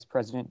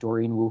President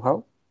Doreen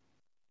Woo-Ho.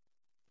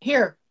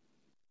 Here.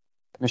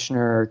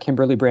 Commissioner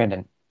Kimberly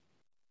Brandon.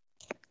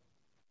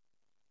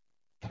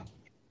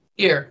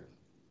 Here.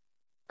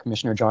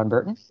 Commissioner John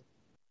Burton.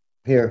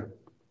 Here.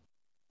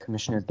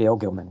 Commissioner Gail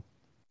Gilman.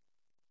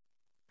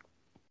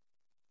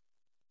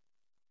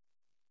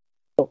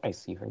 Oh, I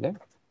see her there.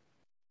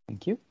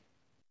 Thank you.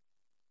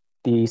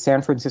 The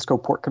San Francisco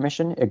Port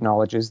Commission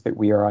acknowledges that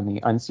we are on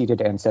the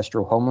unceded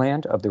ancestral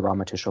homeland of the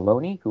Ramaytush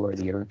Ohlone, who are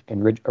the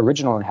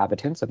original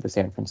inhabitants of the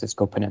San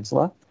Francisco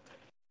Peninsula.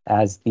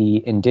 As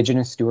the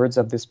indigenous stewards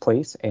of this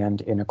place and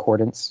in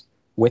accordance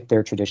with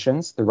their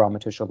traditions, the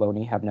Ramaytush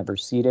Ohlone have never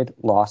ceded,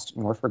 lost,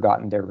 nor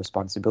forgotten their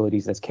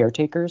responsibilities as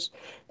caretakers,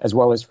 as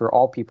well as for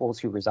all peoples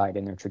who reside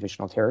in their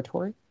traditional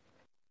territory.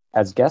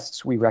 As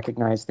guests, we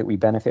recognize that we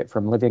benefit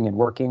from living and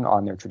working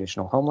on their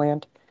traditional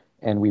homeland,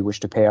 and we wish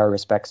to pay our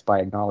respects by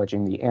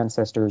acknowledging the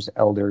ancestors,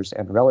 elders,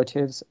 and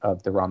relatives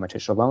of the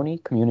Ramaytush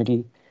Ohlone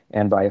community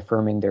and by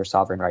affirming their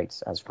sovereign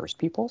rights as First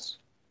Peoples.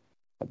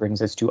 That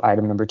brings us to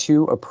item number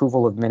 2,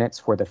 approval of minutes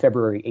for the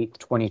February 8th,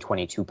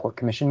 2022 Port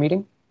Commission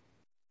meeting.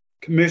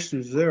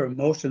 Commissioners, is there a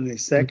motion and a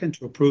second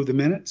to approve the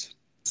minutes?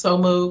 So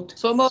moved.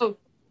 So moved.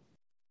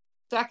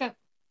 Second.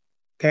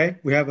 Okay,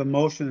 we have a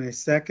motion and a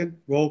second.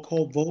 Roll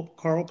call vote.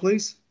 Carl,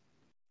 please.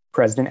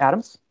 President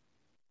Adams.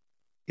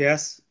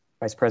 Yes.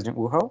 Vice President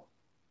Woo-Ho.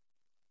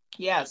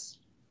 Yes.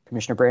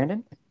 Commissioner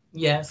Brandon.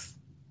 Yes.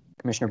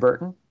 Commissioner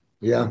Burton.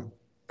 Yeah.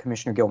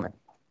 Commissioner Gilman.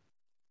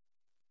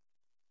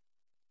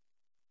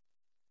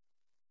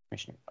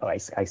 I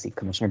see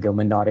Commissioner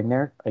Gilman nodding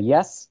there. A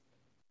yes.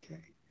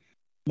 Okay.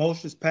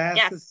 Motion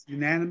passes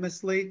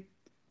unanimously.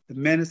 The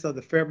minutes of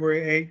the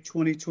February 8,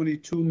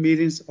 2022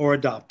 meetings are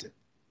adopted.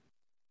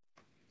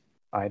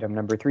 Item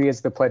number 3 is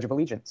the Pledge of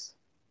Allegiance.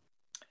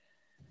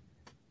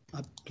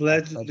 I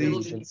pledge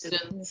allegiance to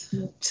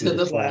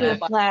the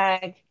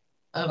flag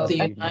of the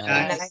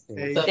United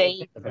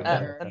States of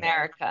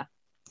America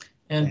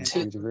and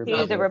to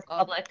the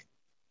republic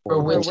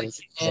for which it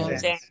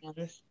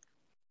stands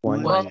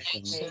one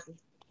nation nation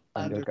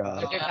under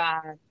God, under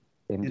God,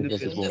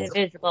 indivisible,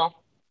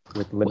 indivisible,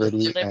 with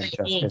liberty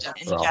and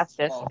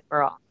justice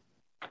for all.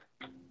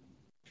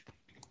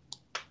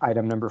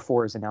 Item number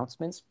 4 is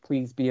announcements.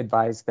 Please be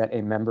advised that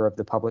a member of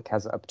the public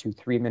has up to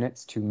 3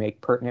 minutes to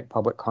make pertinent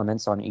public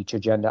comments on each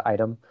agenda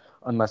item,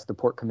 unless the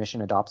Port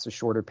Commission adopts a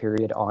shorter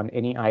period on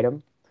any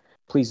item.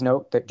 Please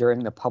note that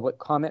during the public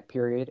comment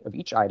period of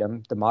each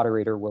item, the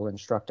moderator will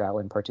instruct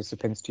dial-in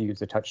participants to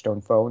use a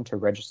touchtone phone to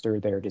register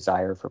their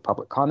desire for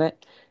public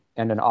comment,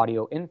 and an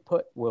audio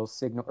input will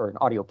signal, or an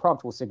audio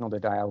prompt will signal to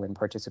dial-in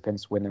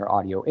participants when their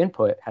audio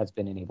input has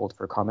been enabled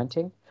for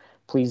commenting.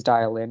 Please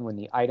dial in when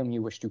the item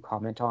you wish to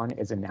comment on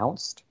is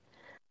announced.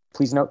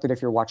 Please note that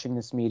if you're watching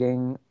this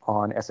meeting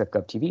on SF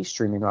Gov TV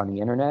streaming on the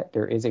internet,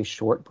 there is a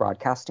short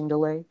broadcasting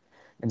delay.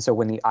 And so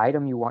when the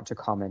item you want to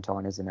comment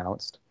on is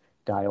announced,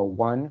 dial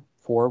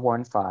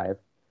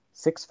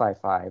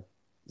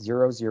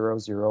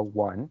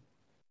 1-415-655-0001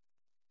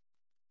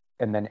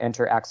 and then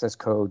enter access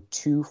code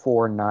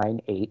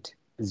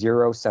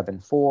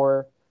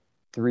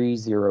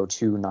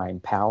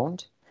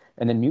 24980743029#.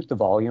 And then mute the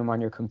volume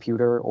on your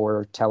computer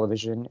or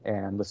television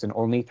and listen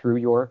only through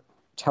your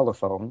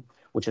telephone,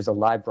 which is a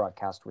live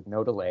broadcast with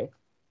no delay.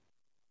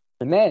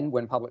 And then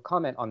when public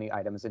comment on the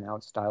item is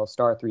announced, dial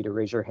 *3 to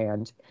raise your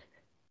hand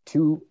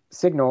to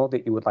signal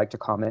that you would like to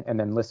comment, and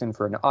then listen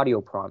for an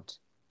audio prompt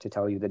to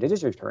tell you that it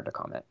is your turn to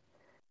comment.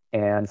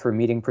 And for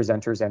meeting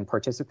presenters and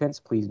participants,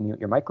 please mute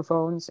your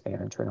microphones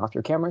and turn off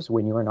your cameras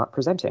when you are not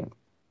presenting.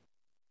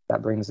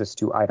 That brings us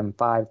to item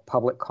 5,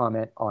 public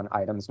comment on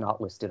items not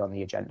listed on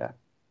the agenda.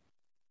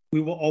 We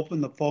will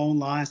open the phone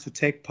lines to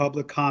take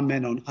public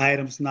comment on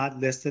items not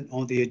listed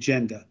on the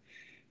agenda.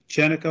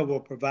 Jenica will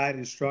provide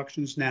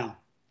instructions now.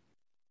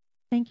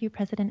 Thank you,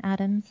 President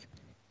Adams.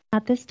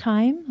 At this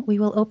time, we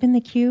will open the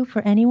queue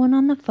for anyone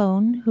on the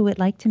phone who would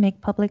like to make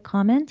public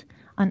comment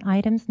on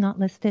items not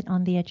listed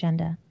on the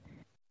agenda.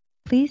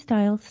 Please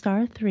dial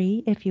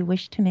 *3 if you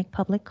wish to make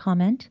public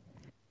comment.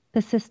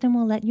 The system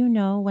will let you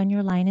know when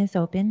your line is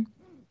open.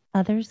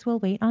 Others will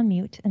wait on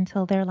mute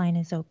until their line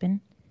is open.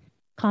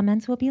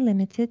 Comments will be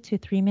limited to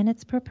 3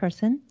 minutes per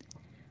person.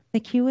 The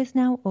queue is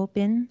now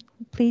open.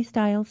 Please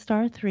dial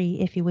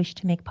 *3 if you wish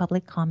to make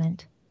public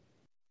comment.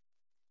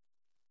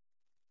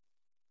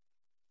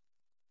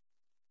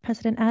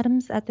 President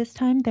Adams, at this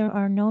time, there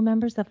are no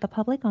members of the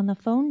public on the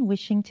phone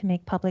wishing to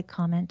make public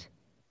comment.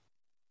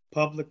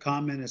 Public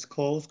comment is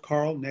closed.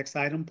 Carl, next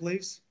item,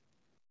 please.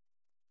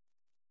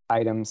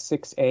 Item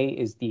 6A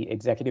is the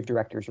Executive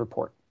Director's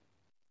Report.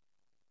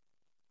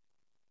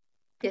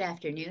 Good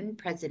afternoon,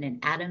 President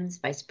Adams,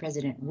 Vice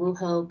President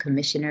Woo-Ho,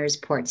 Commissioners,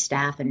 Port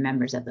staff, and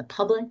members of the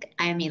public.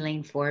 I am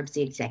Elaine Forbes,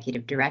 the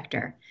Executive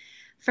Director.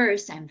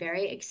 First, I'm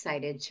very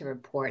excited to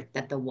report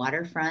that the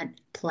waterfront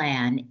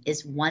plan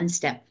is one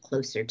step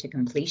closer to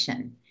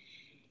completion.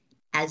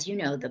 As you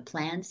know, the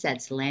plan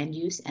sets land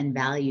use and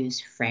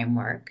values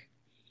framework,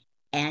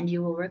 and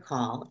you will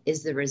recall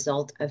is the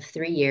result of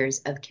 3 years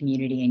of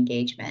community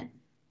engagement.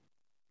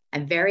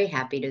 I'm very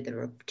happy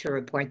to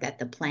report that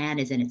the plan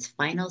is in its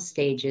final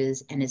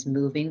stages and is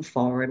moving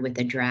forward with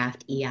a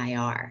draft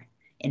EIR,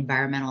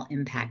 Environmental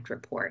Impact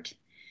Report.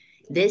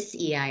 This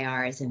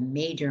EIR is a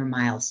major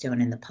milestone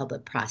in the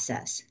public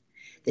process.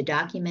 The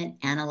document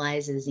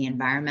analyzes the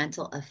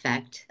environmental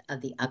effect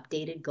of the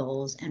updated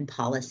goals and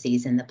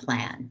policies in the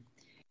plan.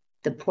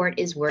 The port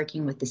is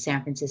working with the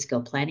San Francisco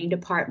Planning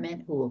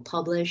Department, who will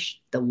publish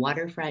the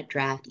waterfront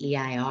draft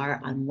EIR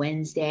on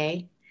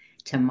Wednesday,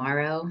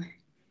 tomorrow,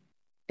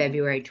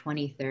 February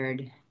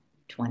 23rd,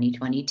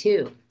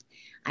 2022.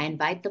 I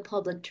invite the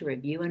public to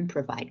review and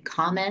provide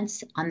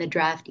comments on the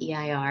draft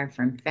EIR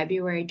from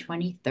February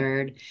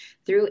 23rd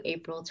through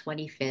April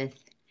 25th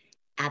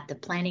at the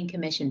Planning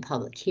Commission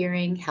public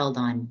hearing held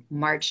on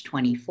March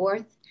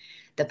 24th.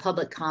 The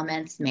public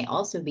comments may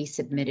also be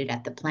submitted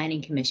at the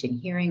Planning Commission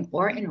hearing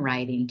or in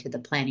writing to the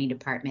Planning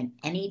Department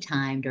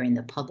anytime during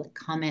the public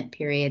comment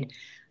period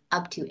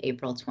up to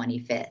April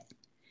 25th.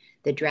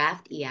 The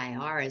draft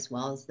EIR, as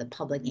well as the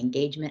public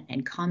engagement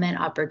and comment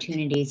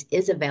opportunities,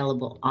 is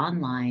available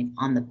online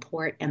on the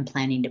Port and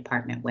Planning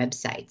Department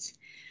websites.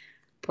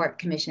 Port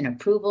Commission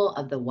approval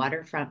of the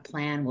waterfront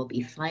plan will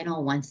be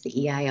final once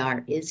the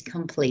EIR is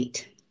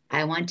complete.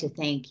 I want to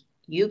thank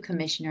you,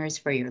 commissioners,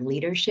 for your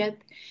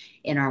leadership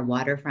in our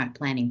waterfront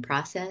planning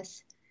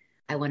process.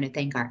 I want to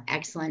thank our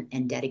excellent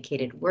and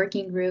dedicated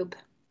working group,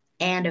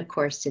 and of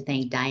course to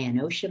thank Diane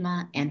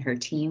Oshima and her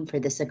team for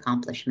this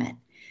accomplishment.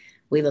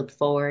 We look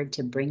forward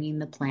to bringing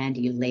the plan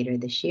to you later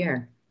this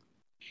year.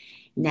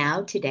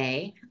 Now,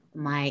 today,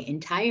 my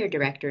entire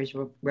director's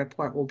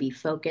report will be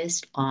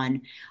focused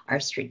on our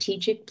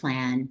strategic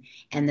plan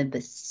and the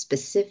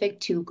specific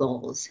 2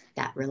 goals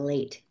that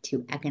relate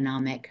to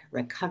economic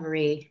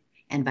recovery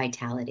and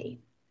vitality.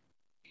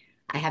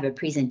 I have a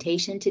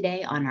presentation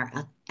today on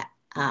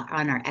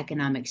our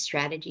economic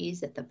strategies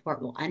that the port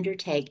will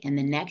undertake in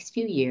the next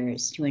few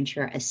years to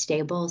ensure a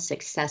stable,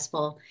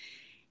 successful,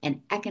 and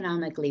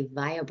economically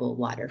viable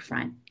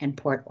waterfront and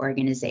port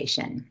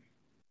organization.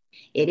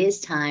 It is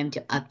time to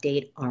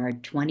update our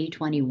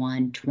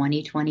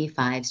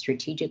 2021-2025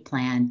 strategic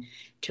plan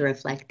to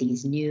reflect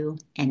these new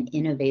and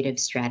innovative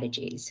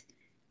strategies.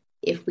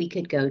 If we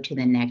could go to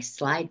the next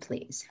slide,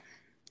 please.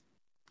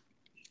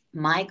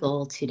 My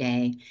goal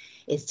today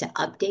is to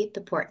update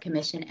the Port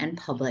Commission and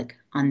public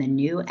on the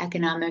new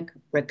economic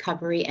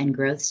recovery and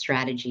growth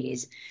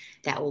strategies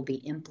that will be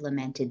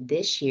implemented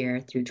this year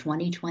through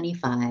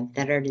 2025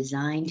 that are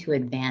designed to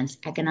advance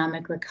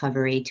economic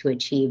recovery to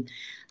achieve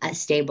a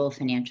stable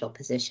financial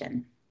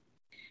position.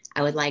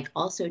 I would like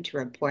also to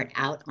report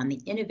out on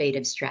the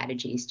innovative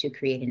strategies to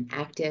create an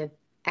active,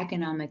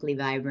 economically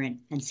vibrant,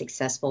 and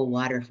successful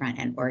waterfront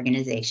and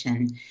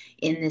organization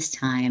in this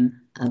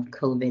time of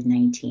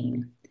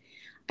COVID-19.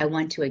 I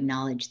want to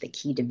acknowledge the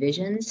key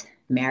divisions: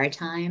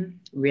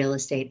 maritime, real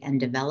estate and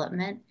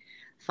development,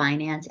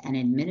 finance and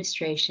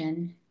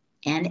administration,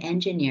 and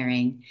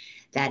engineering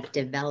that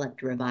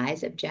developed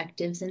revised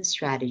objectives and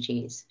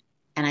strategies.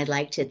 And I'd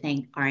like to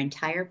thank our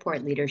entire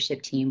port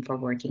leadership team for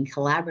working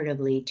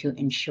collaboratively to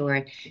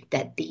ensure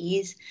that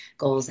these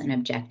goals and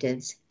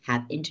objectives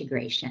have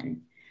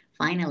integration.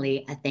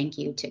 Finally, a thank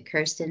you to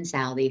Kirsten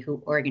Salvi,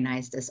 who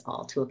organized us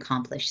all to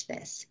accomplish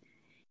this.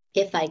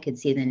 If I could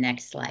see the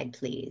next slide,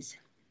 please.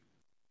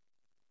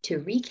 To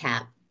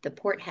recap, the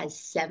port has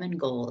 7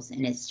 goals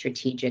in its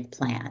strategic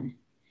plan.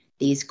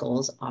 These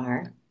goals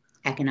are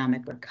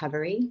economic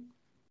recovery,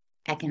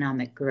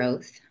 economic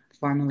growth,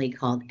 formerly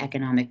called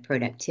economic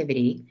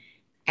productivity,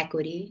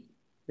 equity,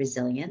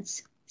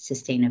 resilience,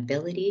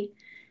 sustainability,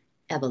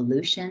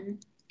 evolution,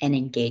 and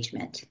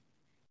engagement.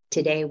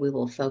 Today, we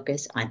will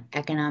focus on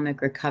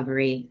economic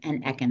recovery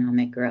and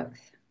economic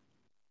growth.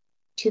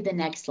 To the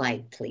next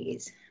slide,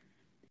 please.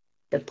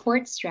 The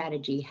port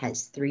strategy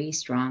has 3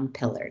 strong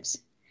pillars.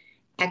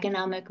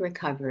 Economic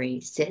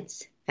recovery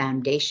sits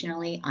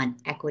foundationally on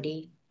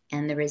equity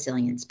and the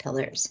resilience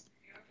pillars.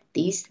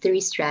 These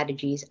 3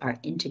 strategies are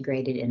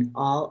integrated in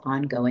all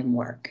ongoing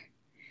work.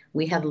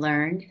 We have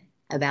learned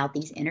about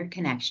these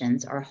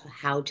interconnections or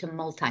how to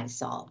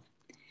multi-solve.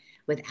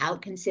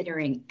 Without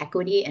considering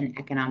equity and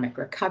economic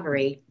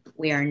recovery,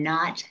 we are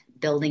not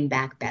building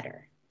back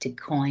better, to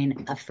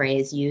coin a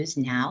phrase used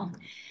now,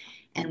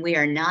 and we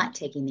are not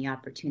taking the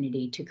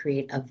opportunity to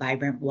create a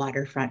vibrant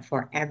waterfront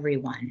for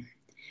everyone.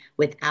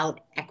 Without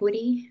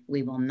equity,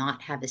 we will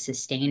not have a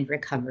sustained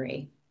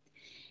recovery.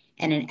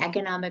 And an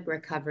economic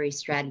recovery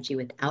strategy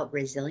without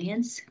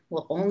resilience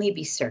will only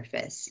be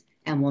surface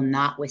and will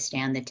not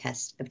withstand the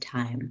test of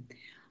time.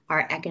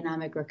 Our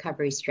economic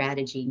recovery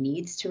strategy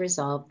needs to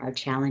resolve our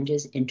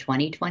challenges in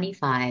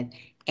 2025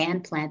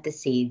 and plant the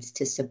seeds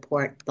to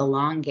support the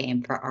long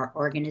game for our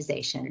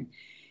organization.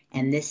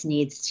 And this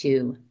needs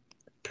to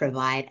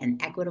provide an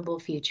equitable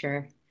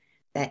future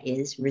that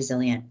is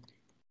resilient.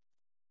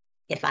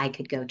 If I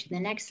could go to the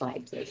next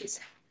slide, please.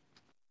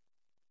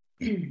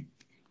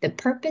 The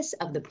purpose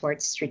of the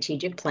port's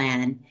strategic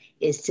plan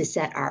is to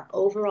set our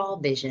overall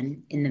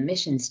vision in the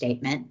mission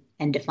statement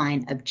and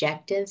define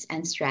objectives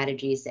and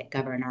strategies that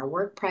govern our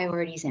work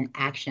priorities and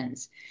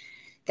actions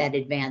that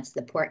advance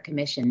the Port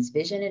Commission's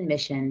vision and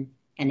mission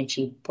and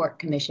achieve Port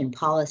Commission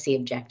policy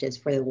objectives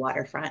for the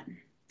waterfront.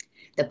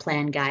 The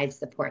plan guides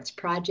the port's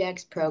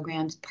projects,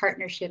 programs,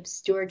 partnerships,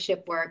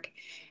 stewardship work,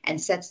 and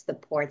sets the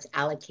port's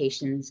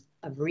allocations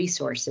of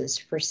resources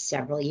for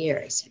several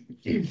years.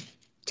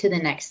 To the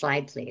next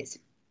slide, please.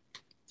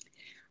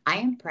 I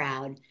am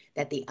proud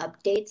that the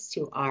updates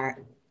to our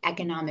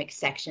economic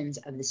sections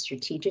of the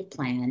strategic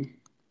plan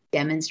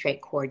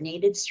demonstrate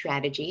coordinated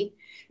strategy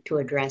to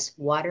address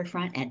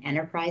waterfront and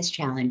enterprise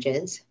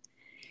challenges.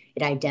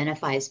 It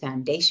identifies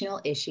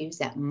foundational issues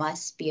that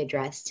must be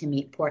addressed to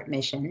meet port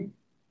mission.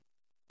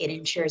 It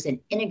ensures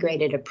an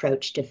integrated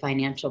approach to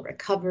financial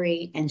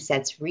recovery and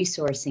sets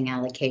resourcing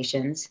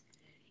allocations.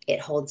 It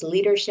holds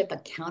leadership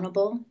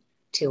accountable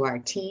to our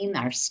team,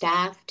 our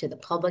staff, to the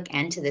public,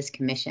 and to this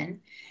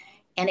commission,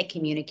 and it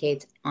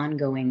communicates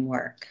ongoing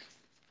work.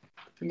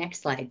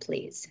 Next slide,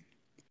 please.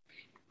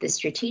 The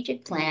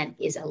strategic plan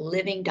is a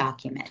living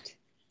document.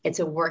 It's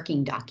a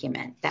working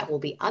document that will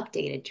be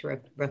updated to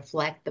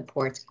reflect the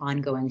port's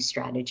ongoing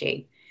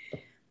strategy.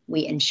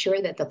 We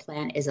ensure that the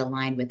plan is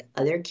aligned with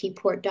other key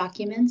port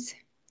documents,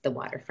 the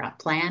waterfront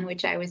plan,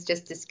 which I was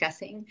just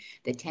discussing,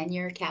 the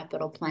 10-year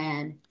capital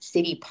plan,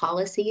 city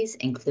policies,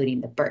 including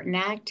the Burton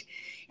Act,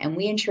 and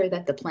we ensure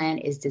that the plan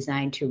is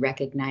designed to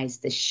recognize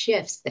the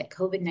shifts that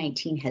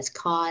COVID-19 has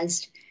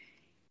caused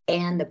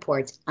and the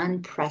port's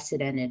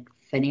unprecedented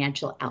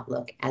financial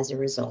outlook as a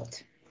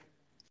result.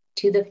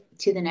 To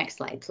the next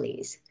slide,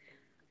 please.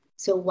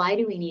 So why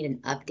do we need an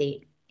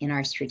update in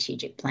our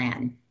strategic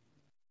plan?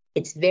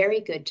 It's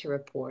very good to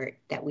report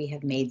that we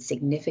have made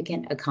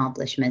significant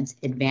accomplishments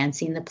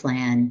advancing the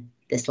plan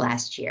this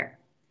last year.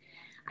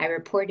 I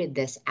reported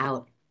this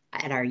out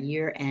at our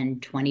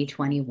year-end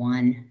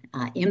 2021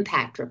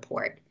 impact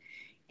report,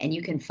 and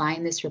you can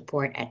find this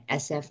report at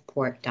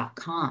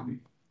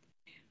sfport.com.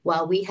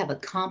 While we have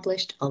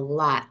accomplished a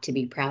lot to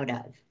be proud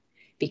of,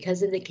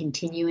 because of the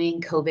continuing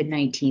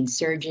COVID-19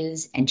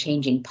 surges and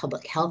changing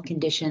public health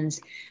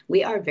conditions,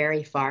 we are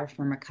very far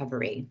from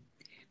recovery.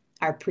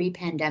 Our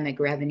pre-pandemic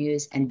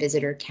revenues and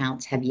visitor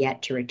counts have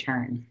yet to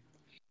return.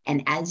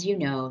 And as you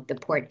know, the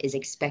port is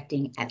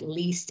expecting at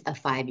least a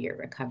 5-year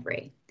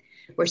recovery.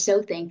 We're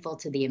so thankful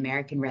to the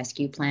American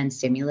Rescue Plan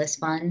stimulus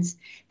funds.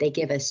 They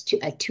give us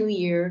a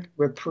 2-year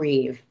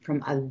reprieve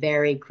from a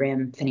very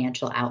grim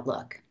financial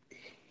outlook.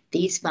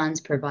 These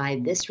funds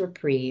provide this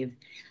reprieve,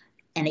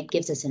 and it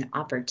gives us an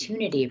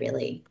opportunity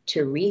really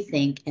to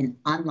rethink and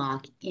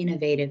unlock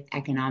innovative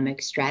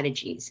economic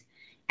strategies.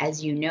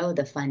 As you know,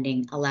 the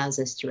funding allows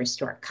us to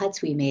restore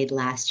cuts we made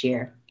last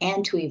year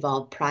and to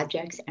evolve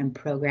projects and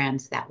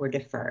programs that were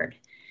deferred.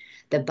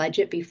 The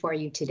budget before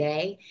you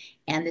today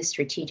and the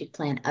strategic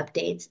plan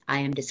updates I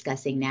am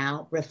discussing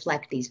now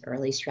reflect these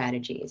early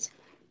strategies.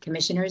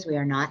 Commissioners, we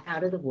are not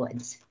out of the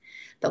woods,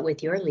 but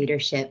with your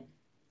leadership,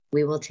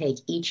 we will take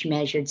each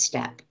measured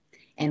step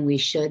and we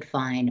should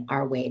find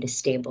our way to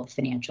stable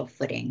financial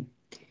footing.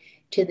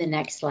 To the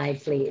next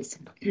slide, please.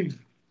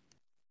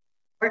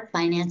 Port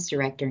Finance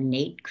Director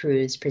Nate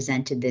Cruz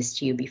presented this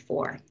to you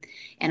before,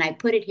 and I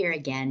put it here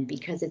again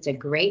because it's a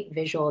great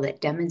visual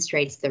that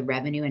demonstrates the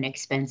revenue and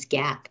expense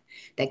gap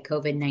that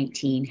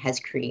COVID-19 has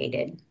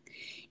created.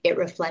 It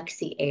reflects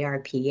the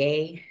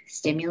ARPA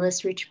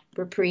stimulus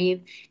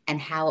reprieve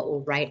and how it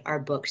will write our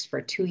books for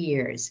 2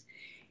 years.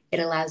 It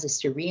allows us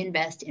to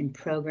reinvest in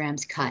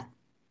programs cut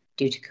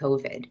due to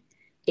COVID.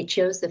 It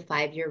shows the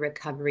 5-year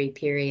recovery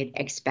period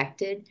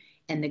expected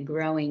and the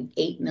growing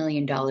 $8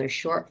 million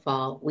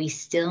shortfall we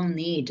still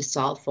need to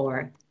solve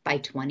for by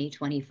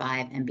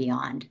 2025 and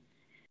beyond.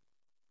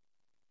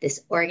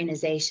 This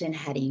organization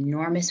had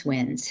enormous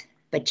wins,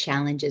 but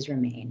challenges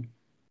remain.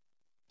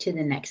 To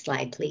the next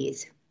slide,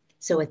 please.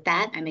 So with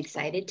that, I'm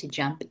excited to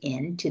jump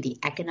into the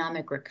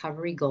economic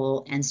recovery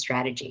goal and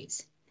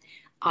strategies.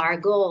 Our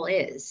goal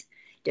is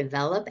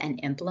develop and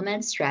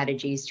implement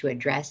strategies to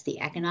address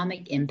the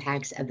economic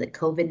impacts of the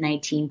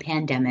COVID-19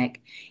 pandemic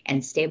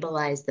and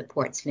stabilize the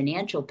port's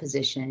financial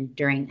position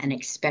during an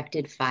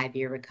expected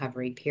 5-year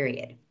recovery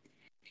period.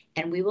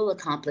 And we will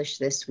accomplish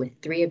this with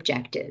 3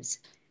 objectives: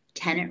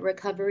 tenant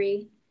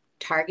recovery,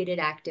 targeted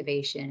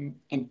activation,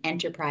 and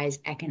enterprise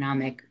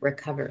economic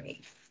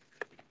recovery.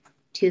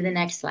 To the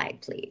next slide,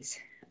 please.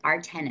 Our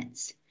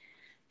tenants.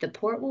 The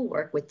port will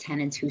work with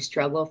tenants who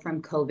struggle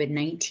from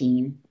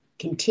COVID-19,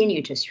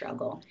 continue to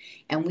struggle,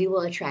 and we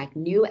will attract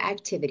new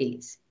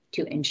activities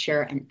to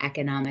ensure an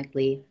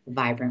economically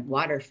vibrant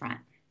waterfront.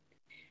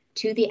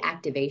 To the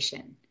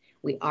activation,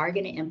 we are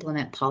going to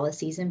implement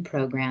policies and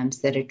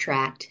programs that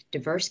attract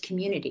diverse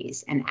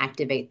communities and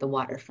activate the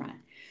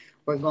waterfront.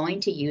 We're going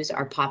to use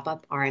our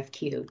pop-up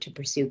RFQ to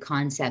pursue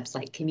concepts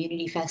like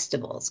community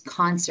festivals,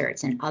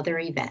 concerts, and other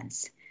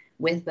events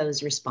with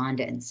those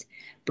respondents.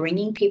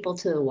 Bringing people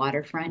to the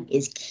waterfront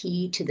is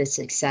key to the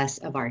success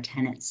of our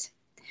tenants.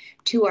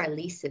 To our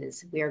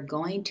leases, we are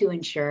going to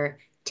ensure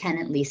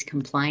tenant lease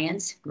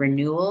compliance,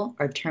 renewal,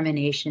 or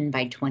termination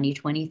by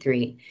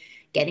 2023.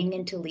 Getting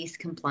into lease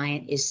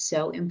compliant is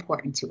so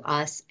important to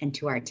us and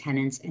to our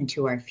tenants and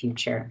to our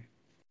future.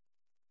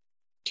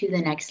 To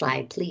the next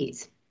slide,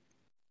 please.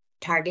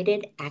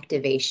 Targeted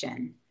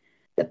activation.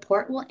 The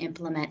port will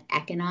implement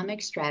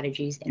economic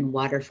strategies in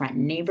waterfront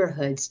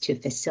neighborhoods to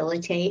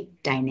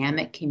facilitate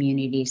dynamic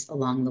communities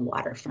along the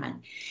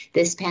waterfront.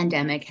 This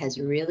pandemic has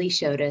really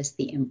showed us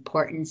the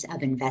importance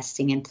of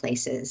investing in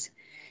places.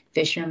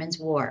 Fisherman's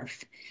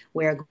Wharf,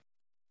 where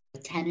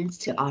tenants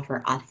to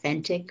offer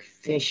authentic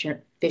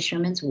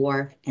Fisherman's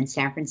Wharf and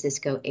San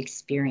Francisco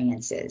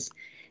experiences.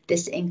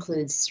 This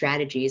includes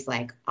strategies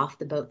like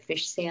off-the-boat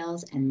fish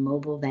sales and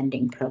mobile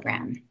vending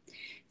program.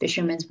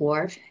 Fisherman's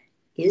Wharf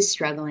is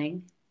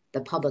struggling.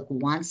 The public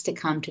wants to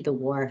come to the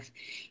wharf,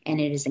 and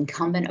it is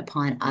incumbent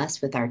upon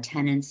us with our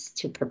tenants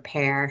to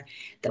prepare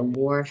the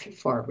wharf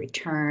for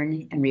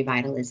return and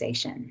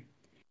revitalization.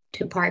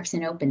 To parks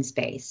and open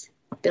space,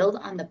 build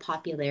on the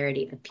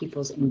popularity of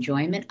people's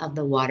enjoyment of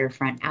the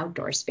waterfront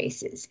outdoor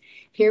spaces.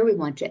 Here we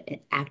want to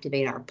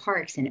activate our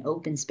parks and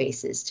open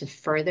spaces to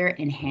further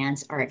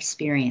enhance our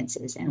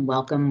experiences and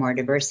welcome more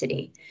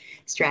diversity.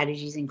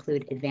 Strategies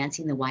include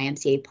advancing the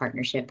YMCA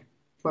partnership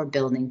for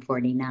Building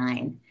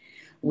 49.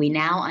 We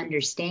now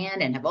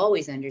understand and have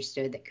always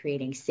understood that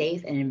creating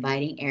safe and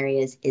inviting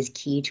areas is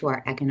key to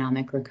our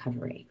economic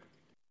recovery.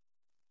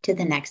 To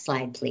the next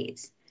slide,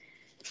 please.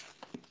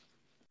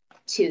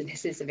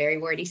 This is a very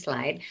wordy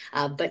slide,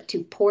 but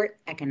to port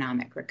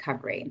economic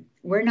recovery.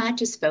 We're not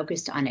just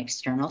focused on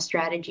external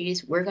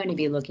strategies, we're going to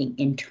be looking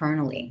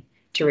internally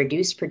to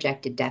reduce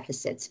projected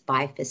deficits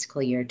by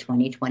fiscal year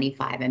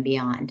 2025 and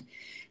beyond.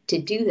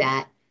 To do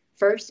that,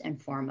 first and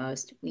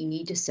foremost, we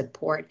need to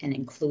support and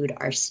include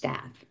our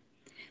staff.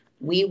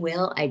 We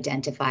will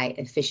identify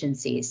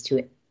efficiencies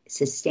to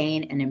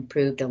sustain and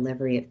improve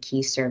delivery of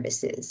key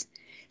services.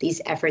 These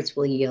efforts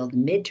will yield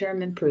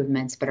midterm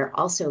improvements, but are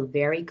also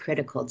very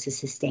critical to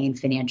sustain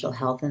financial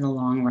health in the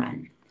long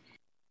run.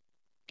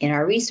 In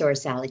our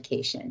resource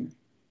allocation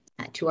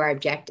to our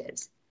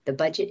objectives, the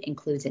budget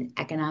includes an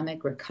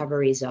economic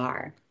recovery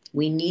czar.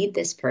 We need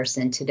this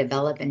person to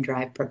develop and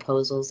drive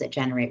proposals that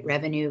generate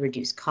revenue,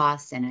 reduce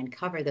costs, and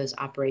uncover those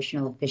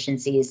operational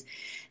efficiencies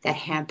that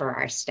hamper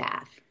our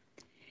staff.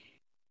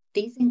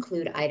 These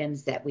include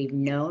items that we've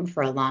known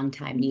for a long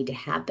time need to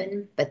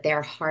happen, but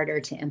they're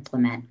harder to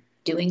implement.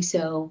 Doing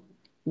so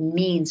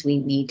means we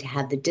need to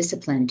have the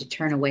discipline to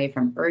turn away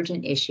from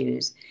urgent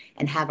issues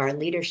and have our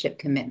leadership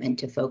commitment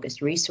to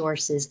focus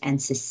resources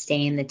and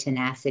sustain the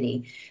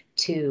tenacity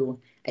to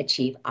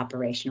achieve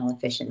operational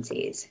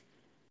efficiencies.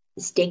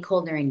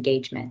 Stakeholder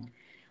engagement.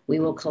 We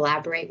will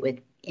collaborate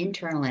with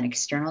internal and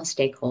external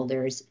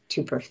stakeholders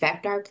to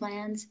perfect our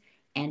plans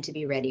and to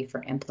be ready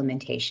for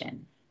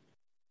implementation.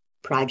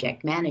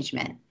 Project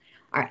management.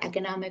 Our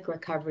economic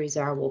recovery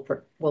czar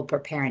will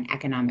prepare an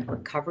economic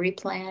recovery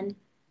plan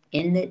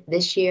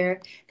this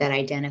year that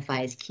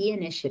identifies key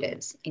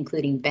initiatives,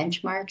 including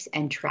benchmarks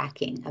and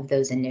tracking of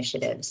those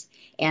initiatives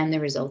and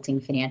the resulting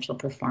financial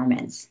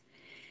performance.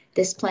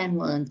 This plan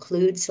will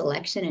include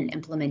selection and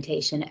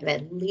implementation of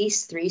at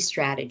least 3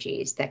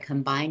 strategies that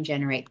combined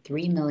generate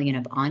 $3 million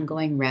of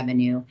ongoing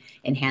revenue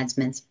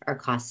enhancements or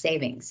cost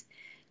savings.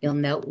 You'll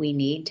note we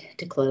need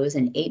to close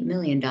an $8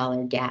 million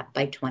gap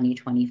by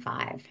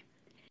 2025.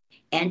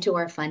 And to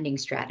our funding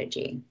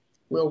strategy.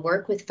 We'll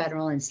work with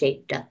federal and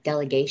state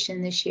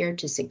delegation this year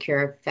to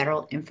secure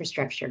federal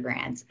infrastructure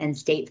grants and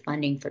state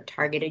funding for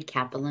targeted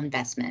capital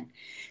investment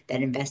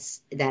that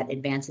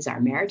advances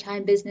our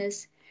maritime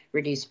business,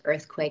 reduce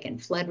earthquake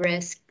and flood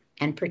risk,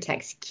 and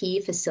protects key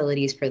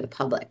facilities for the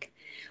public.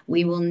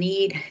 We will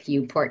need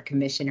you, port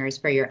commissioners,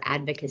 for your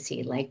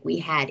advocacy like we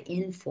had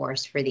in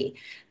force for the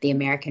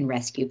American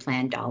Rescue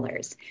Plan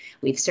dollars.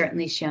 We've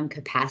certainly shown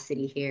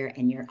capacity here,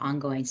 and your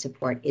ongoing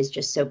support is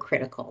just so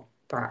critical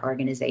for our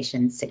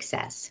organization's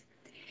success.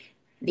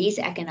 The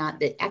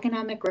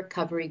economic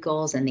recovery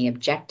goals and the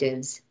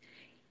objectives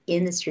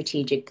in the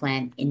strategic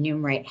plan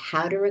enumerate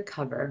how to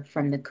recover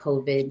from the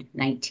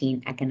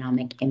COVID-19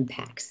 economic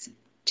impacts.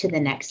 To the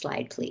next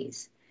slide,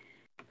 please.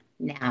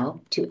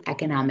 Now to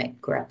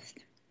economic growth.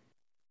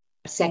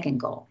 Second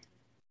goal.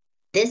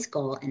 This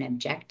goal and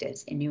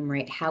objectives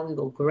enumerate how we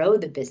will grow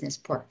the business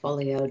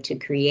portfolio to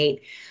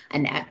create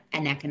an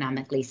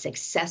economically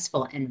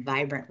successful and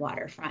vibrant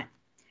waterfront.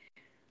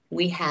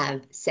 We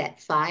have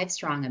set 5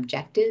 strong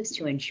objectives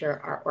to ensure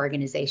our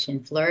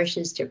organization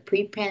flourishes to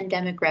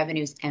pre-pandemic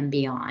revenues and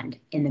beyond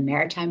in the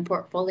maritime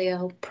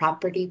portfolio,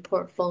 property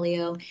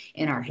portfolio,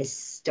 in our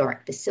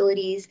historic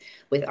facilities,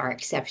 with our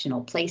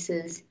exceptional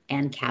places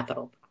and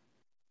capital.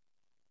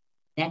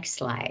 Next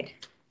slide.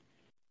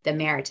 The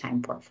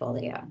maritime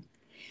portfolio.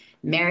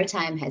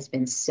 Maritime has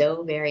been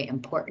so very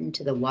important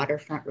to the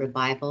waterfront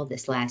revival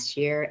this last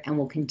year and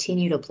will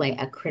continue to play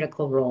a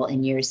critical role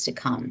in years to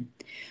come.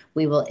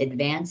 We will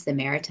advance the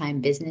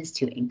maritime business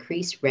to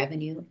increase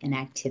revenue and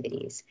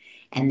activities,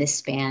 and this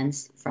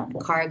spans from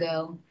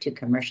cargo to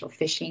commercial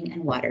fishing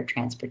and water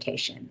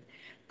transportation.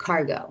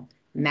 Cargo,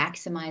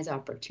 maximize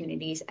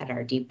opportunities at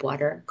our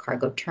deepwater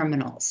cargo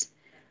terminals.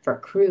 For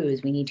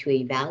cruise, we need to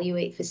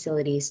evaluate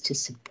facilities to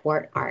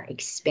support our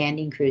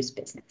expanding cruise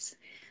business.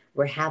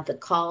 We have the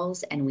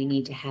calls, and we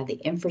need to have the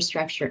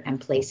infrastructure and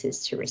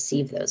places to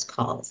receive those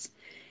calls.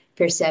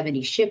 Pier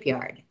 70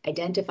 Shipyard,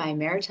 identify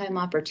maritime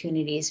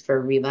opportunities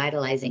for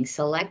revitalizing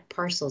select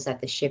parcels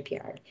at the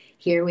shipyard.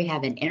 Here we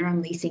have an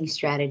interim leasing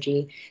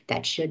strategy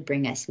that should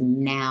bring us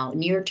now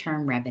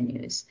near-term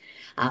revenues.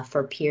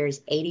 For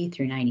Piers 80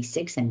 through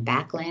 96 and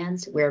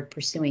Backlands, we're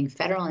pursuing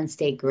federal and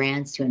state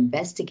grants to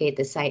investigate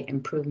the site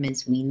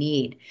improvements we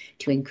need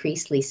to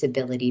increase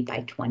leasability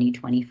by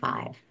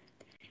 2025.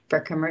 For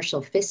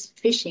commercial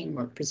fishing,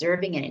 we're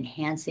preserving and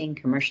enhancing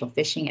commercial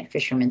fishing at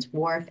Fisherman's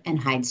Wharf and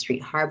Hyde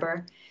Street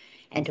Harbor.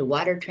 And to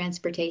water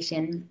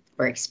transportation,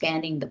 we're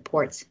expanding the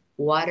port's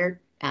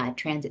water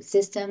transit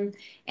system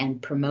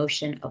and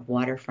promotion of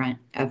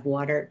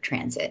water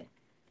transit.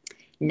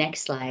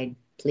 Next slide,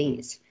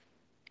 please.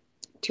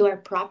 To our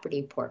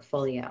property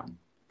portfolio.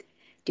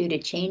 Due to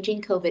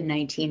changing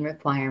COVID-19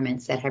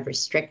 requirements that have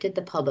restricted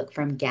the public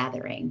from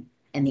gathering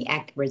and the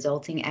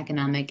resulting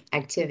economic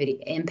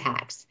activity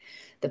impacts,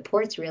 the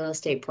port's real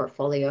estate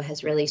portfolio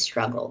has really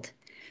struggled,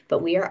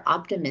 but we are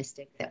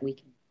optimistic that we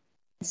can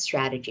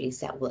strategies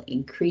that will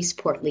increase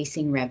port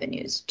leasing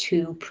revenues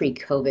to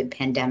pre-COVID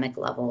pandemic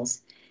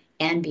levels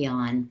and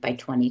beyond by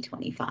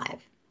 2025.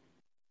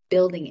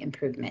 Building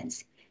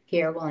improvements.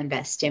 Here we'll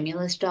invest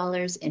stimulus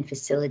dollars in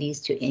facilities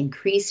to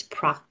increase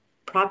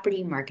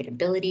property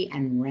marketability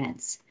and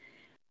rents.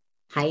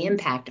 High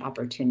impact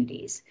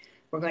opportunities.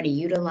 We're going to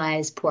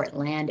utilize port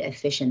land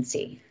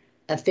efficiently,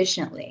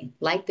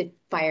 like the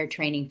fire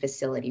training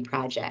facility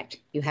project.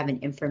 You have an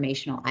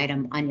informational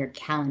item on your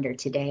calendar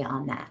today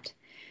on that.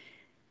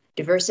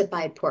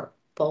 Diversified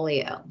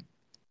portfolio.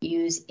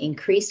 Use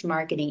increased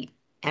marketing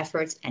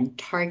efforts and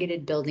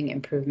targeted building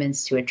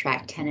improvements to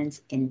attract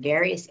tenants in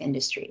various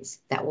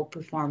industries that will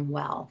perform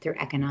well through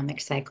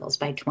economic cycles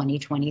by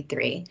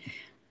 2023.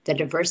 The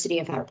diversity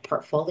of our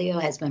portfolio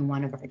has been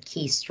one of our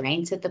key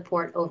strengths at the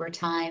port over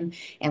time,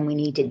 and we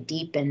need to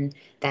deepen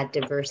that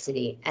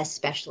diversity,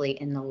 especially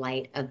in the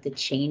light of the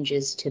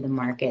changes to the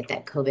market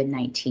that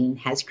COVID-19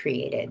 has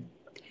created.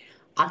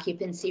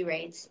 Occupancy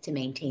rates to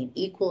maintain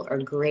equal or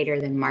greater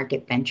than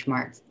market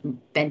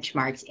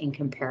benchmarks in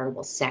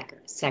comparable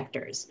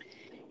sectors.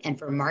 And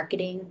for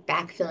marketing,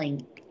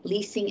 backfilling,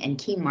 leasing, and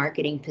key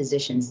marketing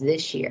positions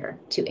this year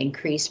to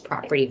increase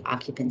property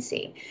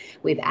occupancy.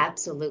 We've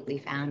absolutely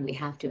found we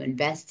have to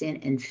invest in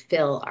and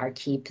fill our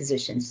key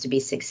positions to be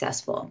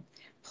successful.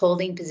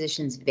 Holding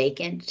positions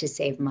vacant to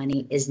save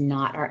money is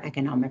not our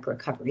economic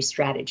recovery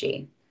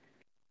strategy.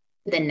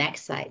 The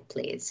next slide,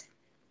 please.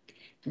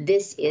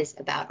 This is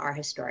about our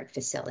historic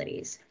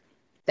facilities.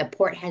 The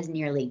port has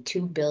nearly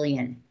 $2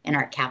 billion in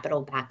our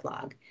capital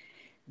backlog.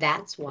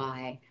 That's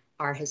why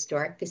our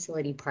historic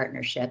facility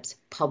partnerships,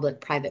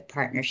 public-private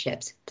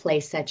partnerships,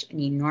 play such an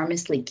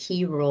enormously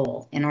key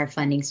role in our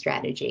funding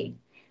strategy.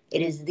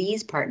 It is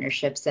these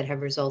partnerships that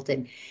have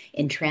resulted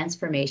in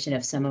transformation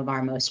of some of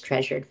our most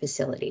treasured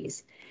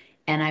facilities.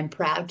 And I'm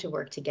proud to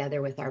work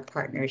together with our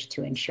partners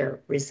to ensure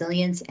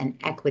resilience and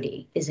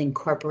equity is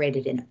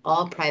incorporated in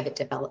all private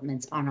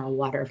developments on our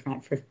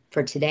waterfront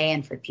for today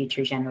and for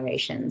future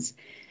generations.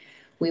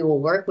 We will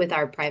work with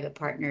our private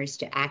partners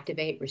to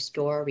activate,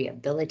 restore,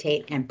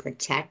 rehabilitate, and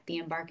protect the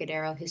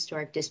Embarcadero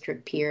Historic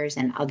District piers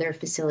and other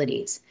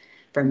facilities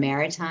for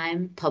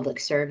maritime, public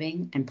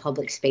serving, and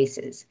public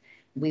spaces.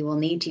 We will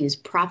need to use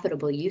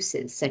profitable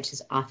uses such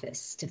as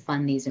office to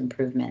fund these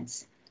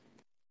improvements.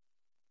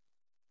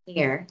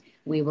 Here,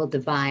 we will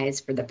devise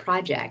for the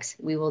projects,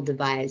 we will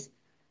devise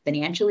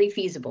financially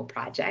feasible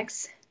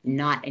projects,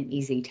 not an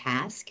easy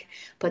task,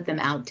 put them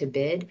out to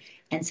bid,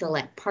 and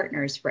select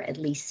partners for at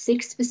least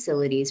 6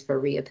 facilities for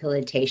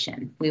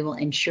rehabilitation. We will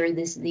ensure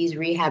these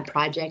rehab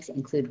projects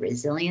include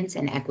resilience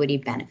and equity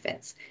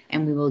benefits,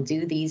 and we will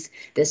do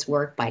this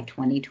work by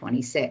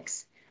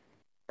 2026.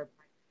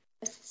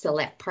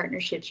 Select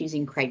partnerships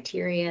using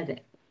criteria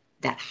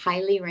that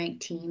highly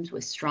ranked teams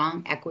with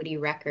strong equity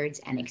records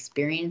and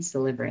experience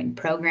delivering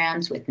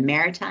programs with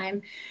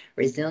maritime,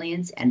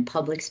 resilience, and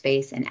public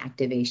space and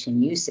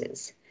activation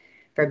uses.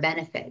 For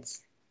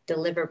benefits,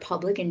 deliver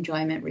public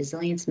enjoyment,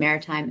 resilience,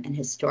 maritime, and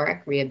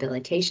historic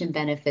rehabilitation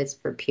benefits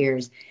for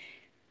Piers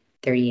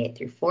 38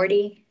 through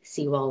 40,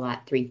 Seawall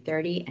Lot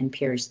 330, and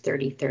Piers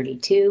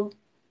 3032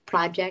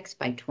 projects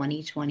by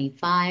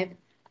 2025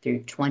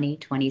 through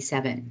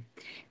 2027.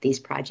 These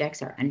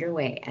projects are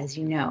underway, as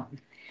you know.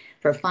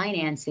 For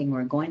financing,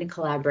 we're going to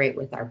collaborate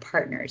with our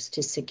partners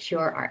to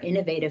secure our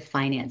innovative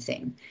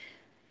financing,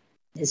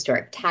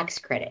 historic tax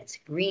credits,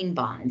 green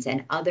bonds,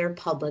 and other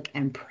public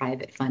and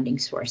private funding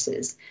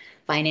sources.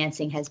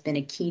 Financing has been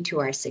a key to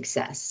our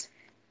success.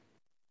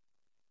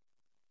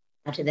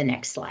 Now to the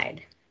next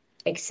slide.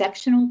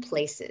 Exceptional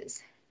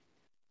places.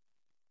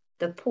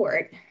 The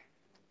port,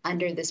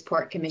 under this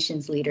Port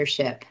Commission's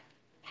leadership,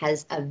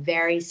 has a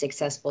very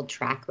successful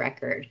track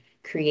record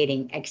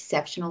creating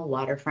exceptional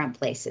waterfront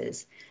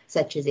places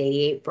such as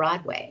 88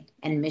 Broadway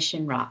and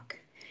Mission Rock.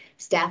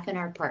 Staff and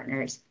our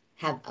partners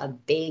have a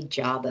big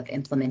job of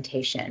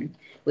implementation.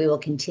 We will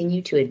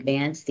continue to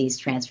advance these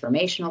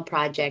transformational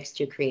projects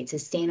to create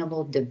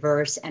sustainable,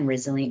 diverse, and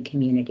resilient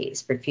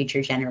communities for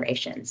future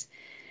generations.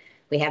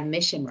 We have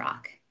Mission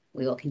Rock.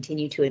 We will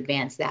continue to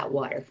advance that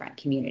waterfront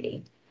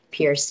community.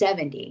 Pier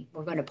 70,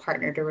 we're going to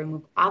partner to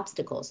remove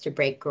obstacles to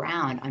break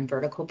ground on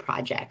vertical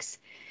projects.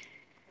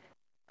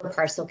 For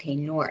Parcel K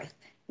North,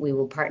 we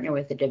will partner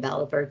with a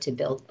developer to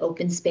build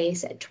open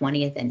space at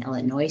 20th and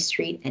Illinois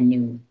Street and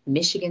New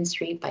Michigan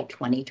Street by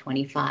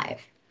 2025.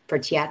 For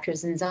Teatro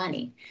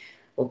Zinzani,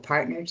 we'll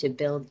partner to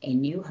build a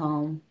new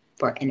home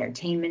for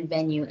entertainment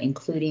venue,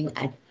 including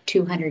a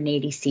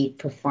 280-seat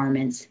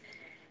performance,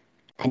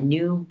 a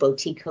new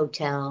boutique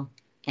hotel,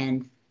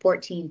 and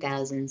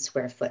 14,000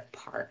 square foot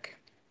park.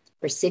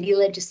 For city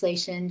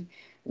legislation,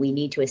 we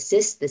need to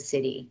assist the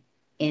city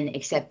in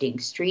accepting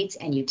streets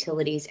and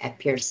utilities at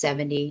Pier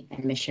 70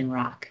 and Mission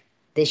Rock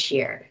this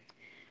year.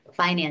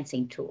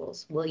 Financing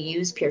tools. We'll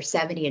use Pier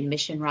 70 and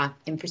Mission Rock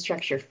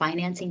infrastructure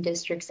financing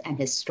districts and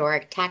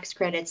historic tax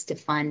credits to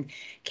fund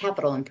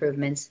capital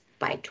improvements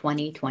by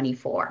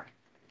 2024.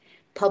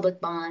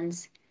 Public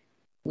bonds.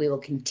 We will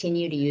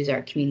continue to use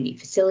our community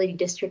facility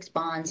districts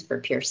bonds for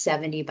Pier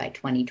 70 by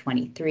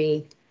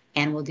 2023,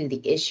 and we'll do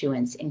the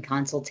issuance in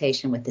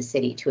consultation with the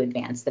city to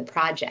advance the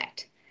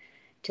project.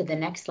 To the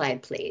next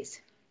slide, please.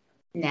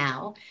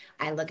 Now,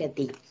 I look at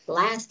the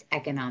last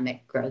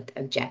economic growth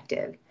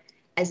objective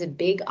as a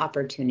big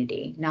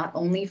opportunity, not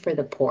only for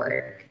the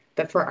port,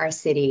 but for our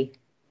city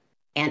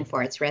and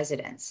for its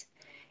residents.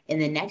 In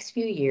the next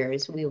few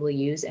years, we will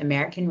use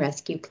American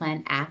Rescue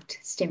Plan Act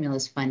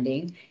stimulus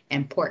funding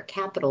and port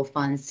capital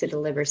funds to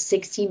deliver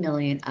 $60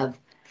 million of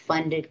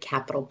funded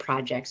capital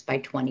projects by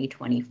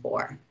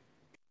 2024.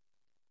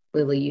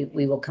 We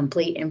will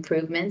complete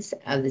improvements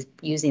of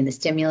using the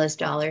stimulus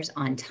dollars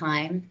on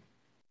time.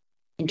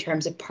 In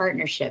terms of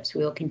partnerships,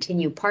 we will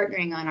continue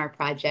partnering on our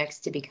projects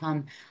to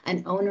become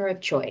an owner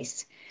of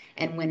choice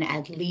and win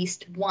at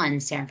least one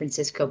San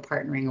Francisco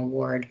Partnering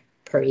Award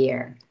per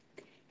year.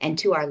 And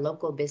to our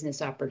local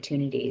business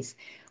opportunities,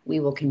 we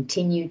will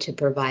continue to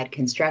provide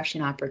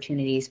construction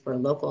opportunities for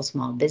local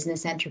small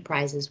business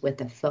enterprises with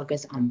a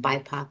focus on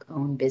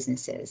BIPOC-owned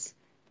businesses.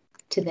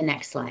 To the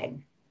next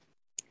slide.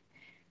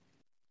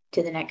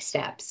 To the next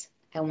steps.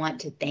 I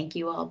want to thank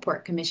you all,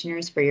 Port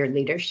Commissioners, for your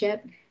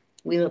leadership.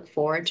 We look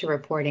forward to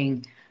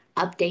reporting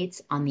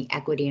updates on the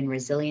Equity and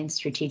Resilience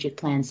Strategic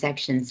Plan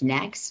sections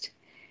next,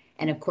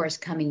 and of course,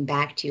 coming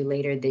back to you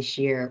later this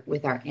year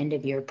with our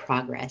end-of-year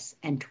progress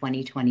and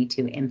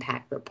 2022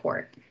 impact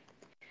report.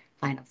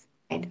 Final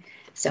slide.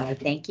 So I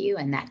thank you,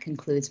 and that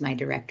concludes my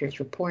director's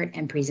report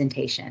and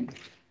presentation.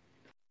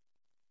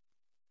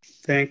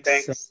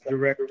 Thanks.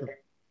 Director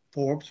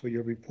Forbes, for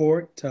your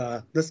report.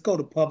 Let's go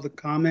to public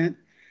comment.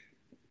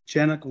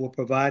 Jenica will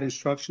provide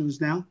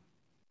instructions now.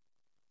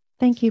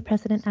 Thank you,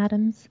 President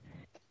Adams.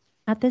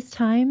 At this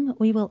time,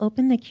 we will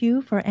open the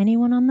queue for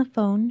anyone on the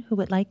phone who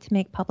would like to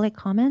make public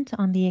comment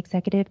on the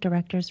Executive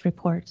Director's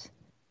report.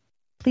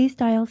 Please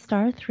dial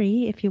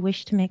 *3 if you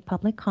wish to make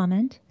public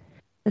comment.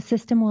 The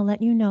system will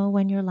let you know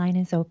when your line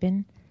is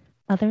open.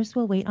 Others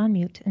will wait on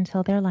mute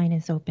until their line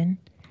is open.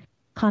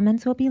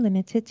 Comments will be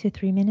limited to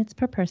 3 minutes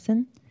per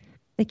person.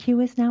 The queue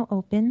is now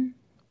open.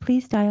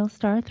 Please dial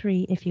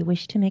 *3 if you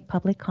wish to make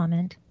public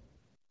comment.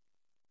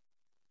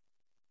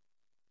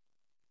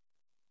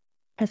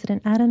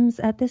 President Adams,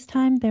 at this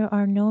time, there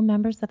are no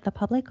members of the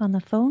public on the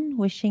phone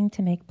wishing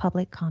to make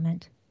public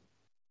comment.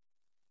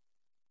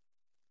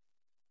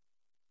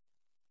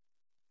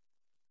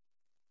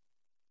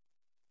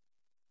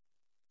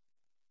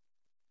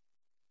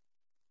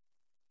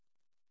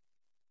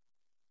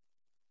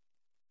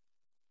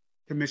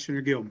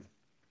 Commissioner Gilman.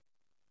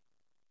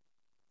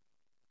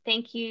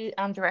 Thank you,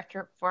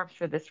 Director Forbes,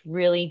 for this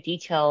really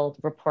detailed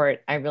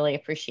report. I really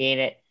appreciate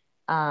it.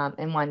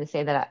 And wanted to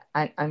say that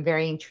I'm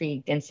very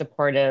intrigued and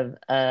supportive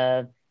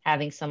of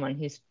having someone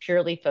who's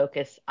purely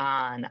focused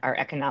on our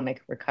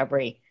economic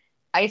recovery.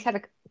 I just had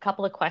a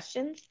couple of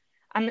questions.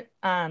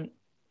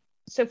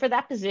 So for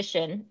that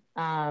position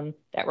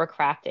that we're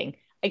crafting,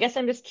 I guess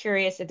I'm just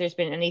curious if there's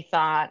been any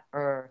thought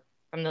or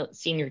from the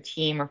senior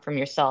team or from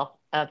yourself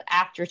of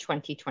after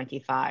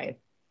 2025,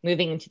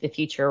 moving into the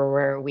future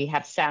where we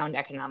have sound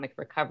economic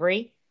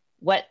recovery,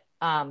 what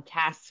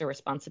tasks or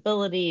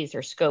responsibilities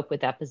or scope would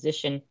that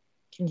position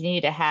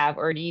continue to have,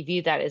 or do you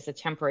view that as a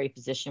temporary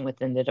position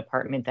within the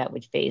department that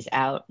would phase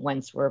out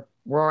once we're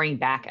roaring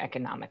back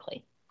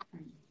economically?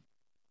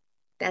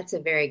 That's a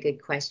very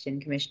good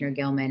question, Commissioner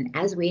Gilman.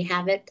 As we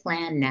have it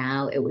planned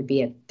now, it would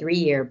be a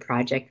 3-year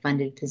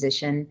project-funded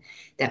position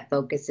that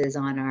focuses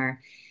on our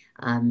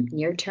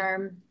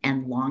near-term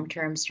and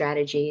long-term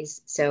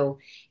strategies. So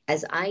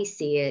as I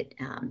see it,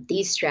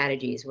 these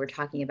strategies, we're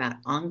talking about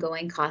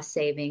ongoing cost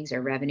savings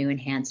or revenue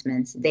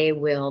enhancements. They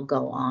will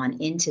go on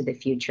into the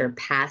future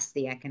past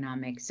the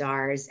economic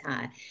czars,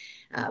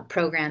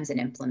 programs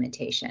and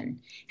implementation.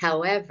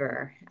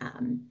 However,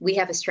 we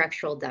have a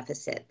structural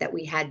deficit that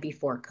we had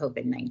before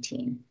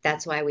COVID-19.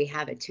 That's why we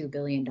have a $2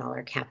 billion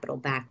capital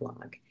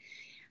backlog.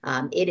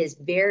 it is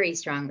very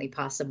strongly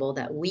possible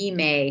that we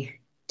may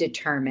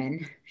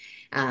determine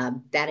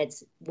that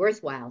it's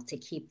worthwhile to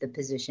keep the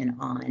position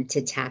on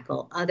to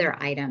tackle other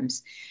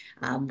items.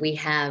 We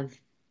have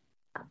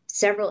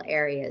several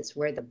areas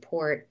where the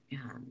port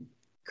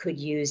could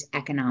use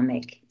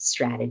economic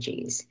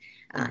strategies,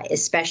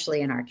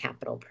 especially in our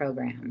capital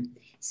program.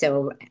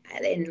 So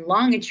in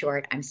long and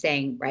short, I'm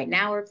saying right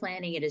now we're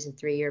planning it as a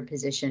 3-year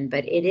position,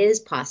 but it is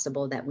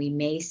possible that we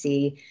may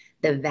see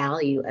the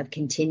value of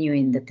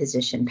continuing the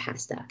position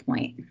past that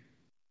point.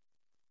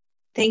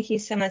 Thank you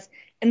so much.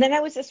 And then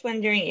I was just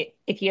wondering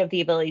if you have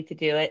the ability to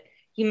do it.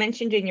 You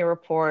mentioned in your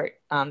report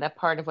that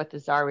part of what the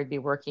czar would be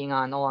working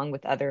on, along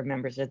with other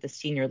members of the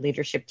senior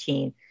leadership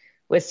team,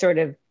 was sort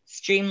of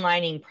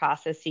streamlining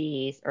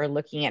processes or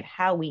looking at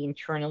how we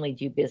internally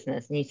do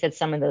business. And you said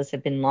some of those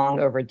have been long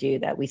overdue,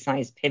 that we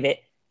sometimes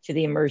pivot to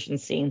the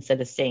emergency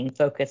instead of staying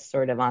focused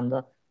sort of on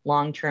the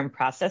long-term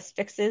process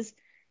fixes.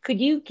 Could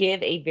you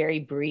give a very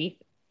brief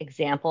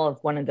example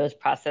of one of those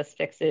process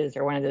fixes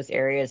or one of those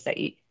areas that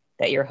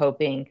you're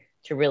hoping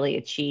to really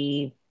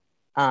achieve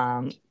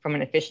from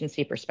an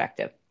efficiency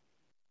perspective?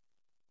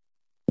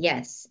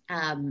 Yes.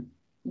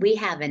 We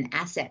have an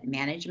asset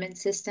management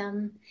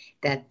system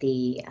that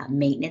the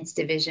maintenance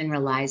division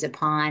relies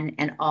upon,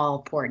 and all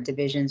port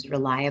divisions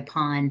rely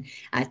upon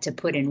to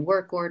put in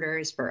work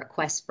orders for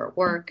requests for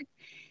work.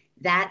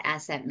 That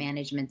asset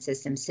management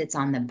system sits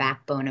on the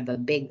backbone of a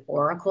big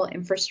Oracle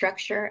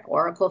infrastructure,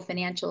 Oracle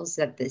financials,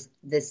 that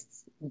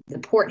the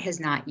port has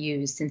not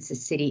used since the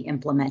city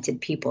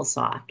implemented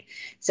PeopleSoft.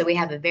 So we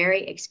have a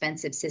very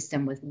expensive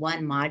system with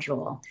one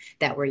module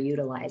that we're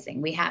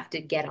utilizing. We have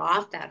to get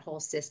off that whole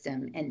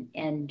system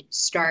and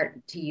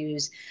start to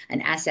use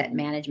an asset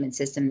management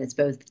system that's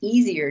both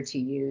easier to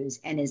use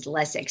and is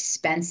less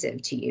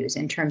expensive to use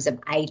in terms of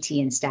IT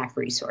and staff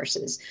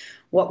resources.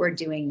 What we're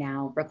doing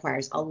now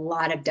requires a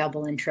lot of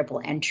double and triple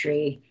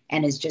entry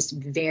and is just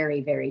very,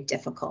 very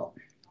difficult.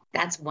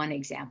 That's one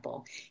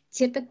example.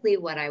 Typically,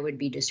 what I would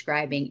be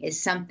describing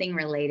is something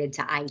related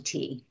to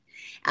IT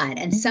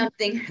and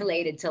something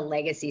related to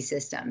legacy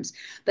systems.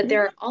 But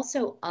there are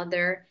also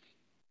other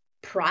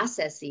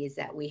processes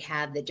that we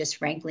have that just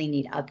frankly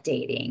need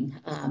updating.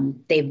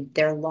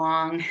 They're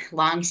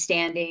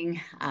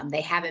long-standing.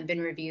 They haven't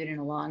been reviewed in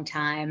a long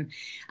time.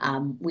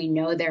 We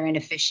know they're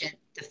inefficient.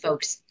 The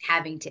folks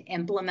having to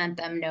implement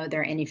them know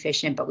they're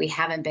inefficient, but we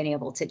haven't been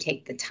able to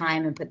take the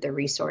time and put the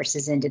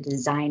resources into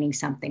designing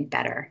something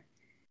better.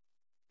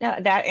 No,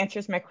 that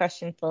answers my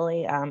question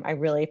fully. I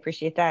really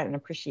appreciate that and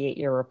appreciate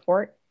your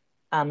report.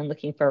 And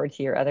looking forward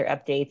to your other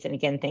updates. And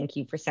again, thank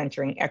you for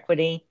centering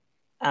equity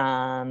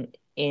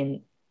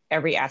in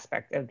every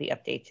aspect of the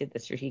update to the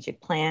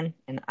strategic plan.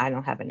 And I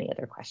don't have any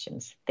other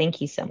questions.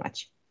 Thank you so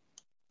much.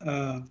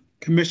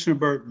 Commissioner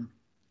Burton.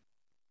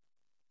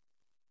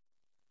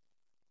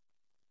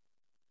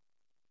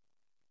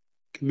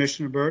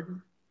 Commissioner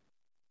Burton?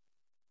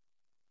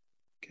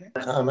 Okay.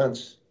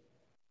 Comments?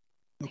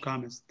 No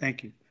comments.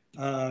 Thank you.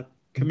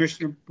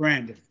 Commissioner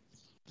Brandon.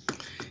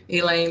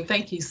 Elaine,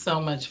 thank you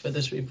so much for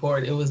this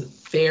report. It was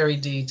very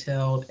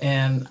detailed,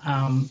 and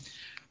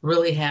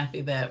really happy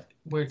that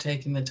we're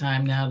taking the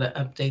time now to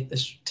update the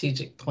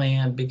strategic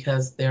plan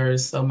because there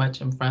is so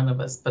much in front of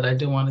us. But I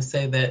do want to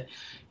say that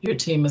your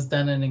team has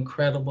done an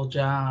incredible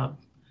job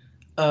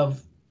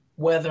of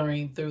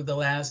weathering through the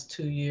last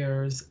 2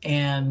 years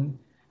and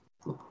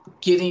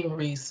getting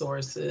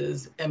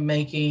resources and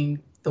making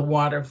the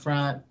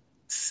waterfront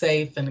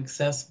safe and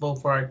accessible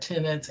for our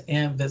tenants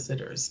and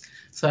visitors.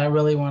 So I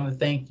really want to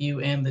thank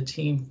you and the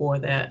team for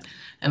that.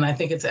 And I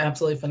think it's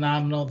absolutely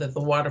phenomenal that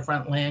the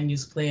waterfront land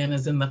use plan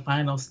is in the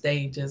final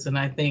stages. And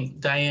I think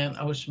Diane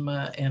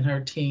Oshima and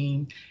her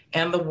team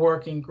and the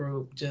working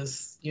group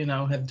just,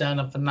 have done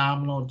a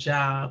phenomenal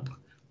job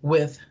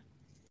with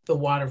the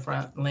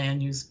waterfront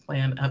land use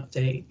plan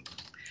update.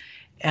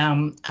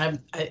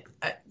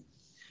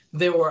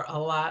 There were a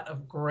lot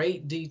of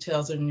great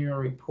details in your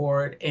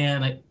report,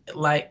 and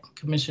like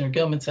Commissioner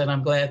Gilman said,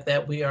 I'm glad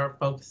that we are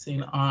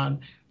focusing on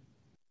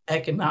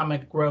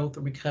economic growth,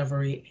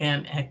 recovery,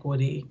 and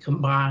equity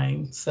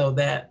combined so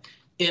that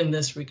in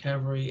this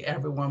recovery,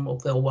 everyone will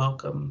feel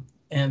welcome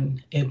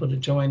and able to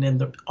join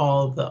in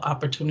all of the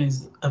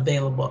opportunities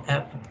available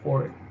at the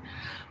port.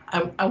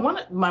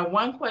 My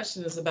one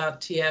question is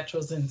about Teatro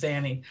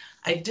ZinZanni.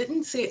 I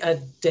didn't see a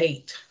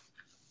date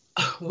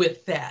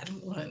with that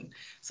one.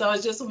 So I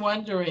was just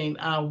wondering,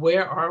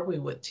 where are we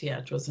with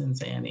Teatro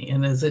ZinZanni?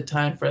 And is it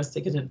time for us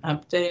to get an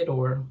update,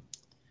 or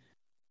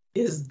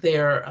is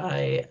there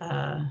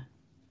a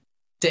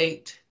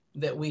date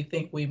that we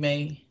think we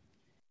may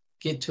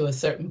get to a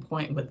certain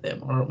point with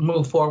them or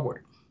move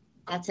forward?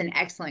 That's an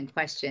excellent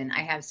question.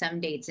 I have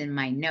some dates in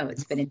my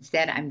notes, but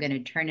instead I'm going to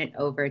turn it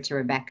over to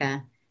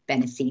Rebecca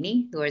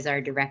Benassini, who is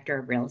our Director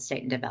of Real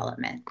Estate and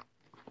Development.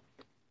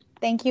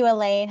 Thank you,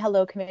 Elaine.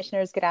 Hello,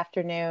 commissioners. Good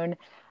afternoon.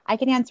 I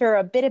can answer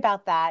a bit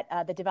about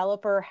that. The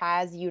developer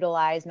has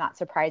utilized, not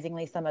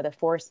surprisingly, some of the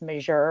force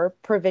majeure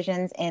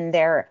provisions in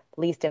their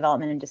lease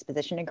development and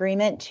disposition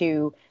agreement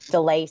to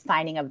delay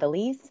signing of the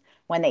lease.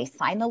 when they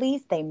sign the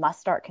lease, they must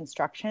start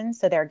construction.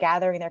 So they're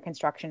gathering their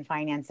construction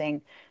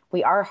financing.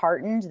 We are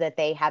heartened that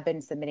they have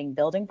been submitting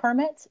building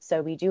permits.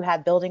 So we do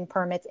have building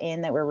permits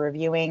in that we're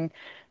reviewing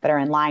that are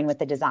in line with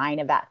the design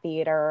of that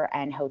theater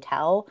and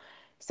hotel.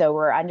 So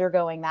we're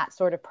undergoing that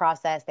sort of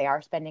process. They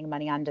are spending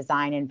money on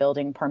design and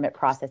building permit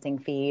processing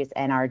fees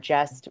and are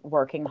just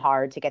working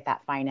hard to get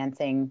that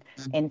financing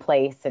in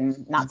place.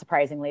 And not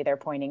surprisingly, they're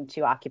pointing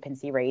to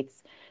occupancy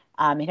rates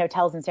in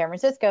hotels in San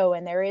Francisco.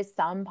 And there is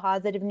some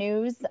positive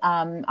news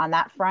on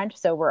that front.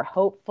 So we're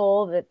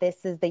hopeful that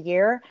this is the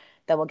year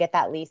that we'll get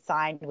that lease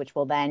signed, which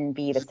will then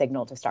be the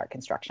signal to start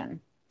construction.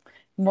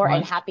 More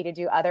than happy to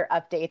do other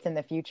updates in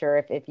the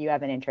future if you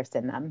have an interest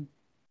in them.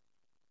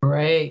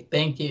 Great,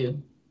 thank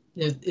you.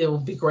 It will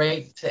be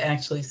great to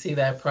actually see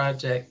that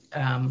project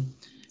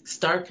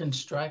start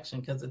construction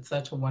because it's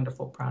such a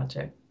wonderful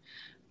project.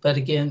 But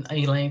again,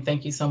 Elaine,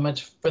 thank you so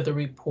much for the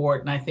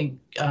report. And I think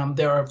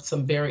there are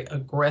some very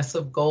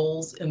aggressive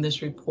goals in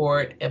this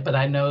report, but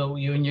I know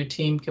you and your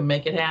team can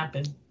make it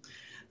happen.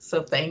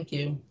 So thank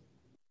you.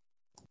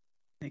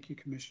 Thank you,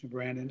 Commissioner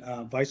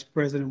Brandon. Vice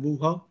President Wu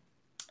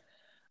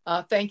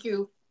Ho. Thank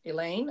you,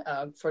 Elaine,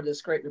 for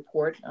this great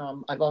report.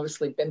 I've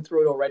obviously been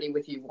through it already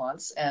with you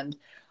once, and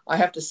I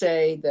have to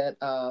say that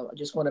I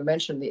just want to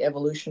mention the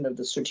evolution of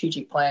the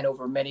strategic plan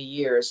over many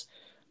years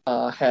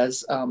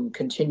has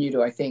continued,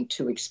 I think,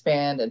 to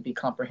expand and be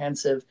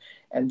comprehensive.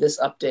 And this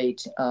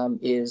update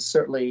is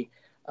certainly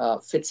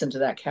fits into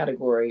that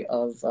category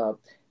of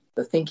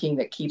the thinking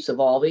that keeps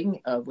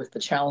evolving with the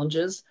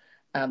challenges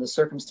and the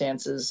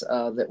circumstances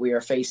that we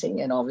are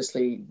facing. And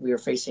obviously, we are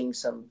facing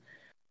some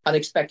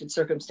unexpected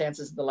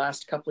circumstances in the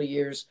last couple of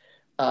years.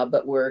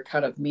 But we're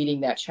kind of meeting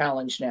that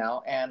challenge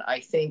now. And I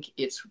think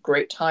it's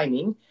great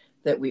timing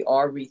that we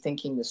are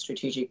rethinking the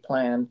strategic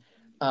plan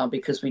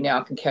because we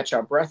now can catch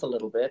our breath a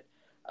little bit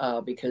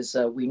because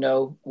we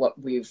know what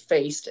we've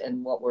faced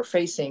and what we're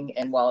facing.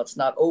 And while it's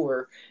not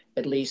over,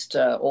 at least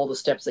all the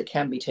steps that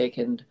can be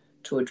taken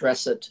to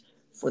address it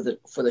for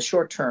the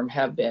short term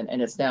have been.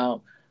 And it's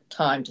now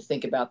time to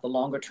think about the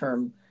longer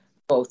term,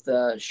 both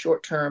the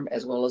short term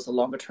as well as the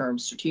longer term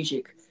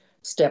strategic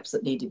steps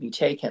that need to be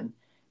taken.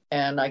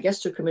 And I guess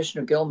to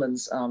Commissioner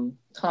Gilman's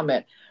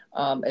comment,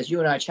 as you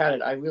and I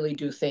chatted, I really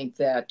do think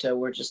that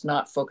we're just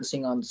not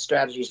focusing on the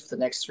strategies for the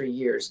next 3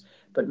 years,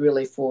 but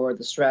really for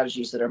the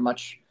strategies that are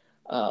much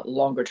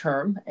longer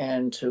term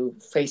and to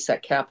face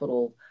that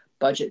capital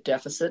budget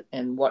deficit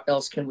and what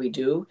else can we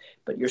do.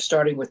 But you're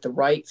starting with the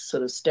right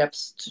sort of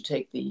steps to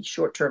take the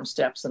short-term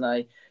steps. And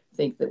I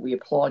think that we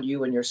applaud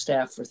you and your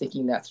staff for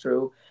thinking that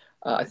through.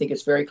 I think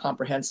it's very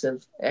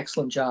comprehensive,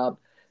 excellent job.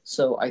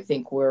 So I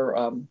think we're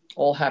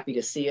all happy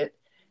to see it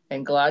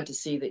and glad to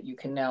see that you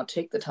can now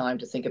take the time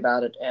to think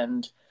about it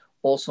and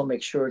also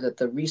make sure that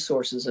the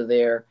resources are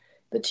there.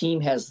 The team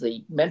has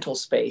the mental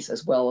space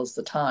as well as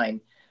the time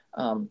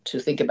to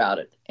think about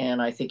it.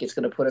 And I think it's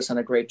going to put us on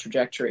a great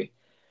trajectory.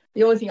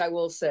 The only thing I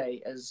will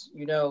say, as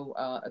you know,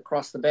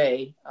 across the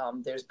Bay,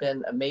 there's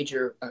been a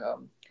major,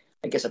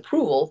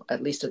 approval,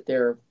 at least at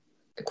their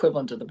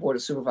equivalent of the Board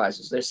of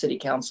Supervisors, their city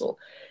council.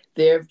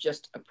 They've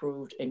just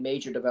approved a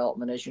major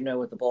development, as you know,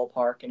 with the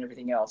ballpark and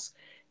everything else.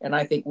 And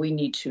I think we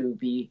need to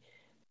be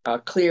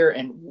clear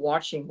and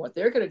watching what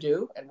they're going to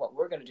do and what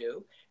we're going to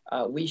do.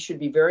 We should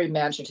be very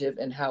imaginative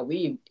in how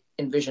we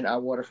envision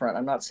our waterfront.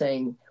 I'm not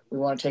saying we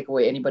want to take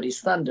away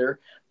anybody's thunder,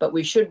 but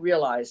we should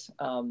realize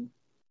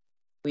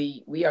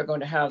we are going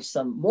to have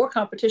some more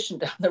competition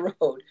down the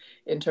road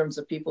in terms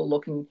of people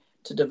looking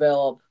to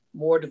develop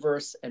more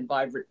diverse and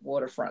vibrant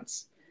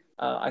waterfronts.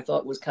 I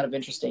thought was kind of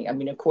interesting. I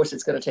mean, of course,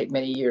 it's going to take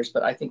many years,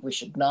 but I think we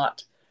should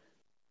not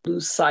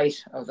lose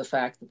sight of the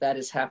fact that that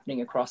is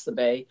happening across the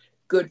Bay.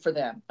 Good for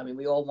them. I mean,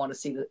 we all want to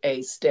see the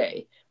A's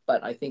stay,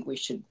 but I think we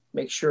should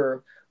make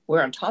sure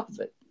we're on top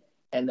of it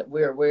and that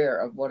we're aware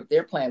of what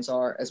their plans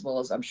are, as well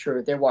as I'm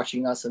sure they're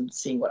watching us and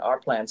seeing what our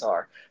plans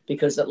are,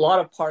 because a lot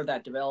of part of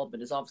that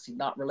development is obviously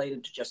not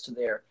related to just to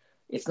their,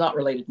 it's not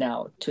related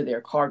now to their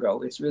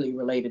cargo. It's really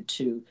related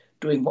to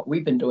doing what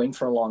we've been doing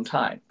for a long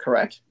time,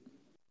 correct?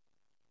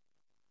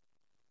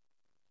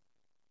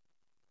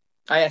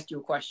 I asked you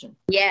a question.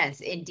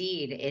 Yes,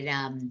 indeed.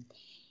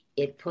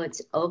 It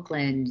puts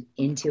Oakland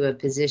into a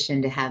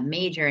position to have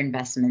major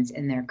investments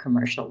in their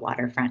commercial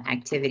waterfront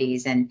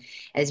activities. And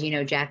as you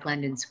know, Jack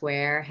London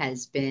Square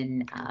has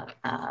been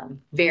a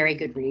very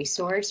good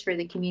resource for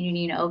the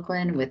community in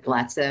Oakland with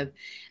lots of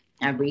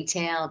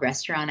retail,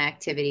 restaurant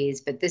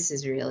activities. But this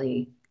is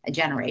really a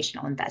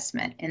generational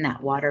investment in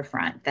that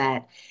waterfront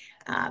that,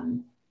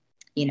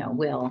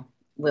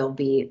 will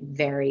be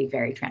very,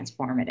 very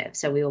transformative.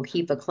 So we will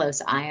keep a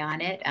close eye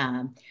on it.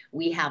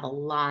 We have a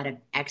lot of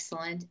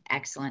excellent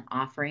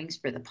offerings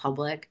for the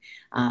public,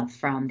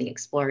 from the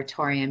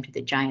Exploratorium to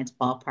the Giants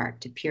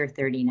Ballpark to Pier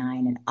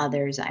 39 and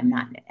others. I'm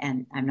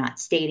not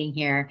stating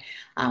here,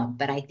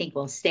 but I think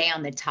we'll stay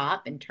on the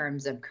top in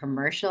terms of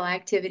commercial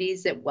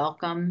activities that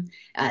welcome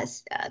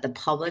the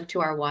public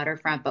to our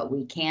waterfront. But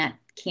we can't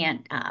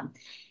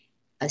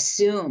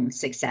assume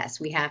success.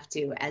 We have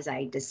to, as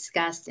I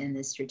discussed in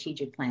the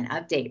strategic plan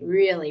update,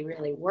 really,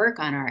 really work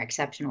on our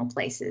exceptional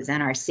places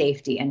and our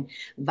safety and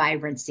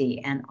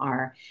vibrancy and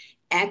our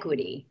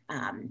equity.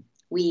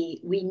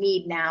 We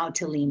need now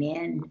to lean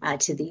in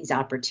to these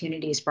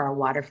opportunities for our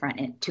waterfront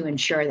and to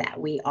ensure that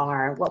we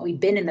are what we've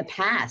been in the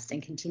past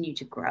and continue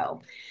to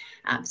grow.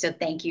 So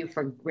thank you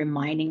for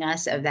reminding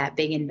us of that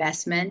big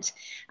investment,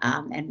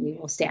 and we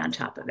will stay on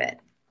top of it.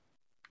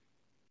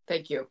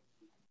 Thank you.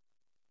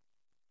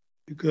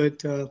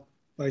 Good,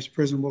 Vice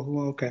President.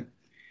 Okay.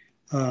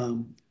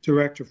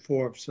 Director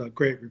Forbes,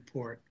 great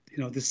report.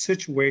 You know, the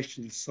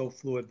situation is so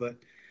fluid, but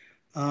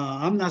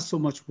I'm not so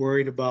much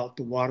worried about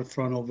the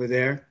waterfront over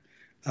there.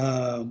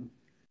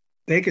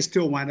 They could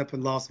still wind up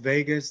in Las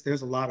Vegas.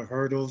 There's a lot of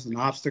hurdles and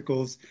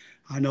obstacles.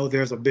 I know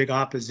there's a big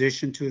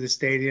opposition to the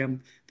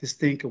stadium. This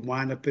thing could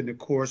wind up in the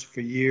course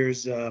for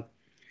years.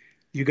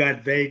 You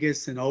got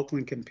Vegas and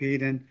Oakland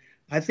competing.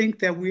 I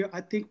think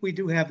we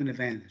do have an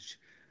advantage.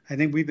 I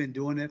think we've been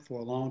doing it for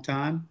a long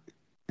time,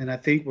 and I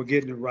think we're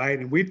getting it right.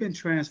 And we've been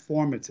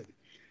transformative.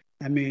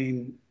 I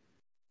mean,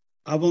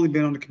 I've only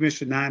been on the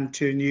commission 9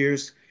 to 10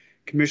 years.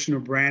 Commissioner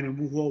Brandon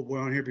Wuho were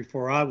on here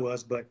before I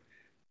was, but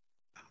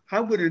I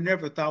would have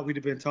never thought we'd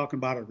have been talking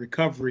about a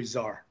recovery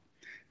czar.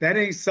 That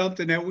ain't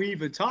something that we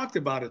even talked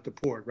about at the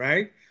port,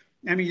 right?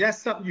 I mean,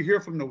 that's something you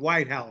hear from the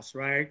White House,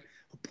 right?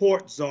 A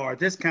port czar,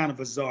 this kind of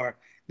a czar.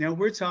 Now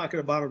we're talking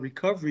about a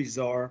recovery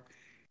czar,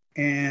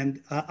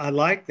 and I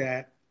like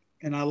that.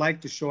 And I like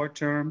the short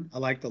term. I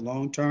like the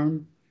long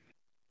term.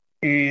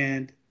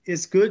 And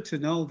it's good to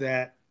know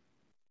that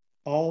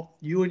all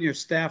you and your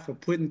staff are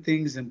putting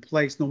things in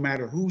place, no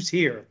matter who's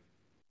here.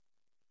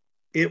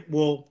 It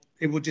will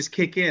just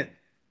kick in,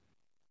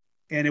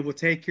 and it will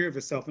take care of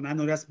itself. And I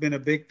know that's been a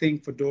big thing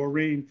for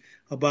Doreen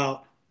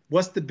about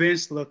what's the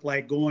bench look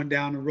like going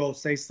down the road,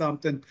 say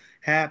something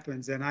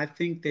happens. And I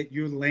think that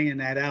you're laying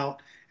that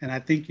out, and I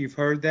think you've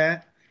heard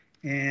that.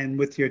 And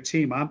with your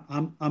team,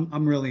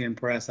 I'm really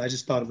impressed. I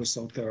just thought it was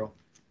so thorough.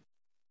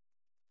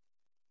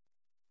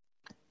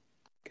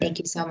 Okay. Thank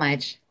you so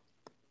much.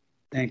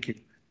 Thank you.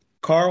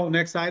 Carl,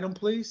 next item,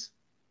 please.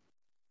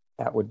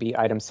 That would be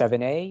item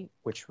 7A,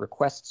 which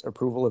requests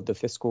approval of the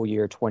fiscal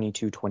year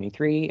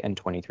 22-23 and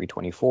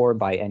 23-24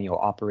 biennial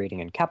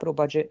operating and capital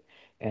budget,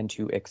 and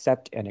to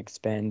accept and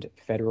expend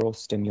federal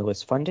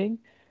stimulus funding.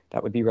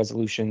 That would be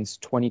resolutions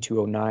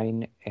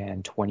 2209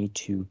 and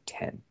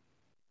 2210.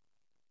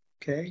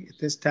 Okay, at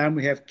this time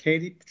we have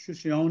Katie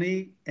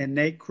Petriccioni and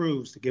Nate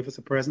Cruz to give us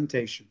a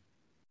presentation.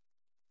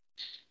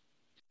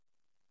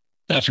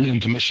 Good afternoon,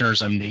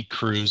 Commissioners. I'm Nate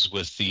Cruz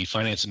with the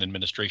Finance and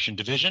Administration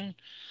Division.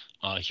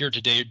 Here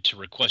today to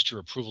request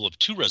your approval of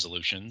 2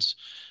 resolutions.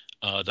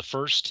 The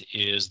first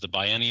is the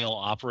biennial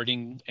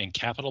operating and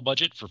capital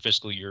budget for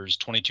fiscal years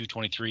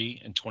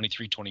 22-23 and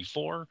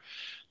 23-24.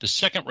 The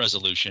second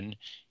resolution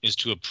is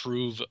to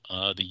approve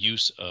the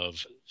use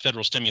of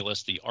federal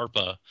stimulus, the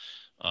ARPA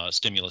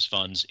stimulus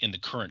funds in the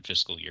current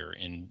fiscal year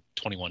in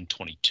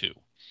 21-22.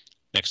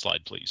 Next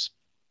slide, please.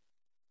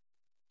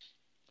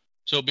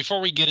 So before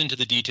we get into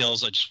the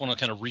details, I just want to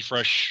kind of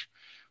refresh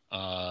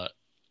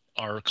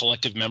our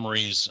collective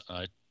memories.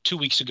 2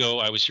 weeks ago,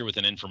 I was here with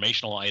an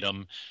informational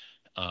item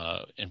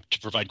and to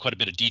provide quite a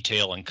bit of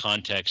detail and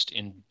context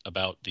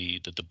about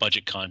the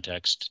budget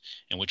context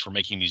in which we're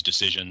making these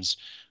decisions.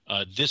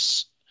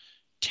 This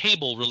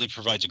table really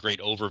provides a great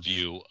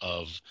overview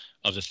of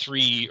the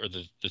three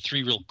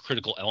real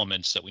critical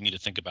elements that we need to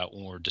think about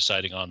when we're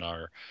deciding on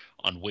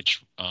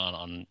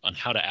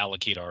how to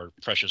allocate our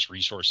precious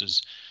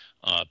resources.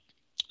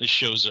 This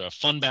shows a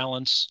fund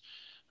balance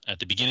at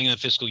the beginning of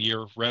the fiscal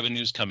year,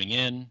 revenues coming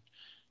in,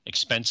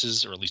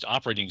 expenses, or at least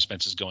operating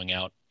expenses going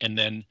out, and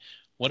then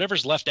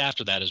whatever's left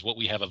after that is what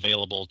we have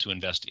available to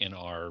invest in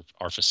our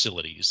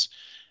facilities.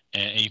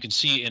 And you can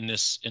see in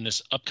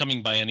this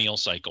upcoming biennial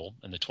cycle,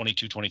 in the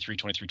 22, 23,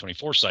 23,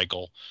 24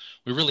 cycle,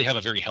 we really have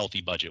a very healthy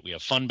budget. We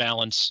have fund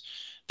balance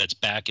that's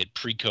back at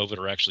pre-COVID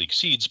or actually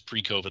exceeds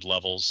pre-COVID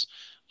levels,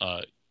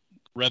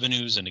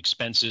 revenues and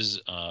expenses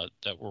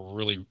that we're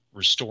really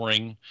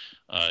restoring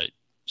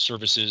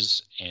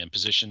services and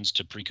positions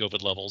to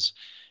pre-COVID levels,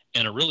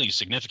 and a really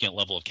significant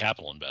level of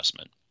capital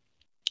investment.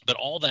 But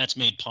all that's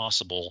made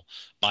possible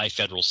by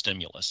federal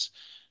stimulus.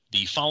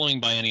 The following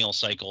biennial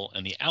cycle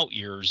and the out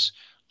years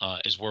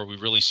is where we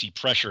really see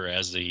pressure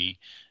as we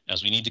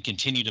need to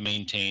continue to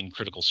maintain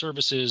critical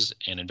services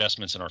and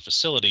investments in our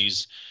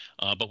facilities,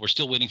 but we're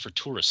still waiting for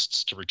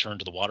tourists to return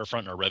to the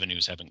waterfront, and our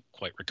revenues haven't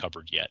quite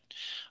recovered yet.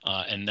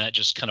 And that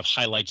just kind of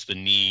highlights the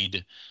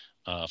need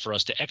for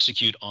us to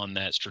execute on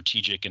that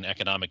strategic and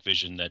economic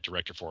vision that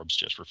Director Forbes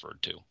just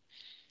referred to.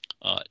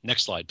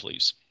 Next slide,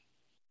 please.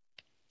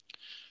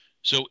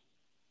 So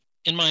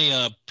in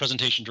my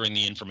presentation during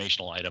the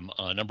informational item,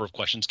 a number of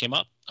questions came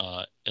up,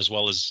 as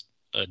well as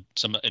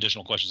some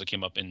additional questions that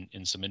came up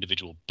in some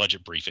individual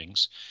budget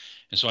briefings.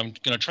 And so I'm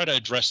going to try to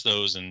address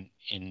those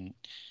in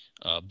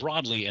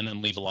broadly, and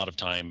then leave a lot of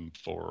time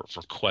for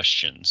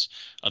questions.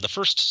 The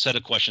first set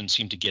of questions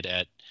seem to get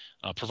at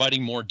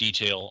providing more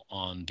detail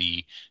on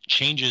the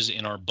changes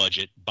in our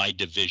budget by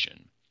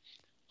division.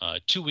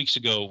 2 weeks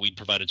ago, we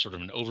provided sort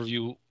of an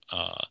overview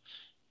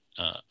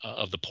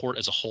of the port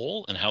as a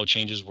whole and how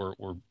changes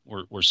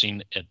were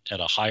seen at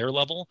a higher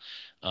level.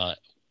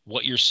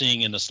 What you're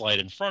seeing in the slide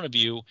in front of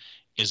you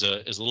is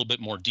a little bit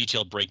more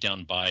detailed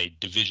breakdown by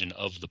division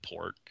of the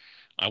port.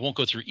 I won't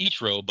go through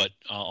each row, but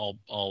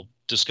I'll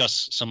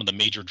discuss some of the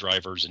major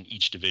drivers in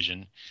each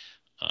division.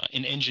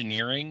 In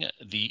engineering,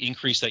 the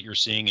increase that you're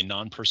seeing in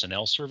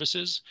non-personnel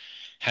services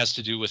has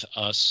to do with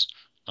us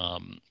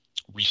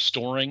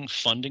restoring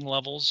funding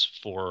levels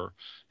for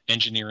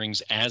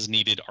engineering's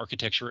as-needed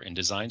architecture and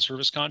design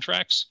service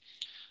contracts.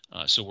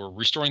 So we're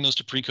restoring those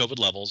to pre-COVID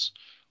levels.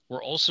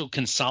 We're also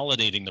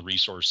consolidating the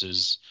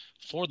resources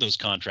for those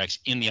contracts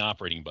in the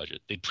operating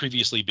budget. They'd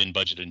previously been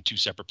budgeted in 2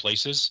 separate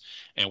places,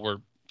 and we're,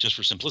 just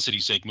for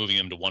simplicity's sake, moving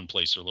them to one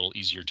place. They're a little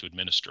easier to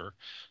administer.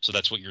 So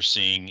that's what you're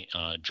seeing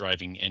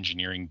driving the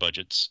engineering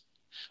budget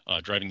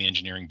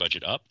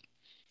up.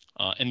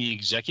 In the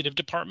executive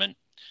department,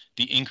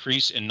 the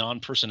increase in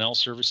non-personnel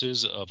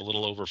services of a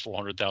little over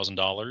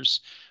 $400,000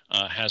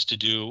 has to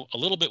do a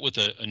little bit with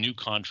a new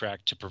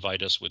contract to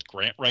provide us with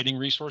grant writing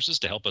resources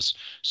to help us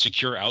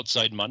secure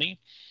outside money.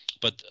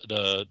 But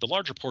the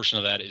larger portion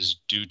of that is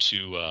due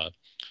to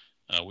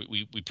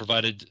we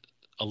provided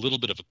a little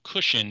bit of a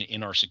cushion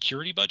in our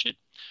security budget.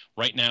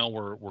 Right now,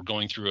 we're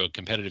going through a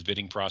competitive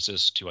bidding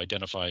process to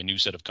identify a new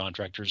set of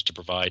contractors to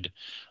provide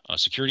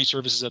security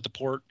services at the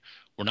port.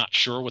 We're not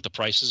sure what the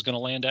price is going to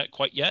land at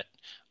quite yet,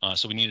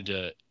 so we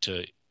needed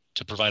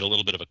to provide a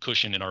little bit of a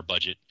cushion in our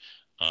budget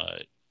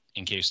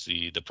in case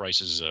the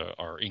prices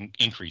are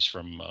increased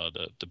from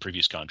the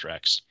previous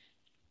contracts.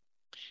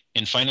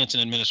 In finance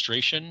and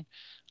administration,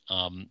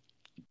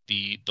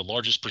 the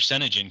largest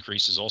percentage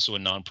increase is also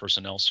in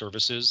non-personnel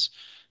services.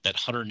 That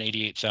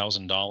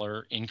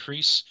 $188,000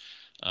 increase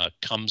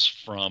comes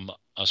from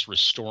us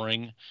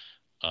restoring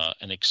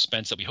an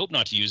expense that we hope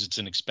not to use. It's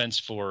an expense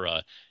for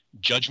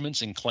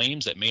judgments and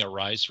claims that may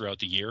arise throughout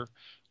the year.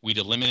 We'd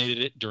eliminated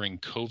it during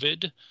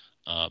COVID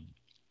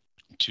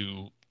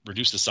to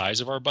reduce the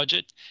size of our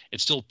budget.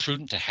 It's still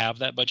prudent to have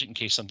that budget in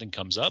case something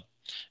comes up.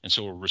 And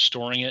so we're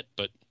restoring it,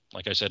 but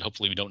like I said,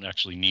 hopefully we don't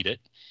actually need it.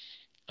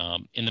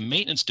 In the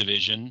maintenance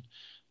division,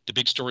 the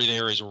big story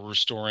there is we're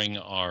restoring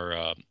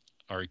our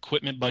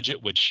equipment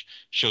budget, which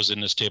shows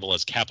in this table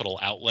as capital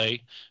outlay,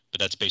 but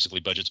that's basically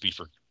budget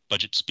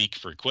speak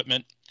for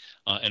equipment.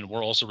 And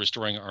we're also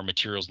restoring our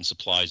materials and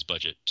supplies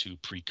budget to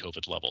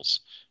pre-COVID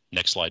levels.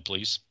 Next slide,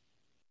 please.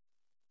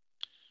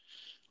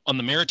 On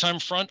the maritime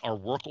front, our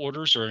work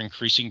orders are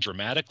increasing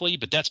dramatically,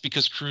 but that's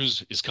because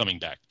cruise is coming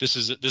back. This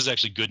is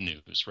actually good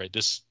news, right?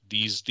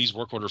 These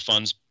work order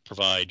funds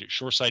provide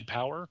shoreside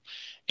power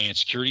and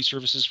security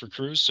services for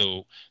cruise.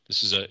 So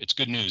it's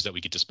good news that we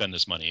get to spend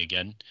this money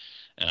again,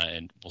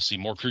 and we'll see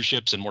more cruise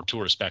ships and more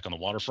tourists back on the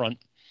waterfront.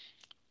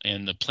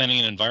 In the planning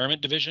and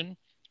environment division,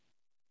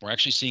 we're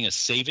actually seeing a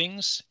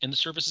savings in the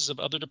services of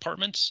other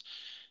departments.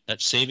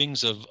 That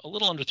savings of a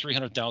little under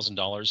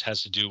 $300,000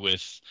 has to do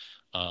with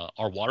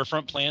our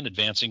waterfront plan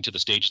advancing to the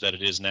stage that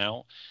it is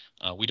now.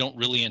 We don't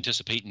really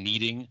anticipate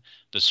needing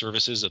the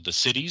services of the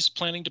city's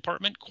planning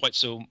department quite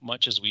so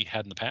much as we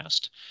had in the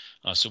past,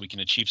 so we can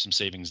achieve some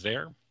savings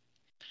there.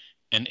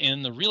 And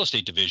in the real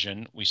estate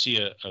division, we see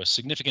a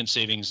significant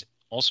savings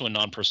also in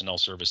non-personnel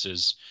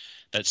services.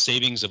 That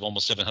savings of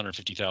almost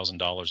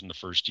 $750,000 in the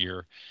first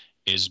year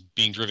is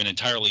being driven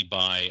entirely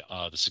by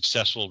the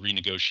successful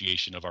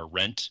renegotiation of our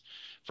rent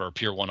for our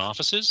Pier 1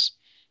 offices.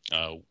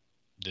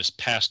 This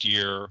past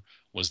year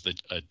was the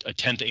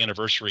 10th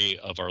anniversary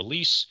of our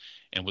lease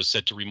and was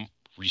set to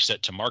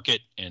reset to market,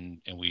 and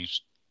we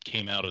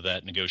came out of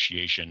that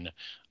negotiation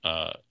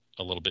a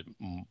little bit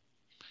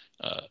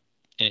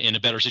in a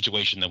better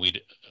situation than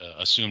we'd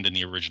assumed in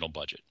the original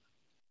budget.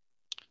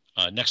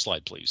 Next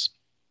slide, please.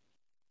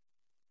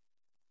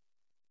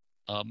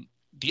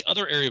 The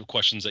other area of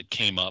questions that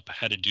came up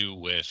had to do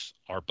with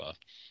ARPA.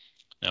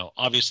 Now,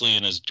 obviously,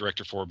 and as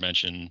Director Ford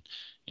mentioned,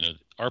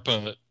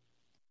 ARPA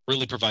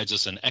really provides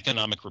us an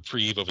economic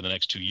reprieve over the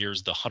next 2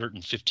 years. The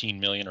 $115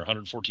 million or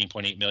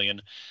 $114.8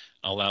 million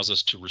allows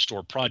us to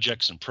restore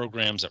projects and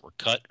programs that were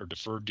cut or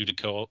deferred due to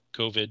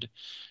COVID,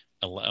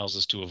 allows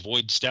us to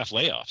avoid staff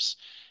layoffs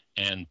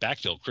and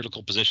backfill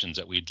critical positions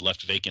that we'd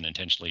left vacant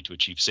intentionally to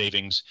achieve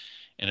savings.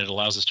 And it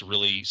allows us to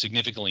really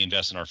significantly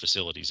invest in our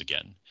facilities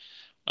again.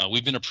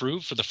 We've been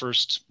approved for the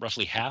first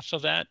roughly half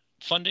of that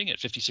funding at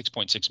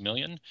 $56.6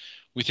 million.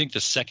 We think the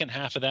second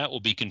half of that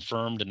will be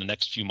confirmed in the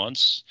next few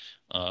months,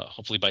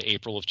 hopefully by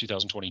April of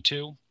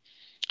 2022.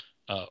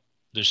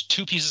 There's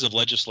 2 pieces of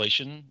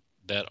legislation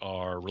that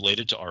are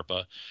related to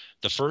ARPA.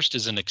 The first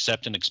is an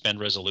accept and expend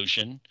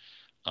resolution,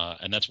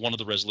 and that's one of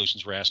the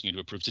resolutions we're asking you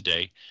to approve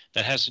today.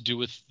 That has to do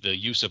with the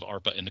use of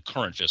ARPA in the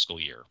current fiscal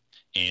year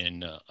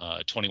in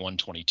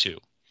 21-22.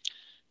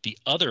 The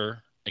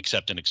other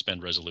accept and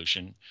expend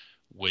resolution,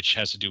 which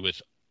has to do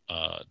with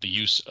the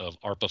use of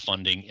ARPA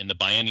funding in the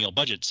biennial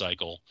budget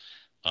cycle,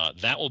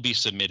 that will be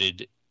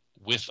submitted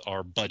with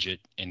our budget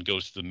and go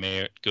to the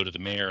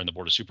mayor and the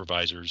Board of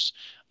Supervisors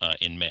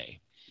in May.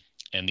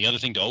 And the other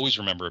thing to always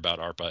remember about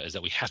ARPA is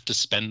that we have to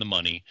spend the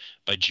money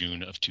by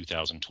June of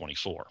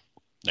 2024.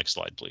 Next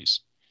slide, please.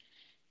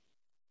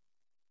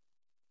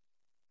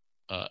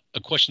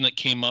 A question that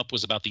came up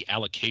was about the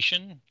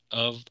allocation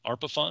of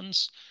ARPA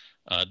funds.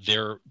 A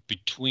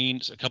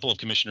couple of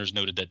commissioners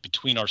noted that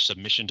between our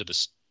submission to the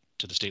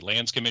State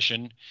Lands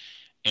Commission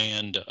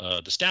and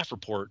the staff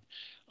report,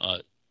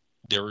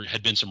 there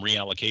had been some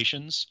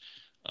reallocations.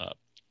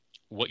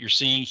 What you're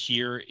seeing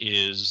here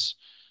is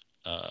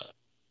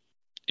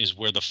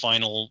where the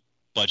final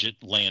budget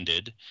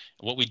landed.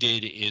 What we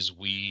did is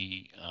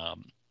we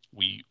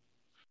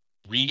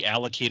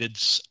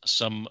reallocated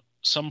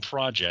some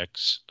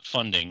projects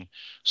funding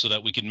so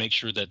that we could make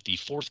sure that the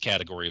fourth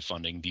category of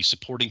funding, the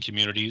supporting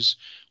communities,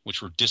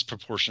 which were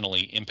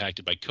disproportionately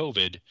impacted by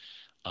COVID,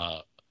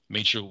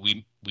 made sure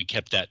we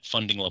kept that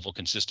funding level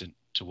consistent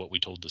to what we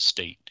told the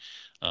state.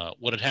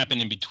 What had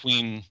happened in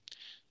between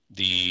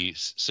the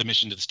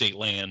submission to the state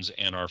lands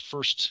and our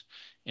first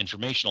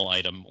informational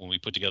item when we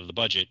put together the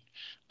budget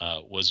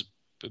was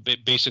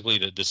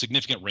basically the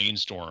significant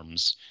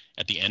rainstorms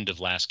at the end of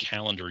last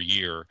calendar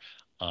year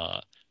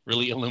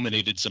really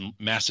illuminated some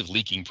massive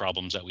leaking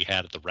problems that we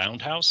had at the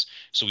Roundhouse.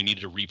 So we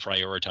needed to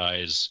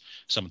reprioritize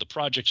some of the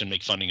projects and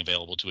make funding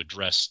available to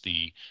address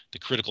the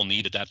critical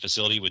need at that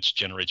facility, which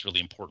generates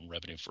really important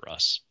revenue for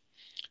us.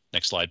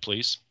 Next slide,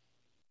 please.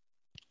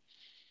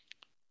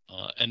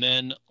 And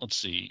then let's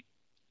see.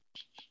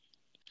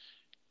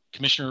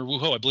 Commissioner Wu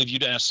Ho, I believe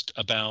you'd asked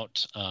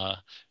about a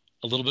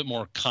little bit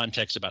more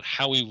context about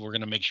how we were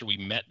going to make sure we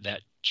met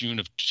that June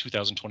of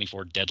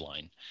 2024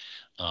 deadline.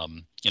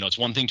 It's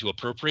one thing to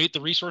appropriate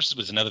the resources,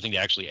 but it's another thing to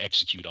actually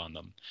execute on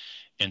them.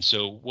 And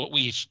so what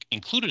we've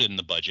included in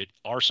the budget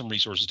are some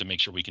resources to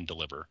make sure we can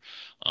deliver.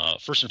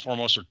 First and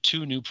foremost are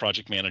 2 new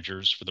project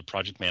managers for the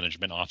project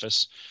management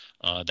office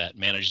that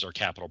manages our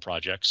capital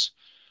projects.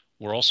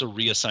 We're also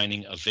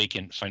reassigning a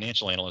vacant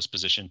financial analyst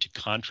position to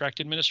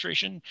contract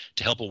administration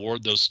to help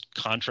award those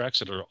contracts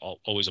that are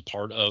always a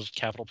part of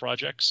capital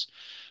projects.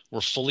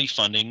 We're fully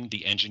funding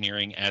the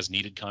engineering as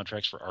needed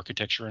contracts for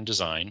architecture and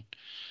design.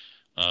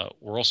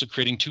 We're also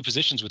creating 2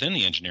 positions within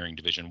the engineering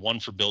division, one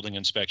for building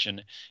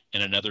inspection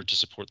and another to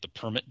support the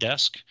permit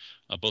desk.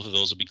 Both of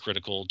those will be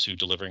critical to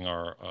delivering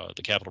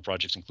the capital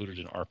projects included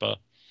in ARPA.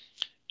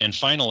 And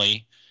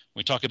finally,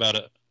 we talk about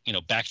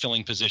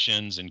backfilling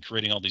positions and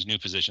creating all these new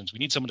positions. We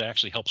need someone to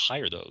actually help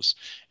hire those.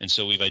 And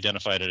so we've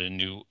identified a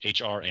new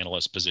HR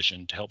analyst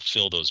position to help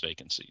fill those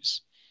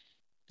vacancies.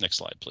 Next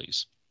slide,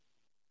 please.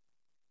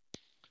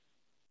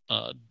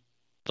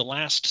 The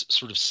last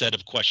sort of set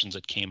of questions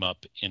that came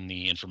up in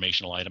the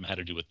informational item had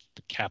to do with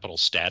the capital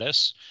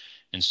status.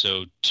 And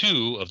so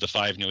 2 of the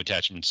 5 new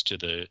attachments to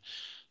the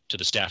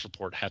staff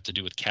report have to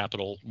do with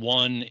capital.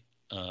 One,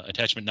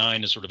 attachment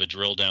 9 is sort of a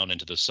drill down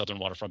into the Southern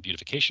Waterfront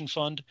Beautification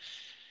Fund.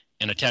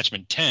 And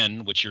attachment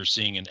 10, which you're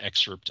seeing an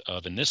excerpt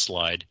of in this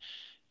slide,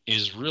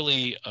 is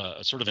really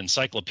a sort of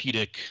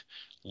encyclopedic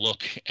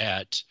look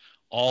at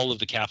all of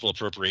the capital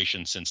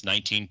appropriations since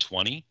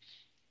 1920.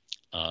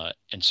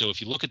 And so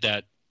if you look at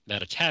that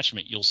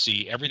attachment, you'll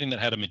see everything that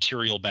had a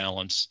material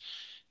balance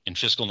in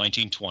fiscal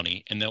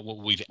 1920, and then what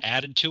we've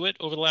added to it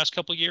over the last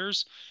couple of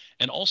years,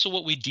 and also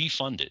what we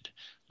defunded.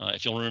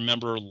 If you'll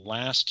remember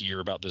last year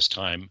about this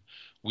time,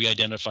 we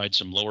identified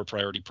some lower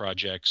priority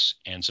projects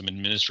and some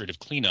administrative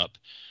cleanup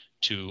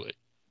to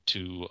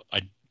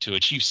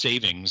achieve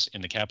savings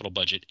in the capital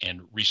budget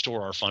and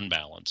restore our fund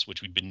balance,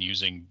 which we'd been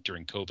using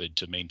during COVID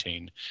to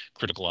maintain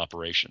critical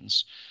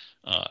operations.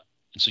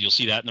 And so you'll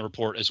see that in the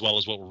report, as well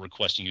as what we're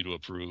requesting you to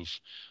approve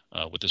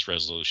with this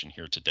resolution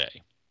here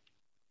today.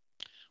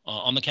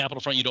 On the capital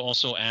front, you'd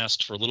also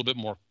asked for a little bit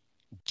more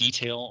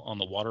detail on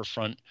the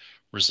waterfront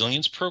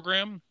resilience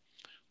program.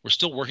 We're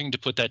still working to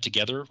put that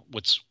together.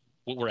 What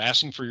we're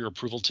asking for your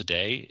approval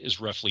today is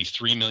roughly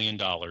 $3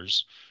 million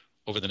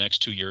over the next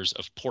 2 years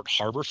of Port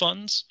Harbor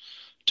funds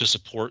to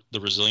support the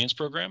resilience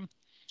program.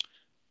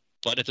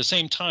 But at the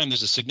same time,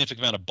 there's a significant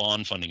amount of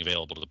bond funding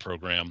available to the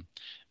program,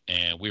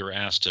 and we were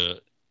asked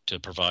to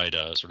provide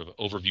a sort of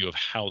overview of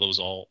how those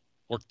all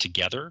work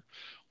together.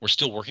 We're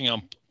still working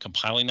on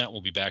compiling that.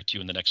 We'll be back to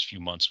you in the next few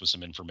months with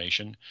some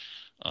information.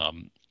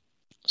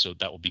 So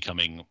that will be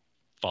coming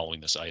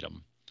following this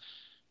item.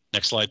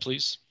 Next slide,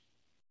 please.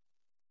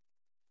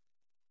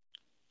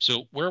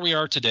 So where we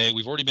are today,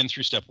 we've already been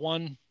through step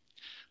 1.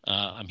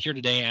 I'm here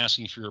today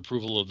asking for your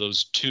approval of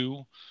those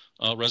 2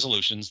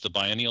 resolutions, the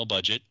biennial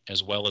budget,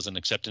 as well as an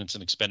acceptance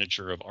and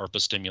expenditure of ARPA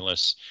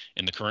stimulus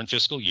in the current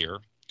fiscal year.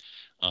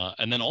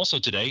 And then also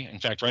today, in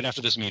fact, right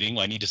after this meeting,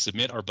 I need to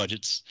submit our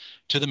budgets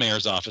to the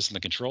mayor's office and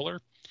the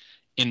controller.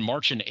 In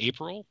March and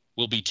April,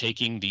 we'll be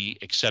taking the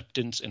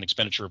acceptance and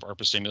expenditure of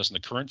ARPA stimulus in the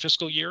current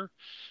fiscal year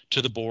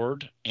to the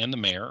board and the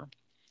mayor.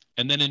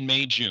 And then in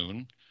May,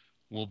 June,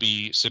 we'll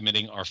be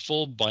submitting our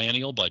full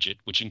biennial budget,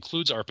 which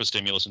includes ARPA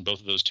stimulus in both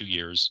of those 2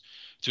 years,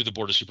 through the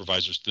Board of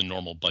Supervisors, through the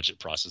normal budget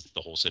process that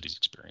the whole city is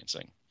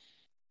experiencing.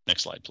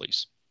 Next slide,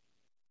 please.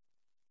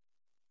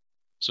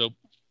 So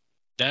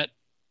that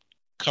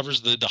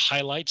covers the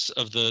highlights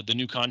of the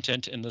new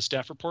content in the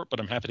staff report, but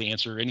I'm happy to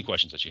answer any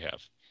questions that you have.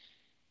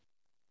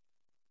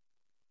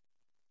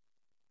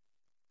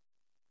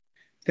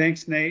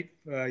 Thanks, Nate,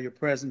 for your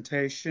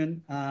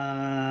presentation.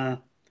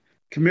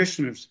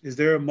 Commissioners, is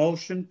there a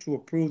motion to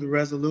approve the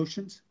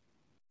resolutions?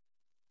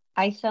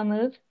 I so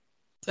move.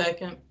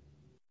 Second.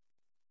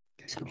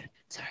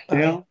 Sorry.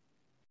 Dale?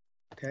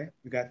 Okay,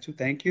 we got two.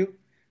 Thank you.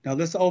 Now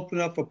let's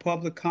open up for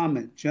public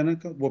comment.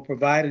 Jenica will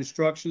provide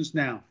instructions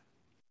now.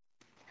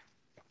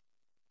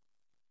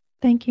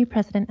 Thank you,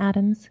 President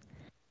Adams.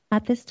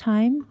 At this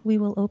time, we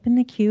will open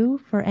the queue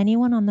for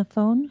anyone on the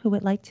phone who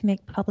would like to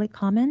make public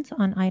comment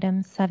on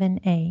item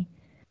 7A.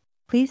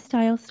 Please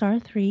dial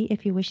 *3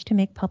 if you wish to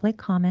make public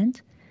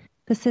comment.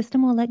 The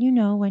system will let you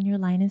know when your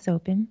line is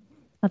open.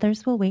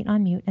 Others will wait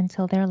on mute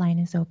until their line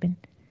is open.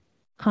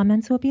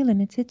 Comments will be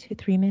limited to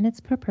 3 minutes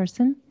per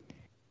person.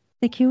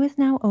 The queue is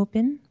now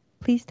open.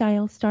 Please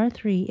dial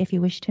 *3 if you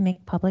wish to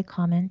make public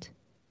comment.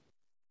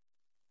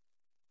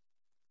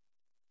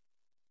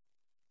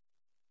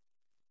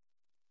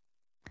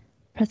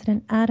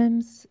 President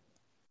Adams,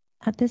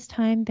 at this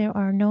time, there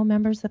are no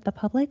members of the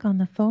public on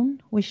the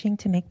phone wishing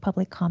to make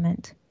public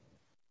comment.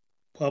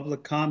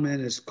 Public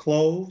comment is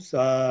closed.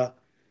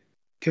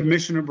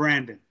 Commissioner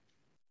Brandon.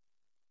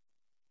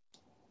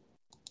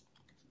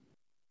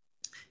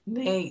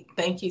 Nate,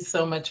 thank you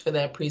so much for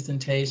that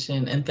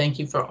presentation, and thank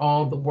you for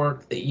all the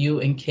work that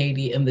you and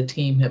Katie and the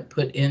team have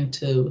put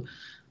into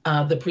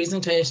the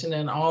presentation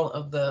and all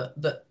of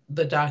the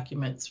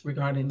documents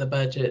regarding the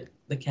budget,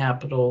 the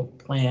capital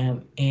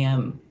plan,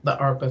 and the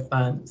ARPA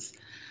funds.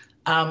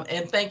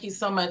 And thank you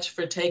so much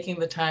for taking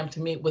the time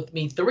to meet with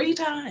me 3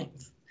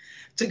 times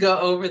to go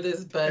over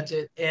this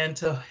budget and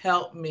to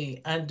help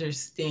me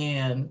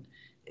understand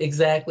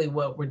exactly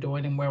what we're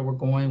doing and where we're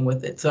going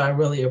with it. So I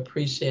really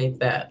appreciate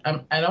that.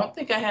 I don't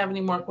think I have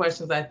any more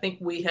questions. I think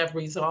we have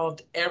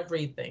resolved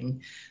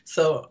everything.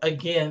 So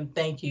again,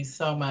 thank you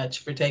so much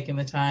for taking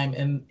the time.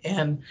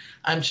 And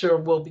I'm sure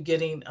we'll be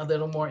getting a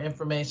little more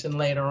information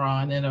later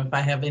on. And if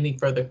I have any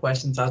further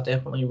questions, I'll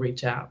definitely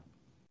reach out.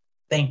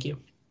 Thank you.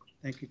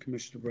 Thank you,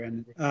 Commissioner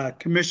Brandon.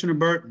 Commissioner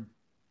Burton.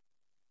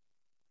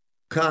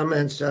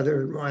 Comments other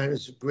than mine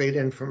is great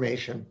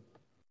information.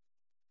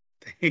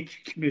 Thank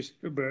you,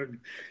 Commissioner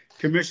Burton.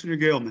 Commissioner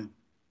Gilman.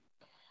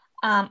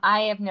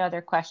 I have no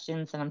other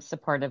questions, and I'm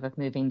supportive of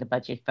moving the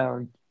budget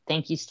forward.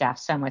 Thank you, staff,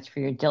 so much for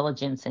your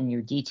diligence and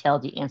your detail.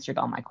 You answered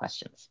all my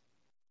questions.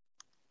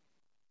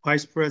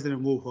 Vice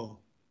President Wu Ho.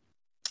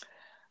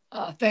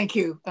 Thank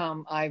you.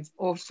 I've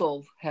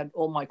also had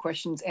all my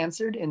questions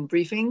answered in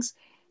briefings,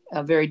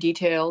 very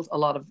detailed. A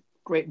lot of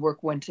great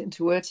work went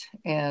into it,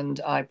 and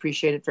I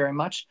appreciate it very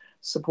much.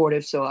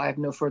 Supportive, so I have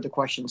no further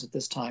questions at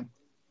this time.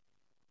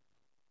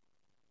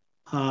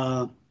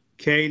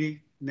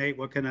 Katie, Nate,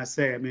 what can I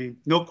say? I mean,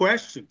 no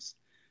questions.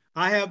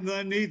 I have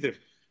none either.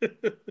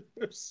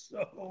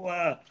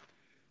 So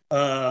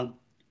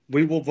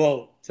we will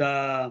vote.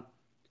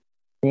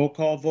 Roll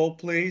call vote,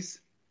 please.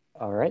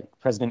 All right.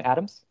 President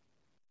Adams?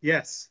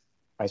 Yes.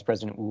 Vice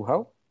President Wu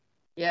Ho?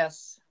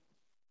 Yes.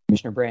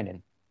 Commissioner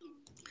Brandon?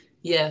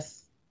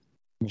 Yes.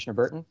 Commissioner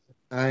Burton?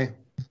 Aye.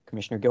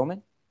 Commissioner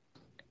Gilman?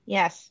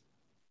 Yes.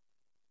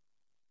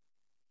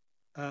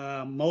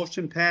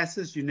 Motion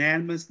passes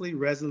unanimously.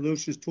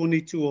 Resolutions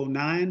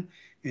 2209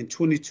 and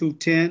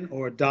 2210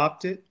 are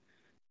adopted.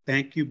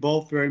 Thank you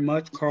both very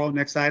much. Carl,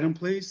 next item,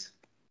 please.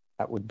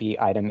 That would be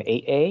item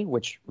 8A,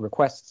 which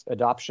requests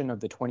adoption of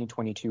the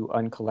 2022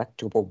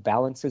 uncollectible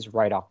balances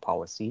write-off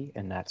policy,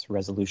 and that's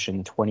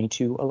resolution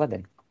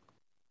 2211.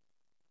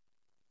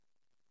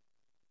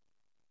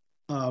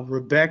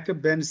 Rebecca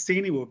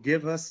Benassini will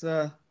give us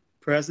a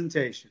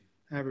presentation.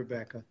 Hi,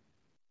 Rebecca.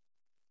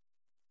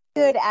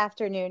 Good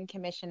afternoon,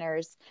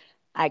 commissioners.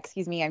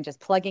 Excuse me, I'm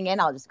just plugging in.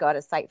 I'll just go out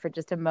of sight for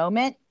just a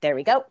moment. There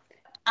we go.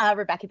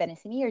 Rebecca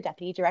Benassini, your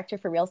Deputy Director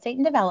for Real Estate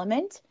and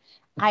Development.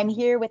 I'm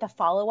here with a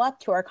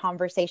follow-up to our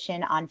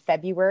conversation on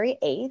February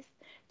 8th.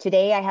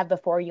 Today, I have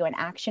before you an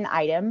action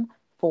item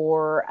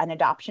for an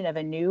adoption of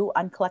a new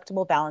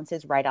uncollectible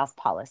balances write-off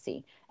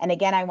policy. And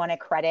again, I want to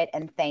credit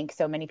and thank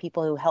so many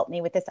people who helped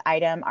me with this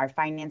item, our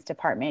finance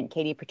department,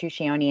 Katie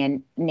Petruccioni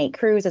and Nate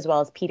Cruz, as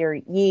well as Peter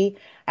Yee.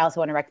 I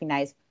also want to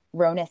recognize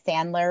Rona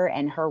Sandler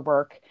and her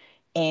work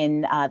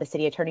in the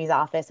city attorney's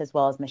office, as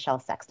well as Michelle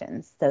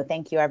Sexton. So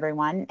thank you,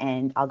 everyone.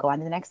 And I'll go on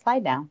to the next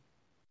slide now.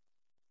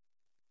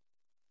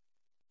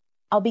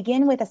 I'll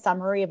begin with a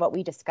summary of what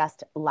we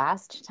discussed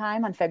last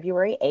time on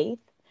February 8th.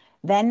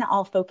 Then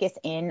I'll focus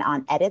in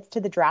on edits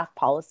to the draft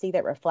policy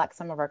that reflect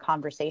some of our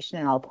conversation,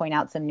 and I'll point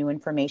out some new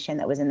information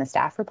that was in the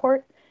staff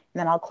report. And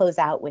then I'll close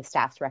out with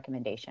staff's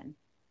recommendation.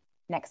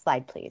 Next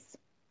slide, please.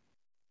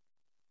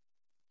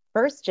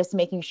 First, just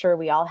making sure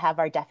we all have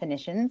our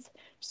definitions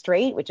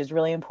straight, which is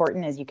really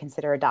important as you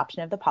consider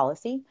adoption of the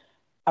policy.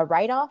 A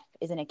write-off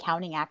is an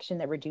accounting action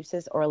that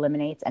reduces or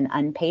eliminates an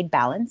unpaid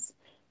balance.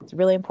 It's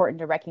really important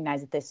to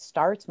recognize that this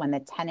starts when the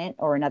tenant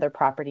or another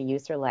property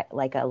user,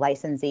 like a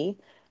licensee,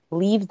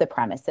 leaves the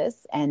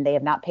premises and they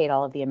have not paid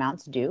all of the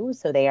amounts due,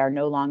 so they are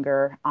no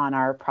longer on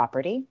our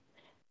property.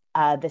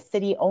 The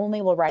city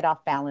only will write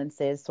off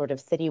balances sort of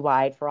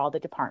citywide for all the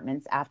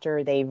departments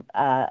after they've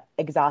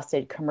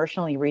exhausted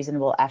commercially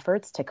reasonable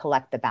efforts to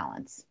collect the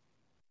balance.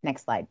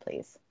 Next slide,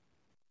 please.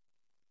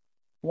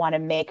 Want to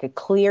make a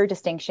clear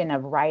distinction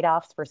of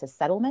write-offs versus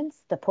settlements.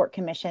 The Port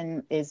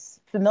Commission is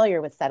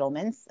familiar with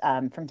settlements.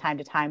 From time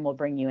to time, we'll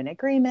bring you an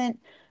agreement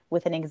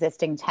with an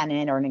existing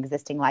tenant or an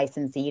existing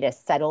licensee to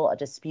settle a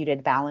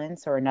disputed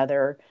balance or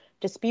another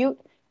dispute.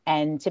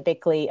 And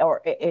typically,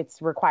 or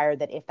it's required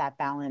that if that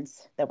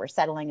balance that we're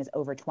settling is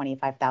over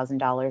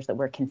 $25,000 that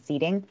we're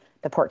conceding,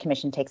 the Port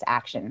Commission takes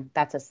action.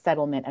 That's a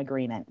settlement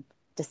agreement,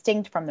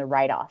 distinct from the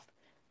write-off.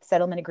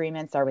 Settlement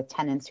agreements are with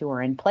tenants who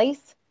are in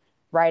place.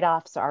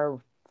 Write-offs are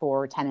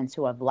for tenants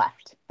who have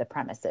left the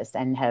premises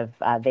and have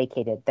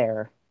vacated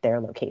their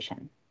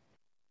location.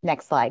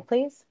 Next slide,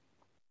 please.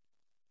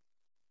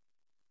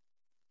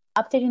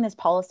 Updating this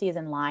policy is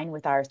in line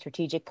with our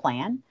strategic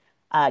plan.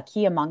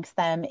 Key amongst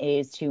them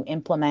is to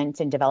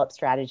implement and develop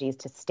strategies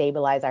to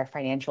stabilize our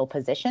financial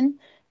position.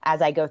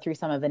 As I go through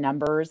some of the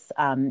numbers,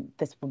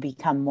 this will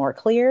become more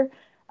clear.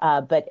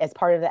 But as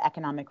part of the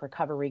economic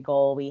recovery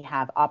goal, we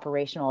have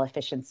operational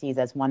efficiencies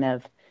as one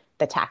of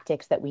the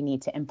tactics that we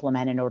need to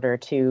implement in order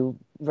to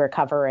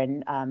recover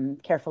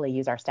and carefully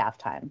use our staff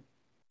time.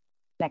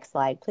 Next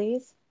slide,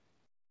 please.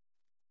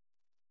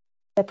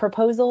 The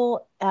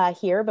proposal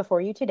here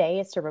before you today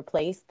is to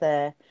replace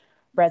the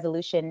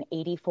Resolution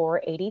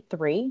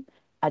 8483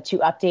 to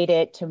update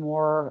it to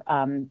more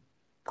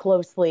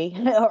closely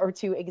or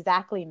to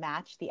exactly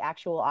match the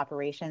actual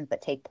operations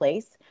that take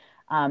place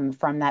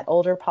from that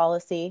older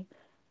policy.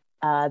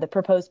 The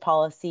proposed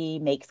policy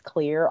makes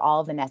clear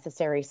all the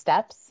necessary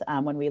steps.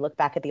 When we look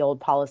back at the old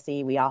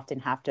policy, we often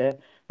have to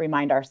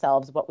remind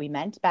ourselves what we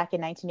meant back in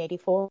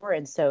 1984.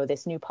 And so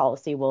this new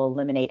policy will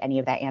eliminate any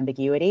of that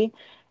ambiguity.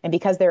 And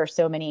because there are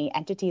so many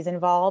entities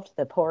involved,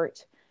 the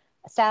port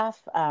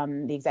staff,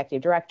 the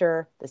executive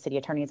director, the city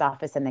attorney's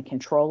office, and the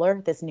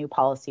controller, this new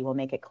policy will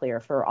make it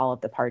clear for all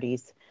of the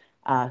parties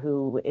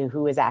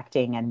who is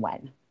acting and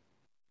when.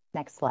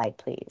 Next slide,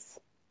 please.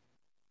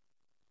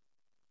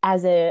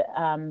 As a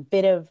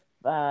bit of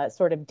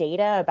sort of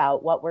data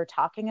about what we're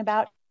talking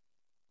about.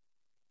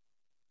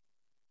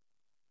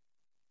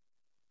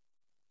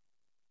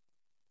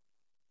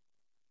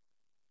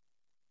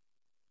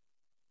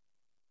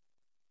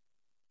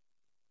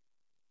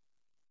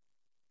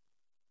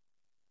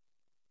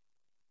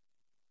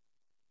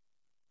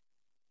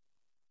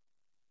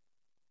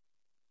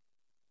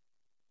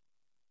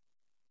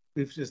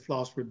 We've just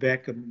lost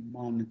Rebecca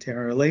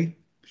momentarily.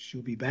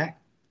 She'll be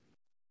back.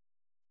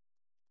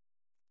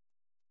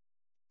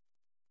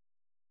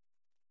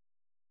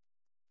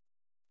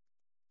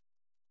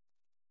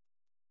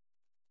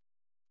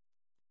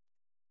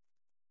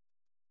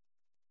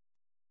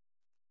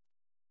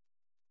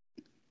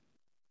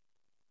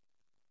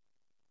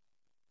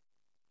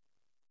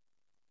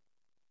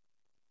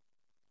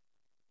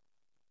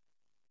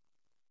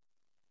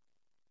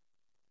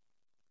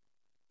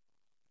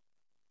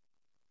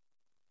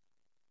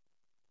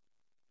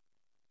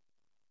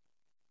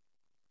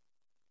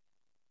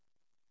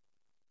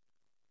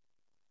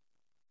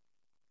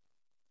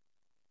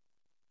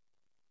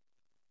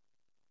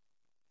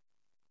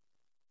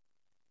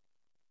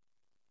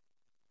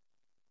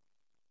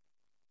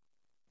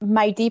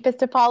 My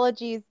deepest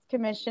apologies,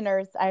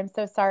 commissioners. I'm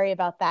so sorry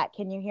about that.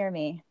 Can you hear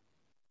me?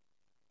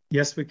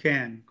 Yes, we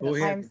can. Go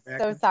ahead, I'm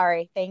Rebecca. so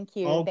sorry. Thank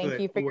you. All Thank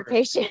good. you for Don't your worry.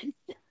 patience.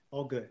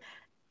 All good.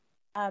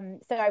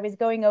 So I was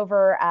going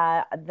over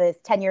the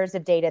 10 years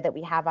of data that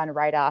we have on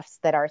write-offs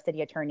that our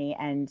city attorney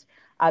and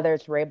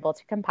others were able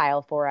to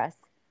compile for us.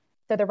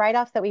 So the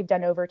write-offs that we've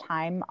done over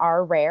time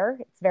are rare.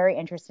 It's very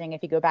interesting.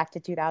 If you go back to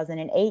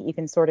 2008, you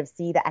can sort of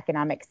see the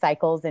economic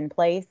cycles in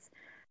place.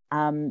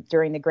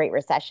 During the Great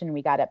Recession,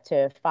 we got up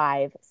to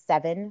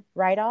 7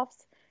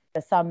 write-offs.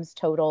 The sums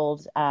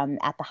totaled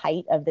at the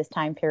height of this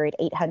time period,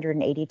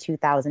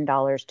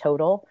 $882,000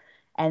 total.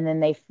 And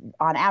then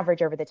on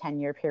average over the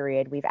 10-year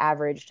period, we've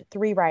averaged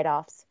 3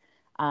 write-offs,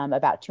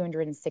 about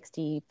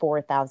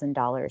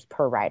 $264,000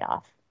 per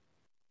write-off.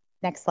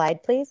 Next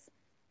slide, please.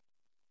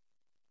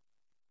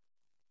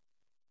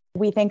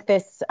 We think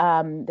this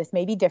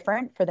may be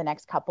different for the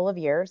next couple of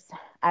years.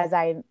 As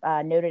I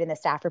noted in the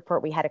staff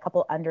report, we had a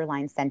couple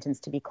underlined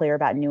sentences to be clear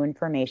about new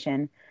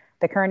information.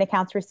 The current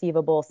accounts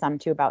receivable sum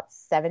to about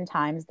 7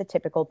 times the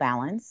typical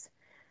balance.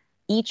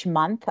 Each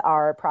month,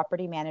 our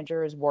property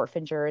managers,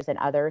 wharfingers, and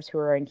others who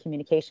are in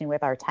communication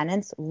with our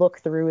tenants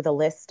look through the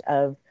list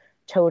of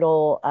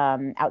total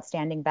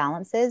outstanding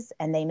balances,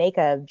 and they make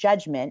a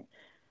judgment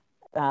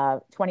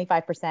 25%,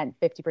 50%,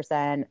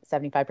 75%,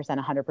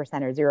 100%,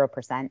 or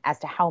 0% as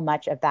to how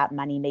much of that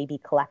money may be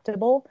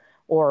collectible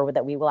or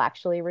that we will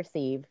actually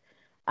receive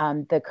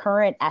The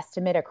current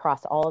estimate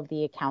across all of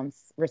the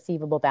accounts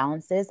receivable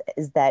balances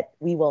is that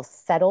we will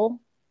settle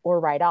or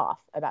write off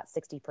about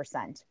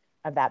 60%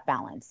 of that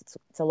balance.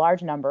 It's a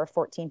large number,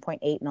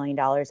 $14.8 million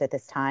at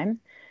this time.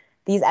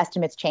 These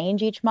estimates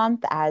change each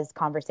month as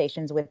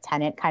conversations with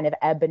tenant kind of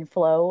ebb and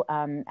flow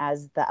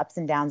as the ups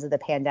and downs of the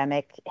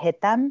pandemic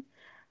hit them.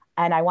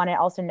 And I want to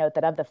also note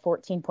that of the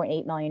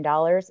 $14.8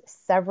 million,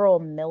 several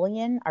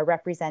million are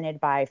represented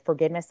by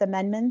forgiveness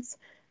amendments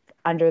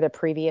under the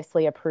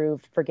previously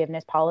approved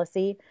forgiveness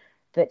policy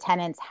that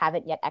tenants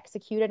haven't yet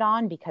executed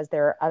on because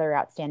there are other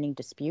outstanding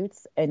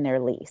disputes in their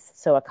lease.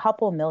 So a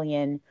couple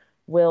million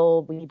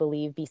will, we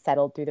believe, be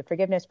settled through the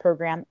forgiveness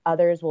program.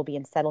 Others will be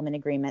in settlement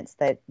agreements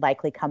that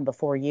likely come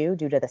before you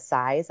due to the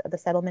size of the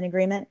settlement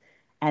agreement.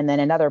 And then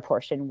another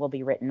portion will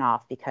be written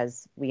off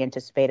because we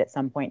anticipate at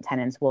some point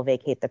tenants will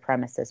vacate the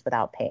premises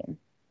without paying.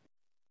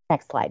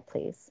 Next slide,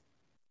 please.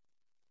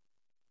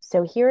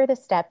 So here are the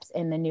steps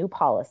in the new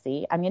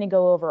policy. I'm going to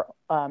go over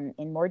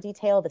in more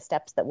detail the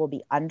steps that will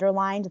be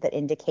underlined that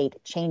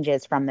indicate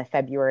changes from the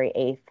February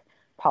 8th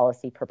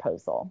policy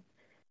proposal.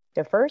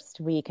 So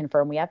first, we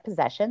confirm we have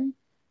possession.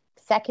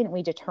 Second,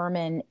 we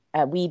determine,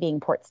 we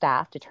being port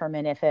staff,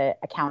 determine if an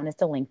account is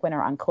delinquent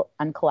or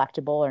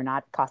uncollectible or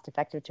not cost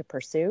effective to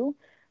pursue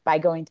by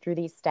going through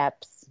these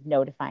steps,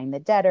 notifying the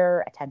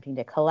debtor, attempting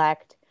to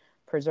collect,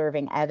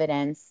 preserving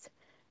evidence,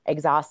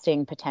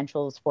 exhausting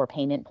potentials for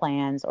payment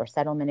plans or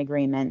settlement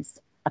agreements,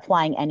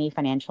 applying any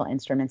financial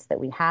instruments that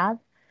we have,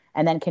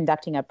 and then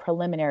conducting a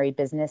preliminary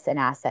business and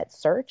asset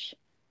search.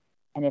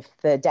 And if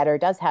the debtor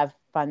does have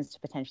funds to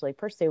potentially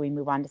pursue, we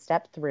move on to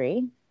step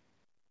 3,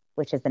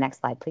 which is the next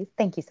slide, please.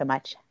 Thank you so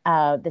much.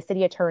 The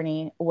city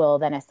attorney will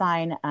then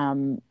assign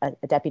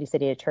a deputy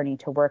city attorney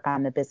to work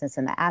on the business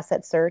and the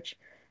asset search.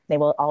 They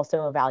will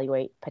also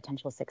evaluate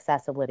potential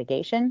success of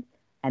litigation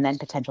and then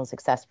potential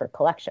success for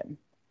collection.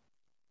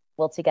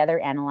 We'll together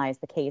analyze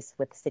the case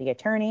with the city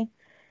attorney.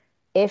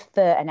 If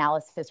the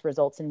analysis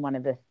results in one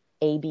of the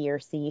A, B, or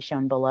C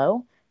shown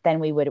below, then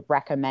we would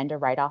recommend a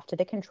write-off to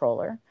the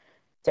controller.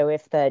 So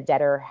if the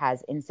debtor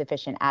has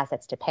insufficient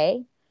assets to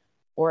pay,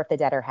 or if the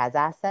debtor has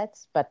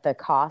assets, but the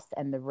cost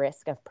and the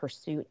risk of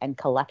pursuit and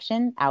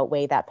collection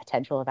outweigh that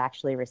potential of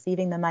actually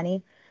receiving the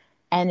money,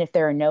 and if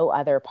there are no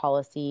other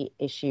policy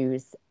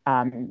issues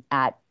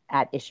at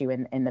issue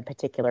in the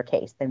particular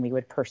case, then we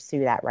would pursue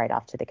that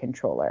write-off to the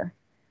controller.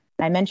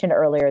 I mentioned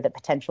earlier that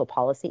potential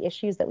policy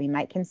issues that we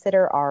might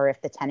consider are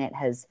if the tenant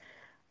has,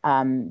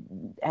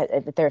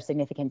 if there's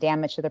significant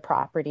damage to the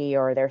property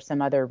or there's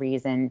some other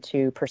reason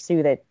to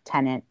pursue the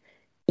tenant,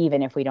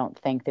 even if we don't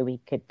think that we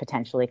could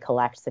potentially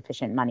collect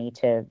sufficient money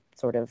to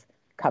sort of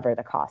cover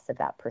the cost of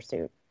that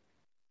pursuit.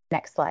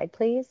 Next slide,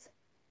 please.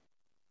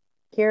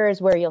 Here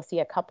is where you'll see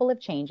a couple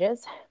of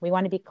changes. We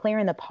want to be clear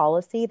in the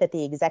policy that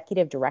the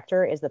executive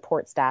director is the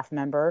port staff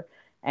member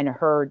and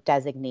her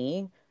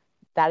designee.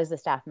 That is the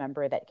staff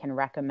member that can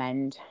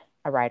recommend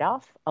a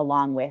write-off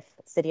along with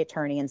city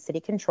attorney and city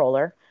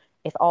controller.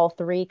 If all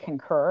three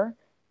concur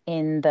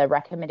in the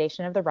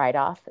recommendation of the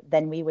write-off,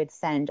 then we would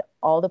send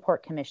all the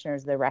port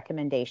commissioners the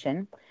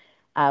recommendation.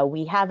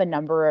 We have a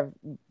number of,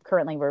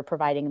 currently we're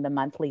providing the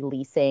monthly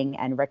leasing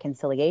and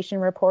reconciliation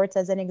reports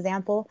as an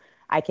example.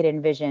 I could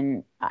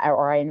envision,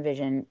 or I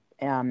envision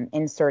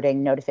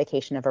inserting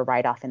notification of a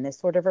write-off in this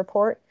sort of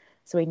report.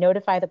 So we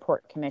notify the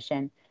Port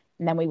Commission,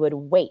 and then we would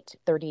wait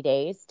 30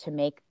 days to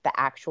make the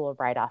actual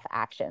write-off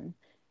action.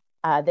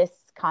 This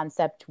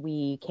concept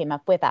we came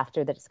up with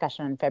after the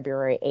discussion on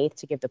February 8th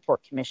to give the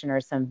Port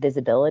Commissioners some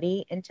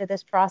visibility into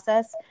this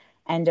process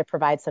and to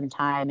provide some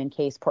time in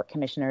case Port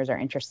Commissioners are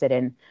interested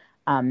in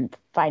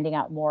finding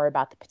out more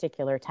about the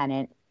particular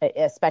tenant,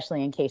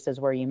 especially in cases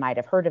where you might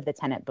have heard of the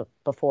tenant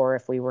before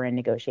if we were in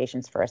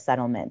negotiations for a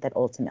settlement that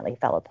ultimately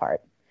fell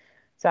apart.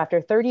 So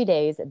after 30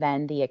 days,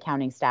 then the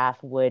accounting staff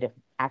would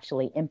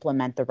actually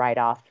implement the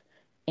write-off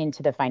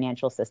into the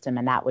financial system,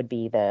 and that would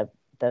be the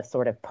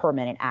sort of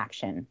permanent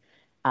action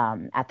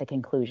at the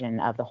conclusion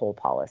of the whole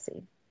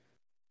policy.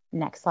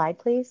 Next slide,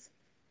 please.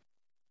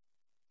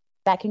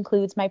 That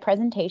concludes my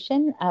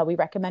presentation. We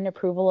recommend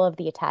approval of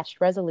the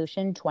attached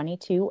resolution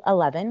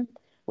 2211,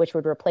 which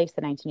would replace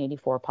the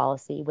 1984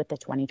 policy with the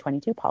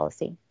 2022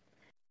 policy.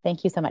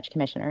 Thank you so much,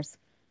 commissioners.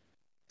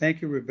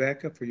 Thank you,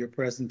 Rebecca, for your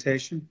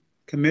presentation.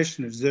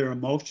 Commissioners, is there a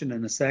motion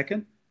and a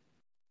second?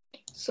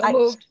 So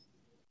moved.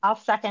 I'll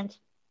second.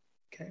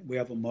 Okay, we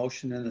have a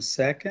motion and a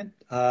second.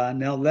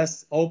 Now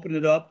let's open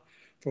it up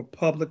for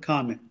public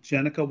comment.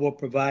 Jenica will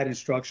provide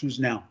instructions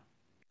now.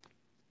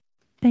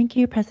 Thank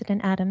you,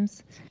 President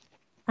Adams.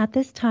 At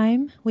this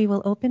time, we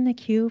will open the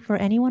queue for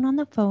anyone on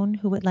the phone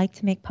who would like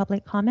to make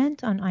public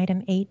comment on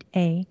item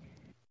 8A.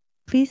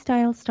 Please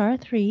dial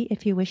 *3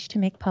 if you wish to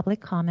make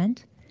public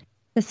comment.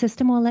 The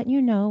system will let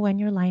you know when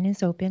your line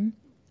is open.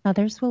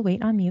 Others will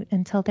wait on mute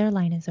until their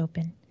line is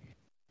open.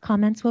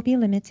 Comments will be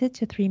limited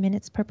to 3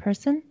 minutes per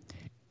person.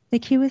 The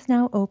queue is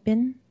now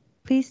open.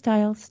 Please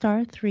dial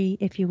 *3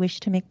 if you wish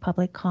to make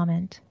public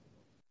comment.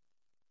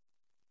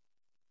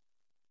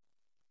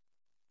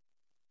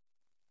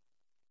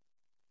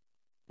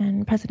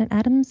 And President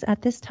Adams.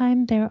 At this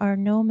time, there are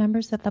no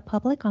members of the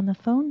public on the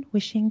phone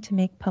wishing to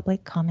make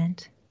public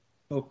comment.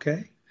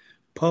 Okay.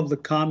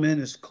 Public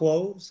comment is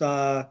closed.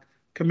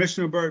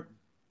 Commissioner Burton.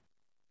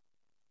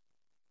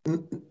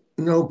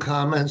 No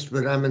comments,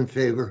 but I'm in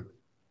favor.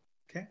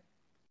 Okay.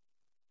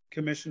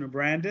 Commissioner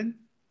Brandon.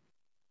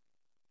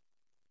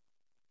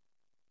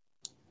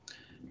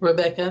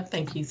 Rebecca,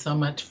 thank you so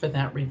much for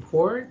that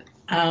report.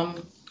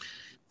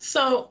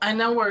 So I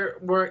know we're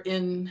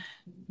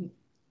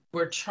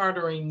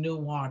chartering new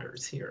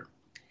waters here,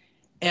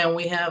 and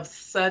we have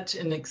such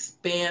an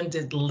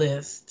expanded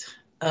list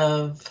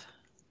of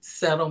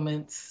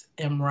settlements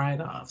and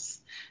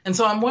write-offs. And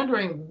so I'm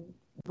wondering,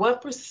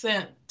 what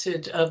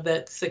percentage of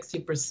that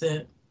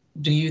 60%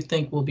 do you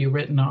think will be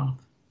written off?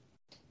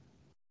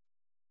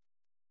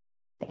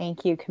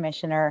 Thank you,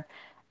 Commissioner.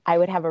 I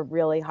would have a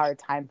really hard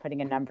time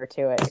putting a number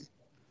to it.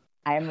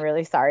 I am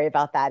really sorry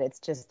about that.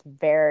 It's just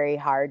very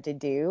hard to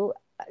do,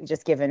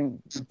 just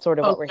given sort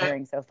of what we're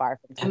hearing so far.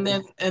 From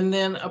and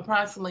then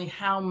approximately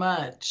how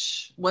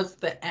much, what's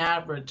the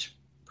average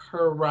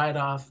per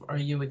write-off are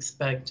you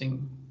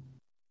expecting?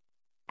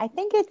 I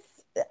think it's,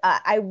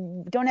 I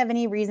don't have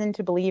any reason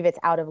to believe it's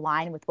out of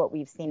line with what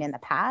we've seen in the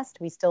past.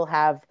 We still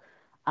have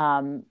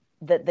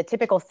the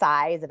typical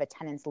size of a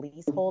tenant's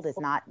leasehold is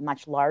not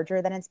much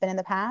larger than it's been in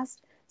the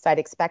past. So I'd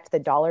expect the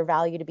dollar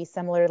value to be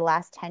similar to the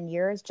last 10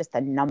 years, just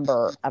the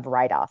number of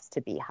write-offs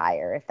to be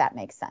higher, if that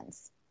makes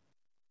sense.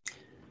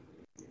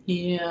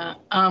 Yeah.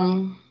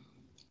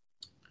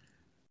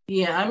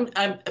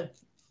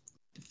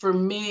 For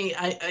me,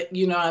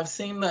 I've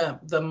seen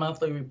the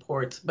monthly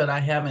reports, but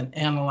I haven't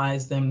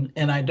analyzed them,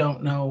 and I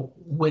don't know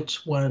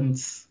which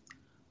ones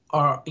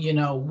are,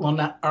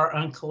 are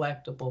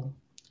uncollectible.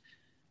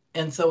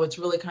 And so it's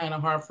really kind of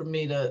hard for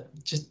me to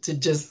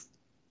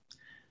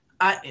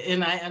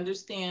I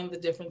understand the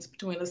difference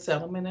between a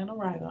settlement and a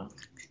write-off.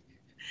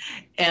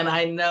 And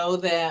I know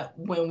that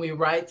when we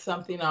write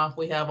something off,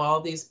 we have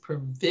all these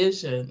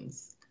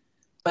provisions,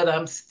 but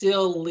I'm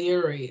still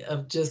leery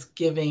of just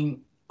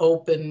giving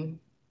open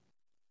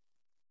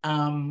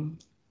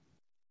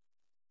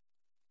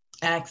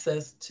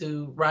access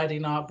to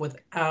writing off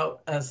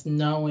without us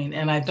knowing.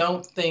 And I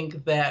don't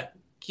think that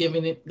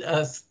giving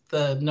us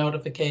the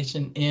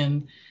notification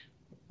in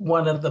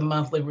one of the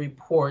monthly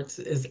reports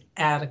is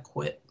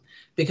adequate,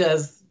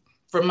 because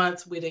for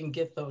months we didn't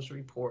get those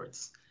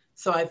reports.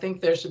 So I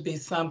think there should be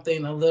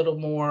something a little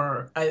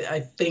more. I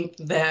think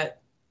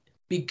that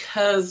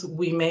because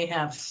we may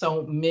have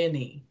so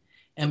many,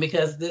 and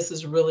because this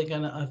is really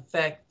going to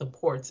affect the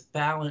port's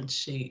balance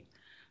sheet,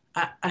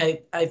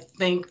 I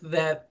think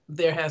that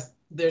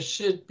there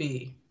should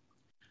be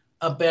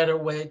a better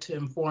way to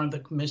inform the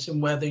commission,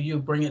 whether you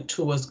bring it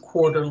to us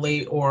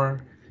quarterly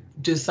or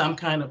do some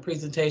kind of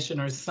presentation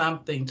or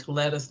something to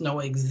let us know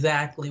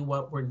exactly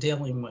what we're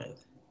dealing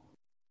with.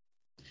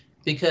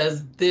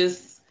 Because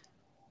this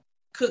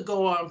could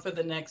go on for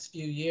the next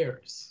few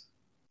years.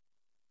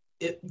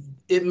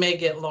 It may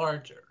get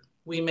larger.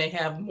 We may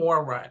have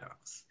more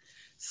write-offs.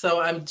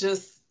 So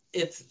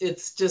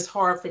it's just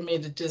hard for me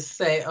to just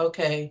say,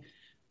 okay,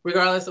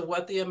 regardless of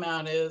what the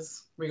amount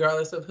is,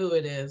 regardless of who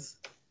it is,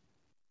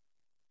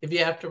 if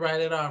you have to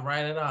write it off,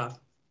 write it off.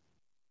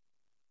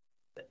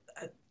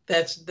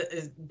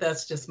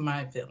 That's just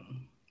my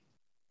feeling.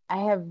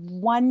 I have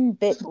one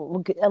bit.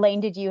 Elaine,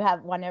 did you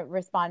want to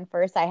respond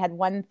first? I had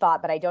one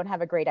thought, but I don't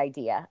have a great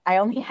idea. I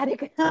only had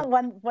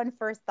one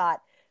first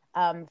thought.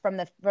 From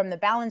the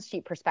balance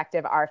sheet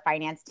perspective, our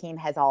finance team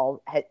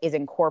is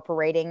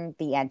incorporating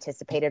the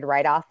anticipated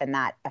write-off, and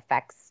that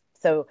affects,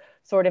 so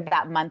sort of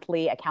that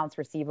monthly accounts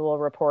receivable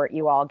report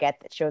you all get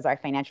that shows our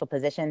financial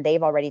position.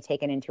 They've already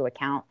taken into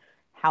account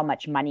how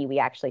much money we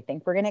actually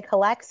think we're going to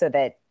collect, so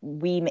that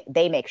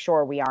they make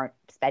sure we aren't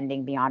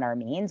spending beyond our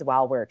means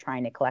while we're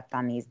trying to collect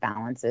on these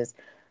balances.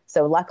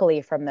 So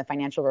luckily, from the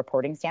financial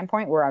reporting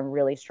standpoint, we're on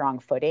really strong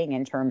footing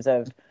in terms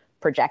of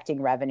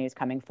projecting revenues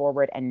coming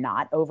forward and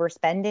not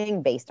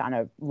overspending based on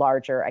a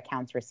larger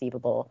accounts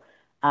receivable.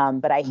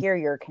 But I hear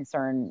your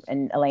concern,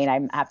 and Elaine,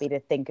 I'm happy to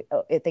think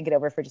it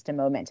over for just a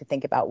moment to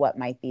think about what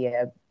might be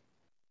a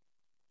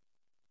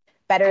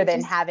better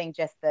than having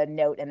just the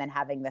note and then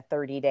having the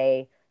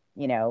 30-day,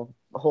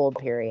 hold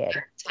period.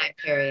 Time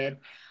period.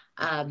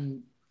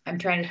 I'm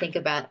trying to think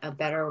about a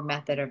better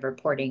method of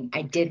reporting.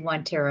 I did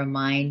want to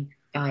remind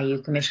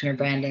you, Commissioner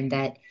Brandon,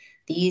 that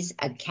these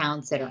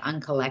accounts that are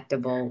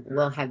uncollectible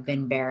will have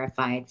been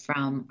verified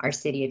from our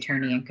city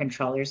attorney and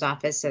controller's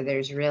office. So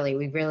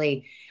we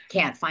really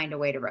can't find a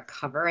way to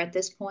recover at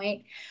this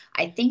point.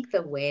 I think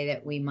the way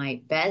that we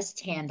might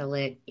best handle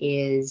it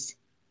is,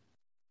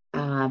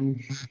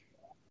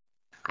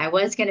 I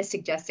was going to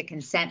suggest a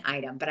consent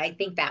item, but I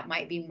think that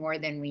might be more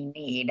than we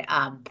need.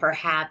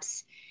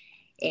 Perhaps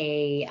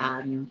a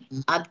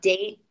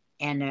update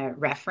and a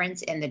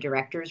reference in the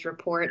director's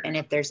report. And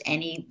if there's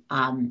any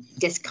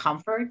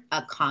discomfort,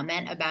 a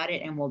comment about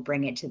it, and we'll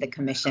bring it to the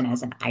commission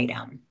as an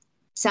item.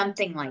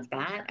 Something like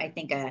that. I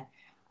think a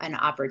an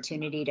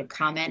opportunity to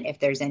comment. If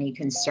there's any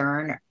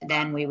concern,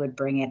 then we would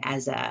bring it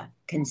as a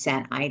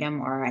consent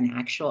item or an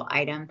actual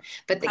item.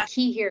 But the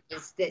key here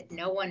is that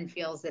no one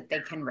feels that they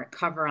can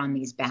recover on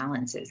these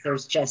balances.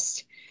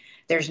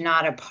 There's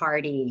not a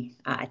party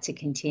to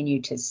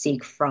continue to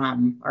seek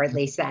from, or at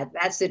least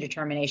that's the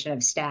determination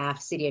of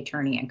staff, city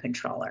attorney, and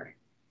controller.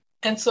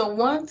 And so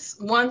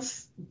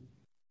once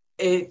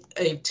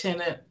a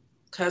tenant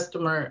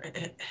customer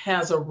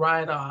has a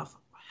write-off,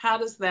 how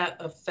does that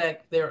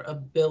affect their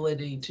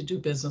ability to do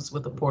business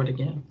with the port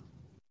again?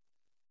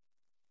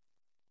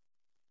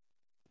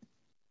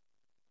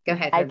 Go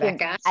ahead,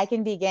 Rebecca. I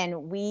can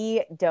begin.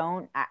 We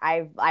don't,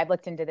 I've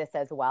looked into this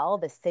as well.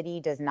 The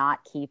city does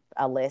not keep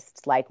a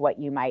list like what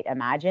you might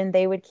imagine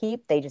they would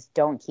keep. They just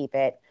don't keep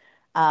it.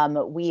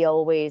 We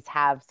always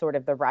have sort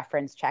of the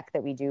reference check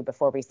that we do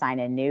before we sign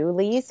a new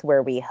lease,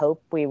 where we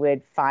hope we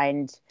would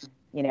find,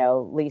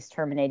 lease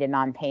terminated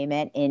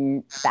non-payment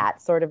in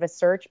that sort of a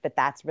search. But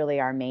that's really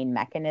our main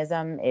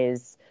mechanism,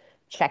 is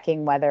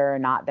checking whether or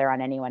not they're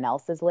on anyone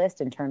else's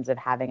list in terms of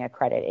having a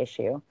credit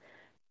issue.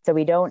 So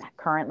we don't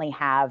currently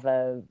have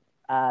a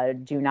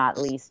do not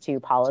lease to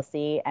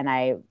policy. And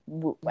I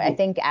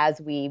think as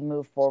we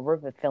move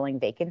forward with filling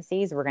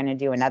vacancies, we're going to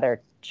do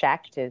another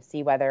check to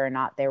see whether or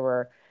not there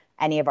were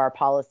any of our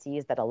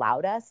policies that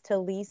allowed us to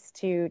lease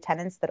to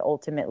tenants that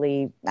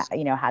ultimately,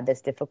 had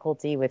this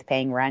difficulty with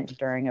paying rent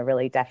during a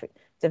really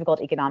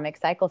difficult economic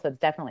cycle. So it's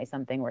definitely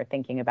something we're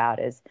thinking about,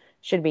 is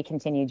should we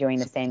continue doing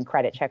the same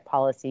credit check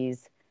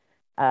policies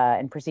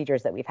and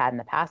procedures that we've had in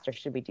the past, or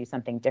should we do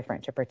something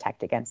different to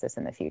protect against this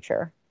in the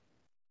future?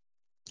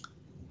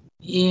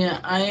 Yeah,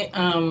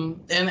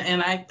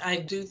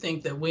 I do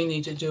think that we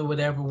need to do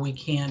whatever we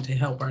can to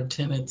help our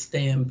tenants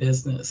stay in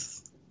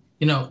business,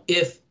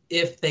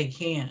 if they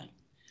can.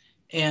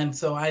 And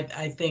so I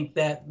think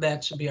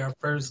that should be our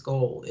first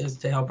goal, is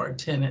to help our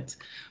tenants.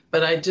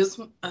 But I just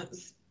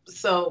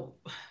so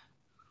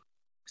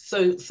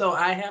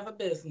I have a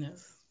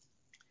business,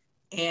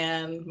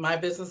 and my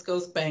business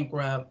goes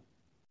bankrupt,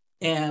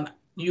 and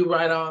you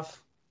write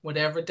off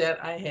whatever debt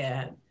I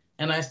had,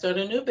 and I start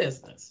a new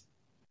business.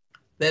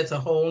 That's a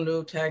whole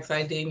new tax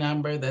ID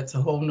number. That's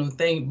a whole new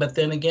thing. But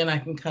then again, I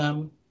can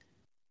come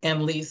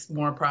and lease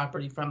more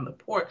property from the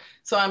port.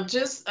 So I'm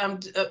just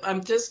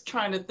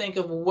trying to think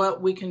of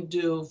what we can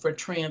do for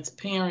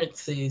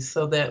transparency,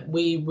 so that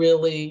we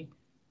really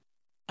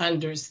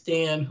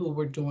understand who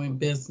we're doing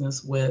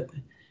business with,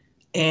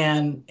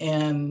 and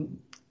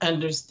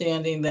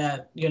understanding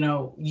that,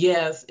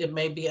 yes, it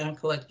may be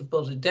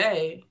uncollectible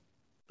today,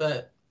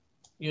 but,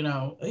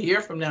 a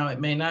year from now, it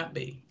may not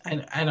be.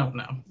 I don't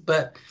know.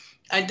 But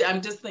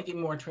I'm just thinking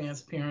more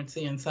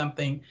transparency, and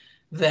something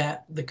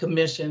that the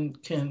commission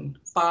can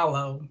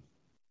follow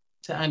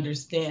to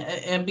understand.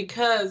 And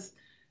because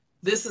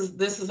this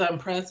is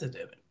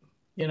unprecedented,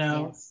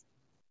 yes.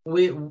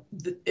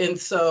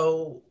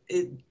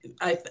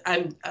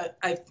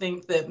 I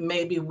think that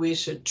maybe we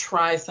should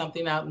try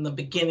something out in the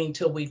beginning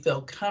till we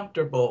feel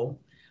comfortable.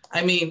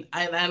 I mean,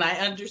 and I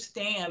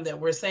understand that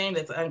we're saying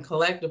it's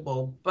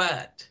uncollectible,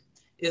 but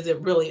is it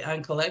really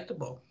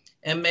uncollectible?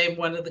 And maybe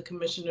one of the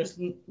commissioners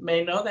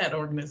may know that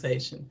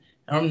organization,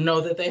 or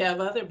know that they have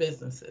other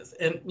businesses.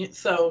 And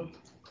so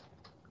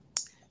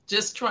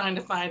just trying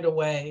to find a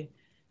way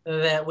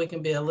that we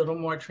can be a little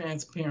more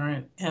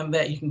transparent, and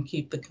that you can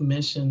keep the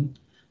commission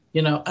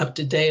up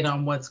to date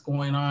on what's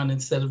going on,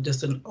 instead of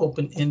just an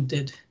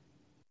open-ended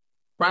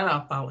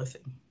write-off policy.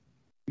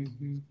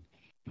 Mm-hmm.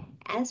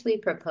 As we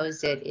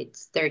proposed it,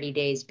 it's 30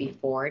 days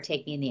before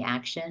taking the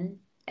action.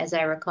 As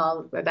I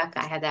recall,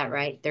 Rebecca, I had that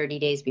right, 30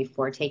 days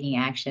before taking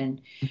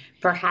action.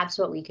 Perhaps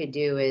what we could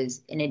do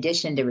is, in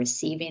addition to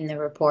receiving the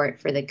report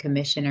for the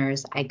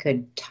commissioners, I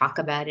could talk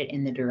about it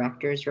in the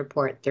director's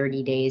report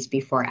 30 days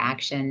before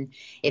action.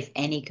 If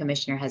any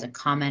commissioner has a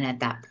comment at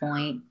that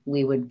point,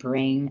 we would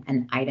bring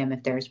an item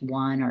if there's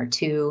one or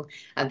two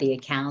of the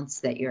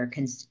accounts that you're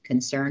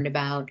concerned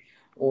about,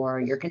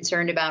 or you're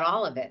concerned about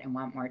all of it and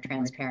want more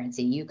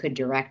transparency. You could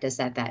direct us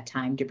at that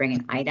time to bring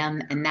an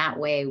item, and that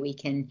way we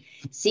can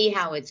see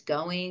how it's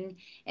going.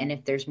 And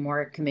if there's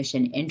more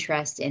commission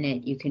interest in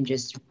it, you can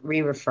just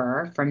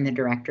re-refer from the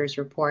director's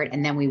report,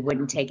 and then we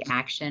wouldn't take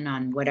action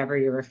on whatever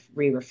you're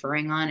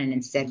re-referring on, and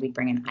instead we'd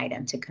bring an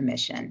item to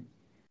commission.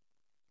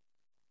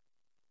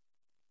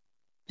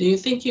 Do you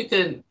think you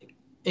could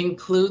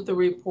include the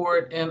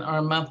report in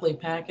our monthly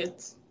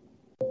packets?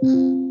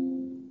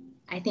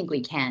 I think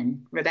we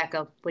can.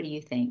 Rebecca, what do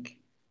you think?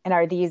 And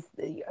are these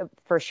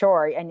for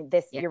sure? And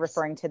this, yes. You're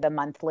referring to the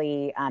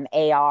monthly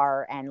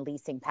AR and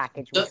leasing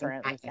package we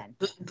currently send.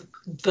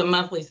 The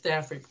monthly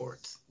staff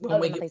reports.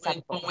 When we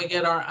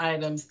get our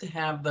items, to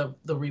have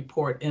the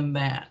report in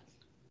that.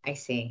 I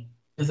see.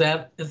 Is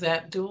that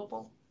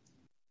doable?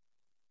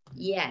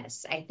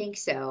 Yes, I think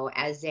so.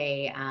 As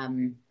a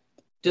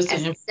just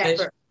as a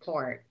separate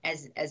report,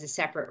 as a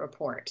separate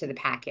report to the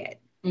packet.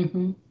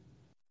 Mm-hmm.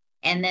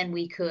 And then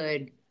we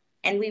could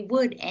And we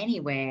would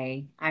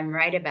anyway, I'm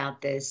right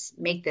about this,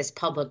 make this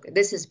public.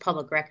 This is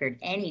public record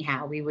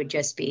anyhow. We would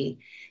just be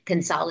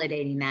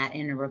consolidating that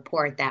in a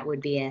report that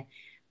would be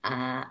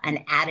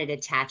an added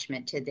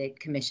attachment to the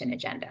commission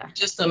agenda.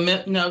 Just a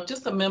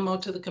memo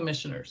to the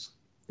commissioners.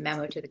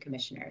 Memo to the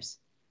commissioners.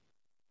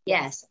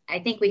 Yes, I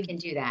think we can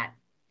do that.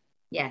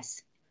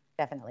 Yes.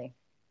 Definitely.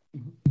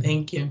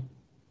 Thank you.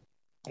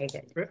 Very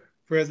good.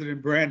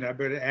 President Brandon, I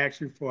better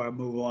ask you before I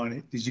move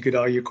on. Did you get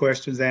all your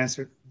questions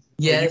answered?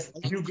 Yes.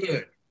 You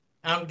good?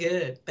 I'm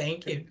good.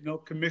 Thank you. No,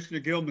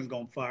 Commissioner Gilman's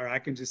gonna fire. I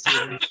can just see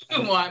it.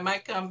 Well, I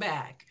might come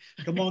back.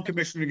 Come on,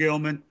 Commissioner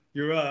Gilman,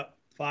 you're up.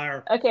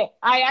 Fire. Okay,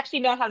 I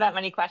actually don't have that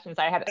many questions.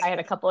 I had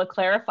a couple of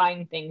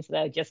clarifying things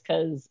though, just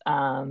because,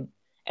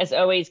 as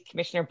always,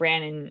 Commissioner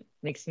Brandon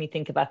makes me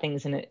think about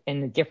things in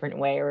a different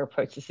way or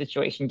approach the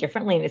situation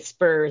differently, and it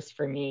spurs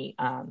for me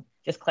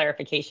just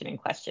clarification and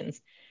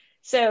questions.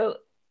 So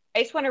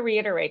I just want to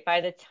reiterate: by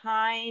the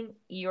time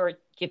you're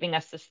giving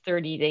us this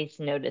 30 days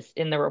notice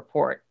in the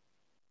report,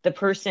 the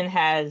person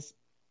has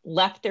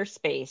left their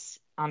space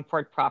on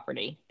port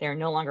property. They're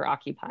no longer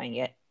occupying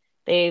it.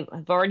 They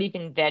have already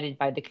been vetted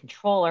by the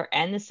controller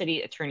and the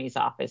city attorney's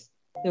office,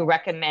 who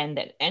recommend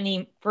that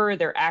any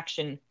further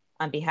action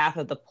on behalf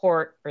of the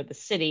port or the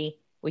city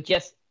would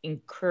just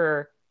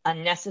incur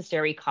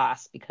unnecessary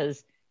costs,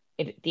 because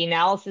the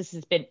analysis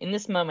has been in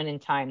this moment in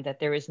time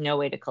that there is no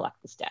way to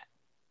collect this debt.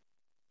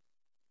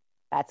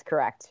 That's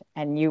correct.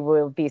 And you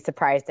will be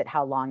surprised at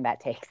how long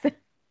that takes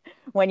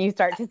when you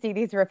start to see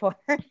these reports.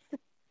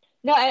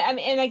 No, I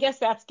mean, and I guess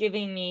that's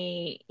giving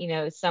me,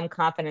 some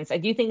confidence. I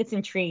do think it's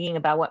intriguing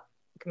about what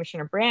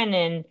Commissioner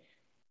Brandon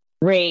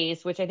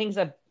raised, which I think is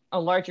a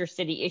larger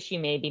city issue.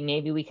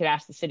 Maybe we could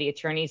ask the city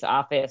attorney's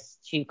office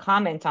to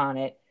comment on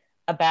it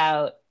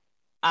about,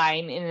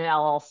 I'm in an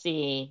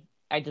LLC,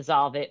 I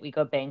dissolve it, we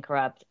go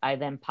bankrupt, I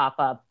then pop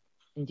up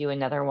and do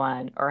another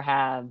one, or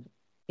have,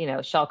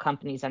 shell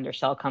companies under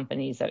shell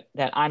companies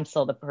that I'm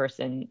still the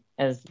person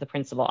as the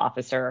principal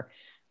officer,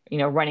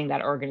 running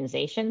that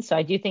organization. So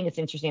I do think it's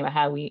interesting about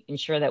how we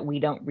ensure that we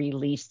don't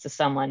release to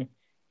someone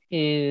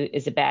who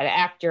is a bad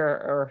actor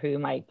or who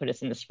might put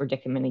us in this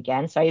predicament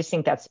again. So I just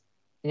think that's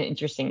an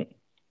interesting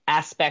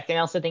aspect. And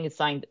I also think it's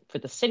something for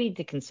the city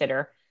to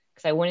consider,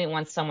 because I wouldn't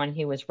want someone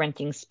who was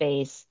renting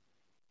space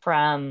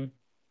from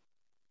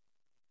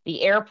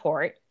the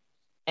airport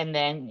and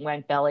then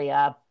went belly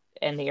up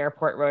and the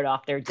airport wrote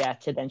off their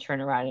debt to then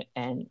turn around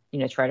and,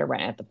 try to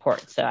rent at the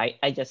port. So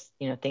I just,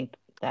 think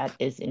that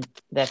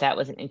that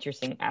was an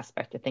interesting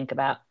aspect to think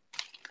about.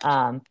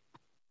 And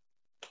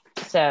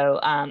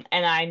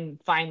I'm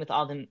fine with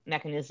all the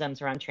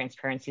mechanisms around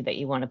transparency that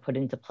you want to put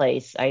into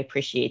place. I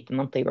appreciate the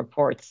monthly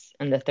reports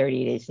and the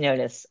 30 days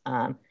notice.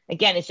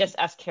 Again, it's just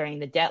us carrying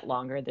the debt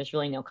longer. There's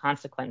really no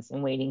consequence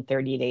in waiting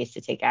 30 days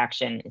to take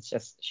action. It's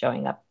just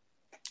showing up.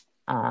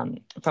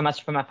 From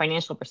a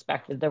financial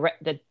perspective,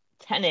 the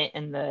tenant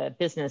and the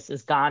business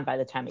is gone by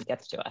the time it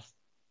gets to us.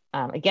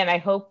 Again, I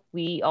hope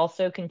we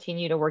also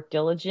continue to work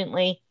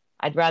diligently.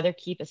 I'd rather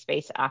keep a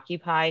space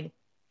occupied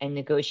and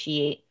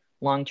negotiate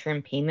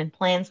long-term payment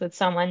plans with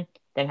someone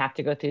than have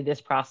to go through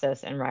this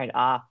process and write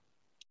off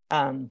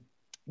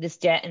this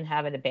debt and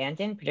have it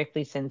abandoned,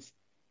 particularly since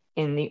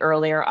in the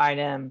earlier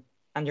item,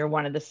 under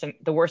one of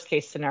the worst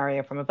case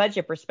scenario from a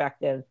budget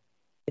perspective,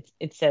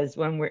 it says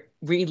when we're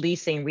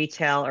releasing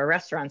retail or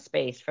restaurant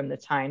space from the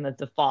time of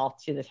default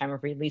to the time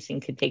of releasing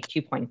could take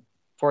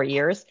 2.4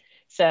 years.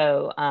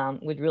 So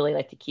we'd really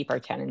like to keep our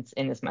tenants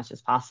in as much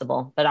as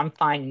possible, but I'm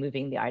fine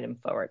moving the item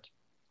forward.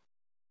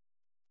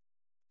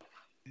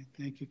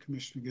 Thank you,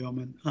 Commissioner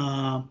Gilman.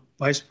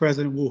 Vice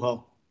President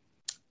Wuho.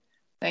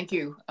 Thank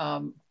you,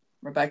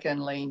 Rebecca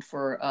and Lane,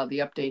 for the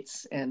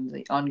updates and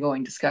the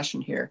ongoing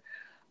discussion here.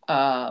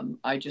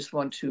 I just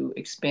want to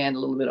expand a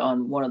little bit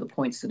on one of the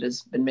points that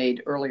has been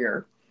made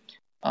earlier.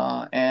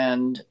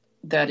 And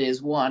that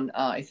is one,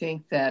 I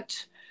think that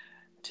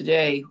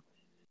today,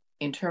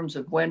 in terms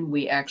of when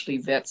we actually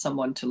vet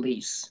someone to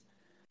lease,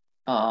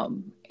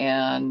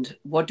 and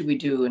what do we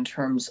do in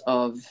terms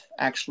of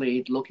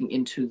actually looking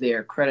into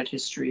their credit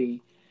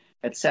history,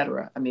 et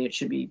cetera. I mean, it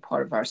should be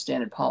part of our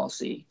standard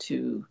policy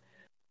to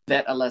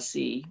vet a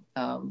lessee,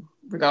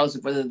 regardless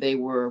of whether they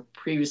were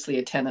previously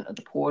a tenant of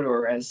the port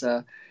or, as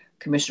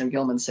Commissioner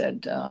Gilman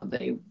said,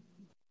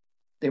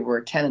 they were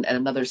a tenant at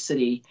another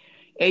city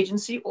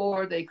agency,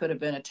 or they could have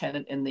been a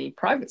tenant in the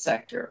private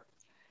sector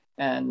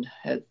and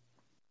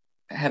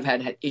have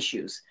had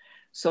issues.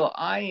 So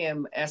I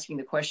am asking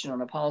the question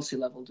on a policy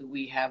level, do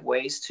we have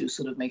ways to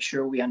sort of make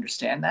sure we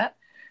understand that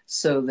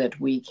so that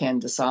we can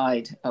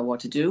decide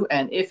what to do?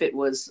 And if it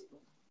was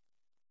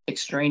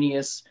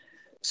extraneous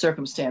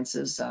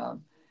circumstances,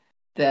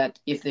 that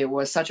if there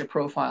was such a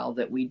profile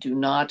that we do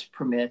not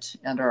permit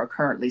under our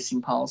current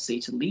leasing policy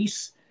to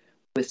lease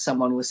with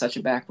someone with such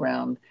a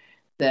background,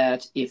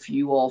 that if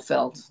you all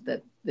felt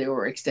that there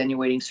were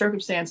extenuating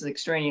circumstances,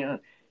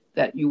 extraneous,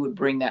 that you would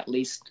bring that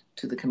lease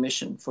to the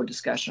commission for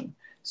discussion.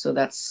 So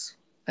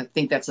I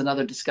think that's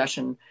another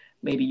discussion.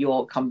 Maybe you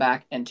all come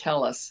back and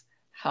tell us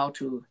how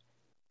to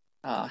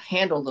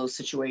handle those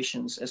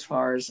situations as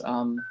far as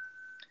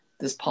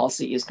this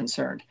policy is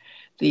concerned.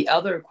 The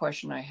other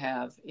question I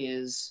have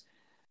is,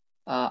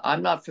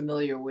 I'm not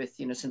familiar with,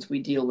 since we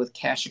deal with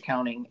cash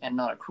accounting and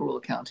not accrual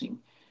accounting,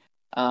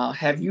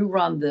 have you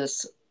run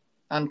this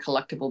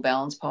uncollectible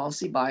balance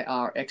policy by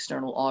our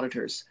external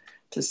auditors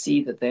to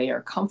see that they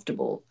are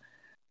comfortable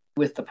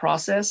with the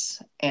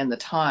process and the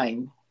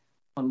time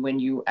on when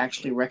you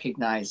actually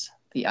recognize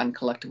the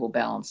uncollectible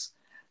balance?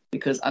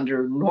 Because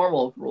under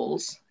normal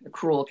rules,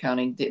 accrual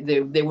accounting,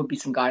 there would be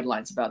some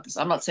guidelines about this.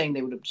 I'm not saying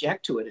they would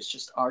object to it. It's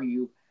just,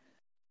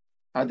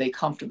 are they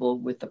comfortable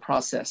with the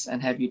process?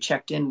 And have you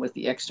checked in with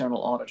the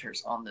external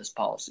auditors on this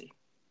policy?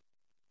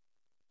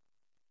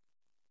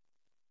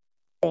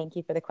 Thank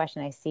you for the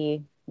question. I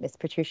see Ms.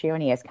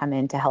 Petruccioni has come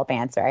in to help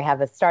answer. I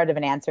have a start of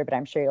an answer, but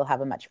I'm sure you'll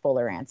have a much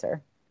fuller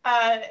answer.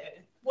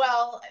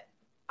 Well,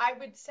 I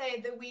would say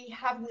that we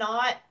have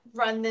not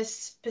run this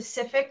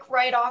specific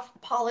write-off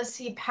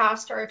policy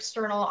past our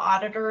external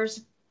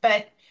auditors,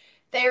 but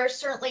they are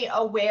certainly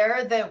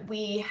aware that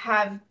we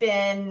have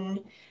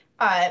been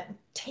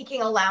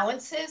taking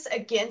allowances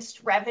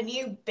against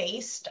revenue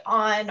based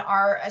on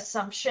our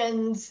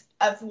assumptions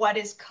of what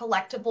is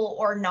collectible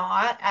or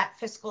not at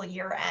fiscal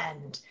year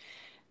end.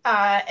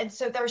 And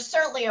so they're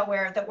certainly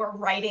aware that we're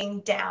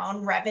writing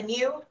down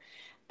revenue.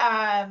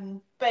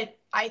 But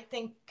I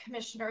think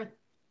Commissioner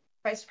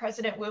Vice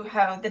President Wu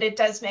Ho, that it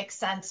does make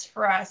sense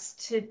for us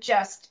to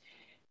just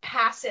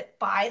pass it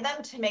by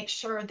them to make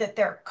sure that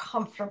they're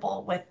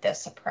comfortable with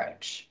this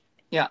approach.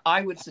 Yeah,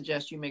 I would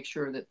suggest you make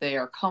sure that they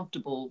are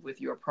comfortable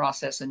with your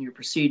process and your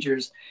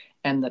procedures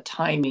and the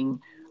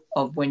timing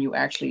of when you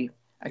actually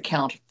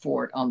account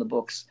for it on the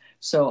books.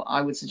 So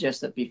I would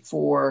suggest that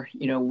before,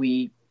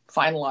 we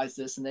finalize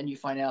this and then you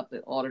find out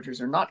that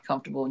auditors are not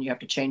comfortable and you have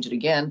to change it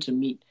again to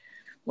meet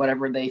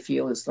whatever they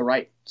feel is the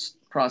right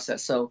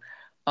process. So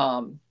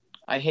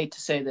I hate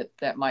to say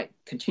that might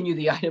continue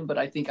the item, but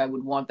I think I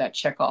would want that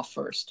check off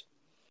first.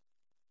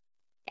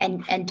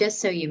 And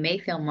just so you may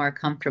feel more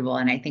comfortable,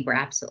 and I think we're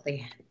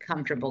absolutely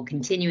comfortable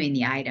continuing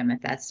the item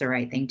if that's the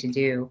right thing to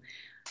do,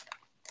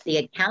 the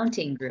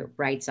accounting group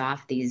writes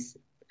off these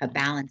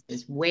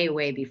balances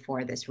way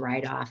before this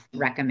write-off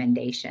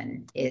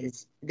recommendation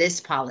is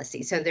this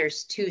policy. So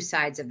there's two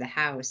sides of the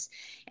house,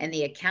 and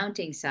the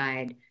accounting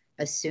side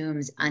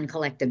assumes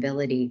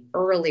uncollectability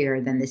earlier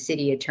than the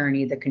city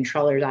attorney, the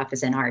controller's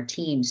office, and our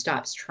team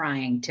stops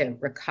trying to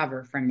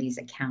recover from these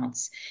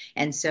accounts.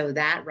 And so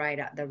that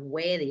the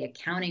way the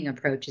accounting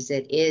approaches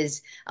it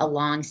is a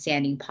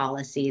long-standing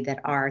policy that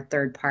our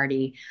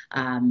third-party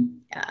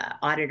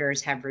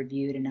auditors have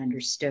reviewed and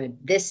understood.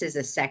 This is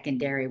a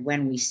secondary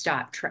when we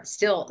stop,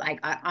 still like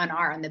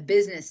on the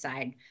business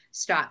side,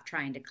 stop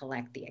trying to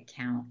collect the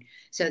account.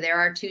 So there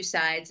are two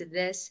sides of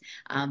this,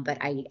 but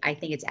I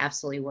think it's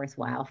absolutely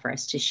worthwhile for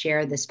us to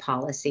share this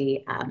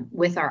policy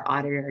with our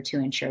auditor to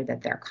ensure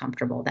that they're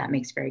comfortable. That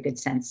makes very good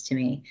sense to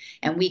me.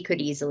 And we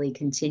could easily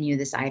continue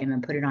this item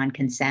and put it on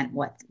consent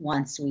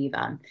once we've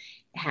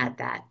had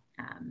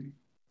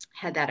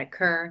that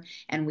occur.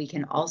 And we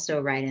can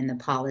also write in the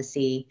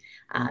policy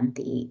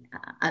the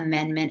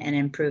amendment and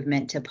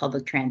improvement to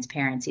public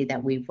transparency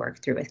that we've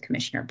worked through with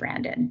Commissioner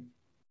Brandon.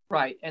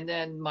 Right. And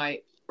then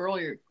my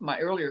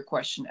earlier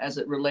question as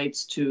it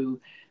relates to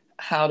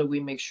how do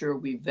we make sure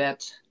we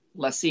vet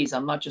lessees?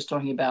 I'm not just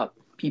talking about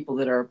people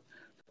that are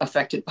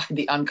affected by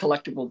the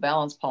uncollectible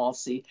balance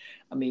policy.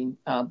 I mean,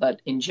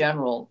 but in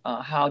general,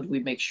 how do we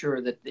make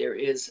sure that there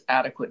is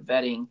adequate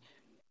vetting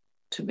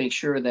to make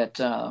sure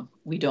that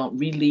we don't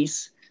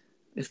release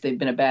if they've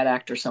been a bad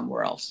actor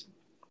somewhere else?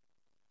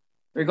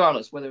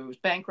 Regardless, whether it was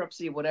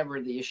bankruptcy,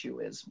 whatever the issue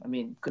is. I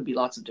mean, could be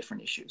lots of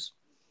different issues.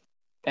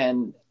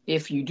 And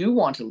if you do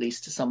want to lease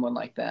to someone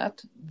like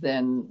that,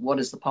 then what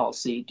is the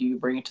policy? Do you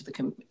bring it to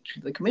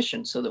the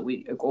commission so that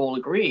we all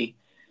agree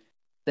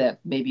that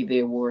maybe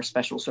there were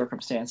special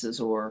circumstances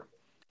or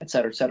et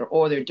cetera,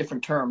 or there are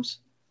different terms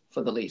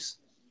for the lease?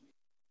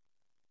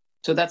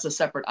 So that's a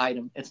separate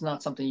item. It's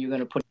not something you're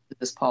going to put into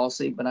this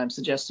policy, but I'm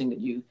suggesting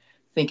that you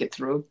think it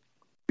through.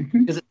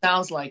 Because it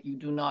sounds like you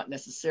do not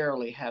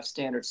necessarily have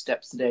standard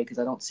steps today, because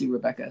I don't see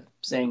Rebecca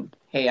saying,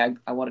 hey,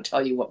 I want to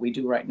tell you what we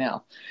do right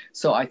now.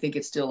 So I think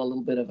it's still a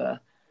little bit of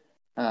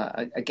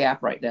a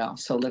gap right now.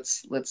 So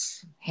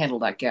let's handle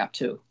that gap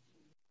too.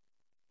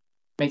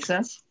 Make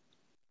sense?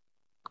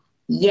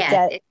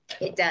 Yes,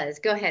 it does.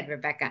 Go ahead,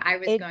 Rebecca. I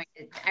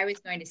was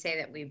going to say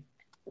that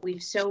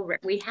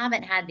we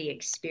haven't had the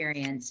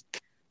experience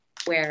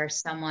where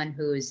someone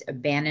who's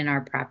abandoned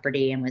our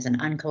property and was an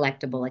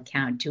uncollectible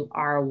account, to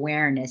our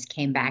awareness,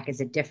 came back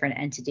as a different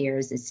entity or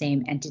as the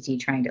same entity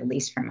trying to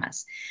lease from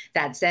us.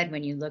 That said,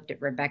 when you looked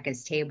at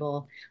Rebecca's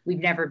table, we've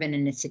never been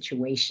in a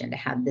situation to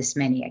have this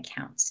many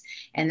accounts,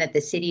 and that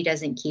the city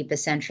doesn't keep a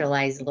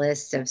centralized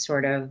list of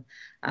sort of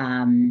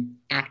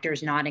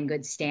actors not in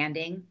good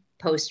standing.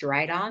 post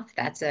write-off.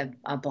 That's a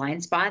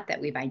blind spot that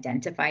we've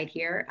identified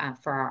here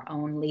for our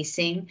own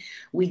leasing.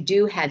 We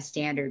do have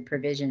standard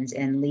provisions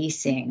in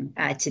leasing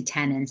to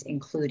tenants,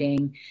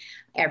 including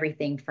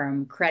everything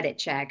from credit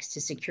checks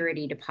to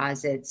security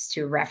deposits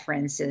to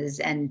references.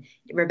 And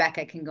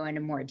Rebecca can go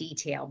into more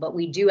detail, but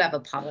we do have a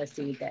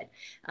policy that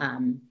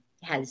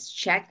has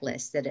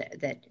checklists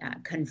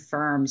that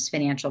confirms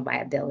financial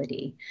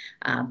viability.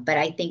 But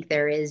I think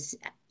there is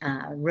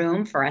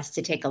room for us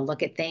to take a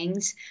look at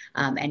things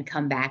and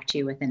come back to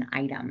you with an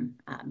item.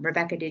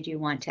 Rebecca, did you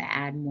want to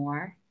add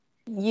more?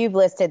 You've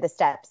listed the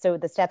steps. So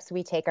the steps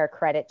we take are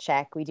credit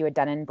check. We do a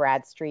Dun &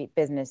 Bradstreet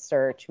business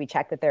search. We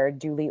check that they're a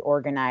duly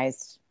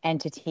organized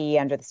entity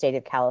under the state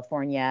of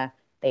California.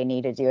 They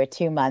need to do a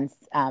 2-month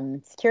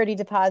security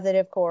deposit,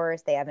 of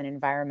course. They have an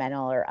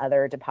environmental or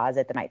other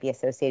deposit that might be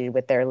associated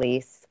with their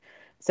lease.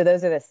 So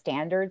those are the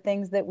standard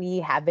things that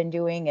we have been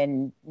doing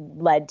and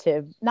led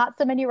to not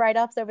so many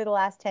write-offs over the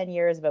last 10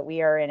 years, but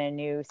we are in a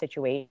new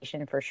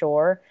situation for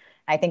sure.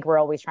 I think we're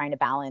always trying to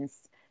balance,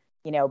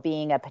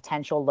 being a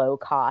potential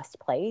low-cost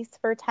place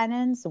for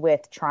tenants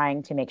with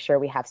trying to make sure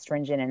we have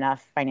stringent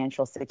enough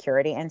financial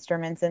security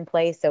instruments in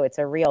place. So it's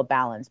a real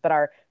balance. But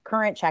our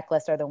current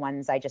checklists are the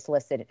ones I just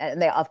listed.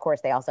 And they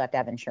also have to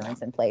have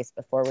insurance in place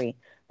before we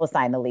will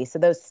sign the lease. So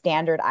those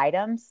standard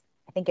items,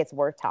 I think it's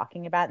worth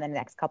talking about in the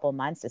next couple of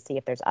months to see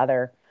if there's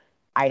other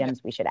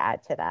items we should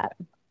add to that.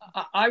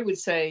 I would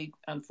say,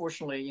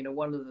 unfortunately,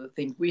 one of the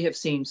things we have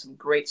seen some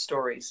great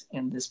stories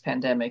in this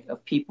pandemic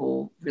of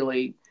people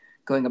really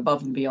going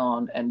above and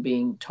beyond and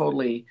being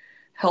totally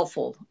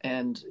helpful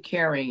and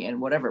caring and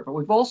whatever. But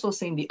we've also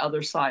seen the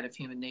other side of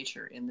human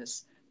nature in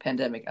this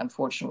pandemic,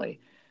 unfortunately.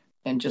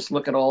 And just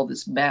look at all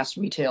this mass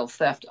retail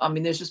theft. I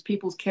mean, there's just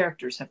people's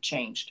characters have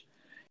changed.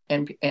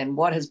 And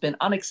what has been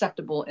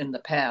unacceptable in the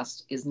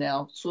past is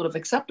now sort of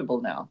acceptable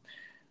now.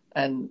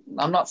 And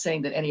I'm not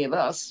saying that any of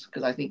us,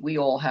 because I think we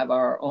all have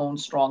our own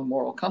strong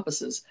moral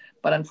compasses,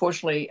 but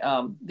unfortunately,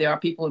 there are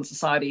people in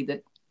society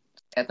that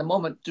at the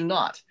moment do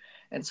not.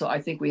 And so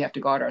I think we have to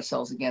guard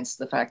ourselves against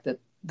the fact that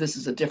this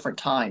is a different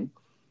time.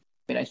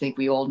 I mean, I think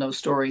we all know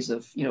stories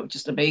of,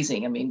 just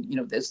amazing. I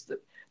mean, there's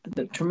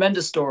the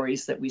tremendous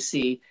stories that we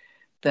see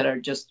that are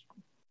just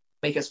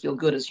make us feel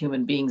good as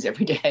human beings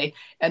every day.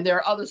 And there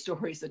are other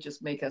stories that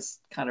just make us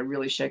kind of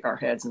really shake our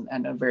heads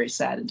and are very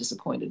sad and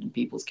disappointed in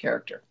people's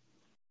character.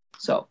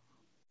 So,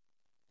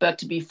 but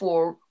to be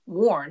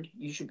forewarned,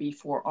 you should be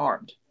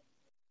forearmed.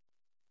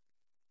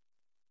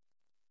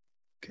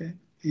 Okay.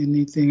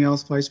 Anything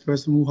else, Vice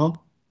President Wuho?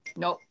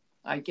 Nope.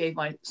 I gave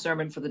my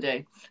sermon for the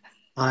day.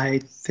 I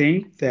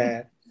think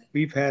that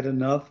we've had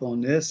enough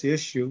on this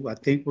issue. I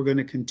think we're going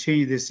to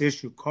continue this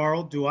issue.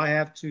 Carl, do I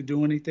have to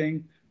do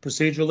anything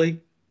procedurally?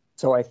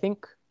 So I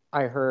think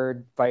I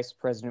heard Vice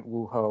President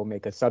Wuho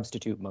make a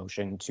substitute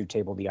motion to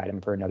table the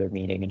item for another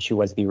meeting, and she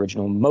was the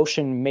original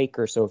motion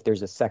maker. So if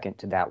there's a second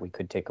to that, we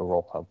could take a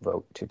roll call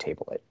vote to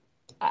table it.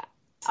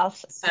 I'll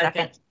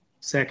second.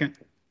 Second.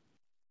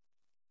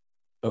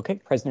 Okay,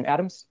 President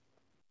Adams?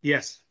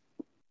 Yes.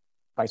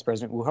 Vice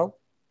President Wuho?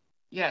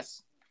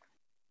 Yes.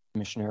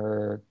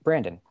 Commissioner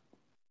Brandon?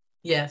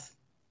 Yes.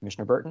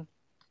 Commissioner Burton?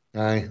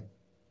 Aye.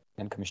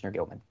 And Commissioner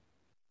Gilman?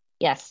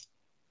 Yes.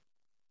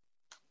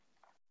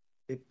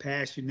 It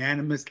passed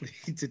unanimously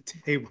to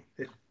table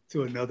it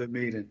to another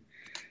meeting.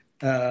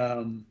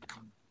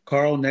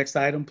 Carl, next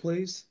item,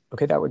 please.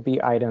 Okay, that would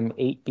be item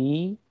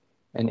 8B,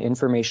 an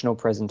informational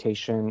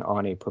presentation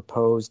on a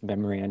proposed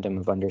memorandum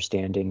of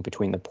understanding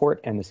between the port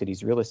and the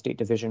city's real estate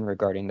division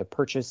regarding the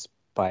purchase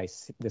by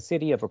the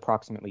city of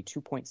approximately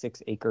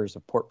 2.6 acres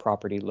of port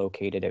property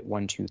located at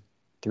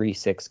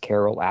 1236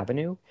 Carroll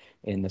Avenue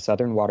in the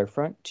southern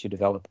waterfront to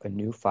develop a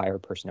new fire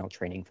personnel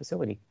training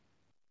facility.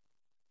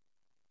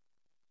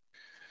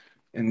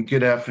 And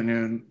good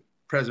afternoon,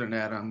 President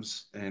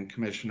Adams and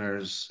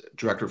Commissioners,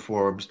 Director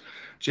Forbes.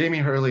 Jamie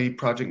Hurley,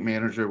 Project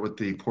Manager with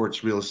the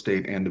Ports Real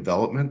Estate and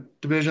Development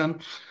Division.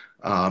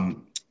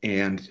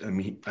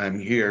 And I'm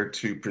here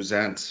to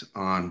present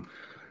on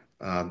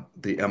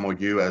the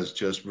MOU as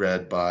just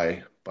read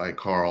by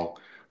Carl.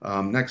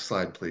 Next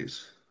slide,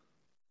 please.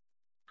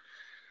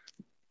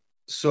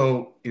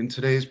 So in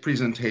today's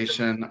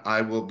presentation,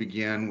 I will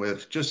begin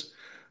with just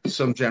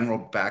some general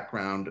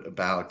background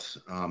about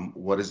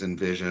what is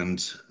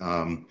envisioned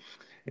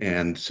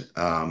and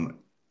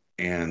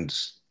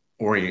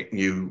orient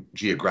you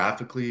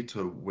geographically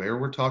to where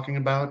we're talking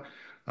about.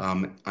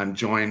 I'm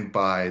joined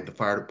by the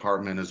fire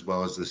department as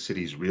well as the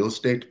city's real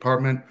estate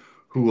department,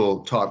 who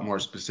will talk more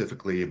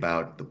specifically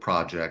about the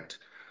project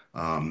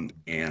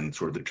and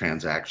sort of the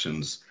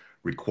transactions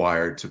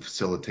required to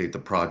facilitate the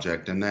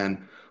project. And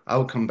then I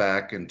will come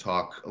back and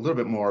talk a little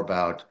bit more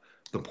about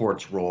the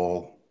port's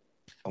role,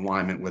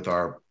 alignment with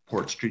our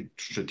port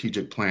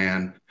strategic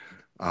plan.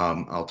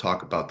 I'll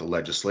talk about the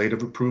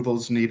legislative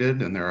approvals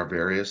needed, and there are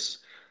various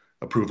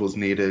approvals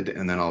needed,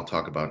 and then I'll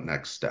talk about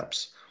next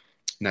steps.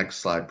 Next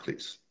slide,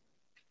 please.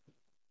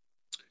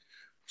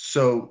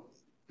 So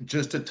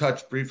just to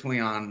touch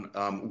briefly on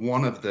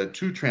one of the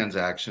two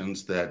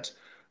transactions that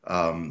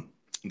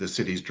the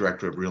city's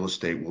director of real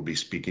estate will be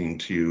speaking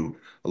to you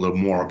a little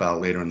more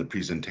about later in the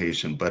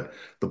presentation. But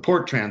the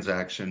port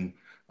transaction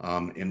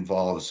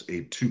involves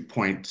a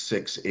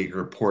 2.6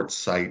 acre port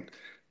site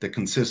that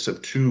consists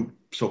of two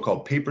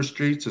so-called paper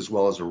streets as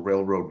well as a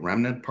railroad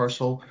remnant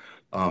parcel,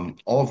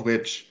 all of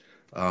which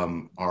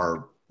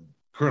are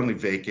currently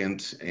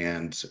vacant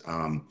and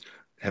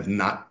have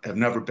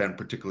never been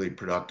particularly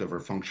productive or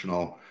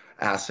functional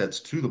assets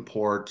to the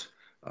port.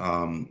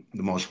 The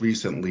most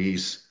recent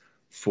lease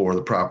for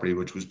the property,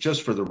 which was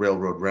just for the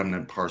railroad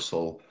remnant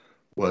parcel,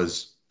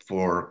 was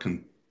for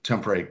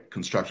temporary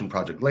construction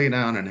project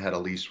laydown and had a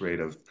lease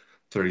rate of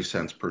 30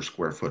 cents per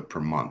square foot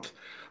per month.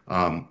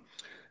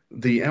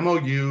 The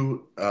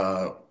MOU,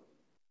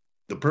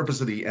 the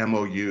purpose of the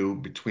MOU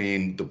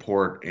between the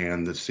port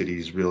and the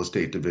city's real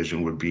estate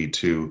division would be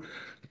to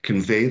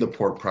convey the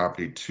port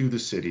property to the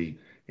city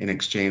in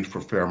exchange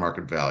for fair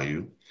market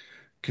value,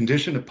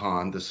 conditioned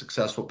upon the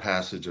successful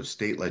passage of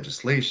state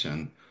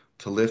legislation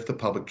to lift the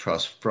public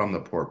trust from the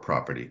port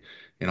property.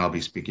 And I'll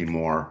be speaking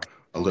more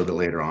a little bit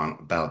later on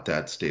about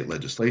that state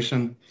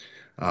legislation.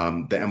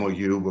 The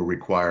MOU will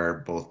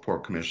require both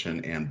Port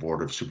Commission and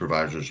Board of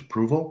Supervisors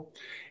approval.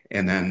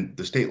 And then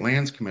the State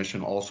Lands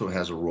Commission also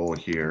has a role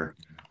here,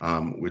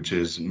 which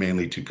is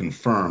mainly to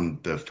confirm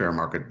the fair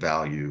market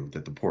value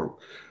that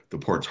the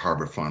Port's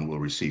Harbor Fund will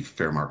receive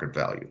fair market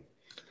value.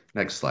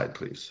 Next slide,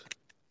 please.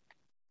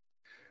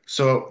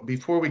 So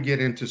before we get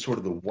into sort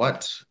of the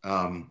what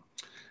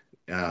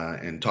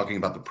and talking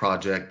about the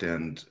project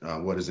and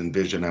what is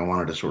envisioned, I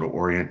wanted to sort of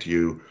orient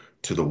you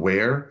to the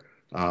where.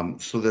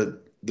 So the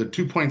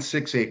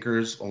 2.6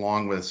 acres,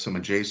 along with some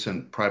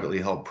adjacent privately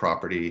held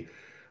property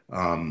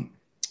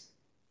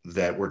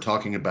that we're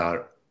talking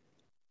about,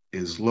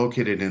 is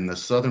located in the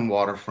southern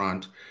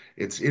waterfront.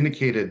 It's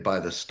indicated by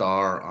the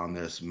star on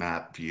this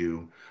map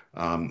view,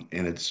 and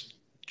it's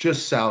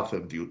just south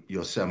of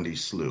Yosemite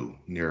Slough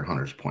near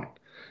Hunters Point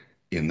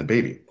in the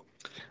Baby.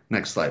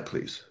 Next slide,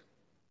 please.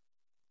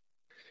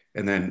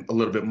 And then a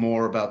little bit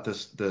more about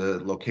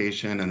the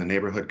location and the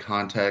neighborhood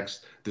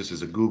context. This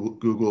is a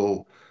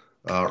Google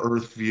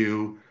Earth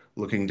view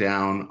looking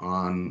down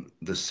on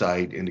the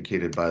site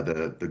indicated by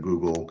the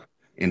Google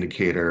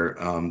indicator.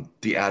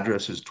 The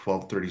address is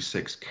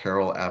 1236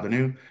 Carroll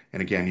Avenue.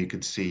 And again, you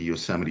could see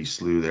Yosemite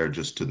Slough there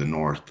just to the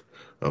north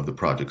of the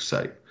project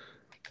site.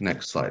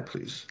 Next slide,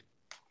 please.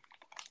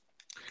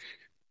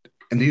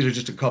 And these are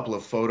just a couple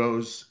of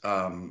photos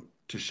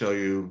to show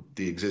you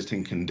the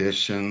existing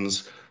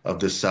conditions of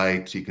the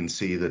site. You can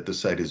see that the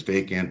site is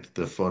vacant.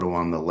 The photo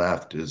on the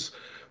left is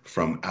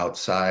from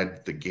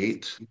outside the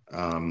gate.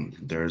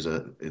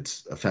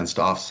 It's a fenced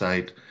off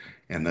site,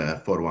 and the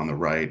photo on the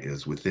right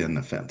is within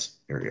the fenced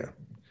area.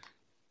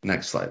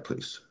 Next slide,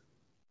 please.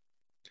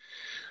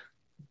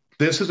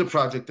 This is a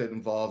project that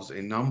involves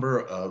a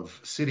number of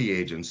city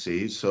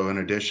agencies. So in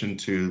addition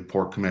to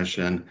Port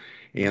Commission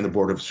and the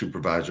Board of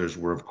Supervisors,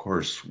 we're of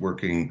course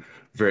working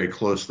very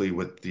closely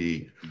with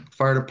the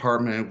fire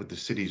department, with the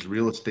city's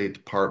real estate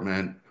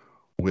department,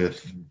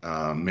 with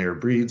Mayor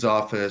Breed's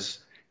office,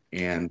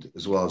 and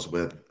as well as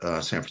with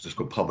San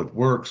Francisco Public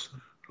Works,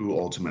 who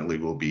ultimately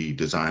will be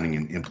designing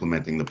and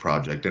implementing the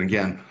project. And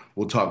again,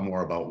 we'll talk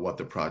more about what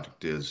the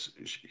project is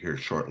here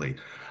shortly.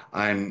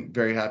 I'm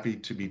very happy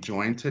to be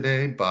joined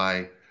today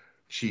by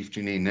Chief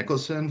Janine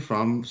Nicholson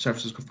from San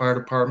Francisco Fire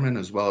Department,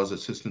 as well as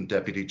Assistant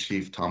Deputy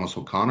Chief Thomas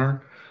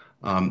O'Connor,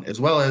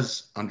 as well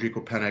as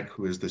Andrico Penick,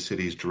 who is the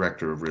city's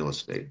Director of Real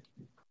Estate.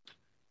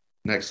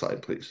 Next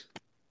slide, please.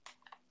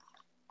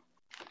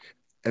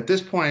 At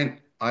this point,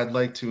 I'd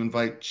like to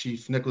invite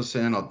Chief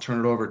Nicholson. I'll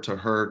turn it over to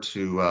her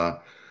to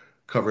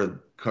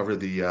cover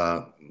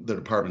the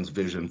department's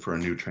vision for a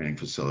new training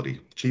facility.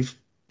 Chief.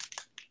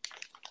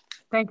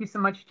 Thank you so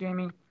much,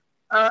 Jamie.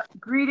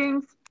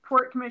 Greetings,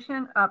 Port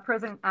Commission,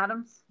 President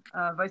Adams,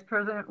 Vice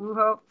President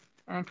Wuho,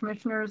 and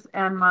commissioners,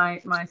 and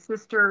my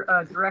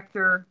sister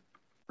Director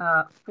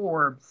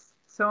Forbes.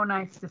 So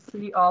nice to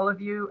see all of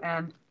you,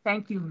 and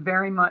thank you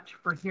very much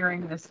for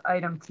hearing this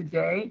item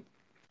today.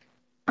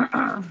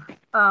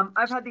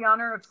 I've had the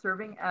honor of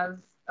serving as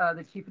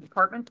the Chief of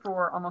Department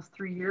for almost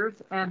 3 years,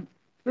 and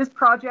this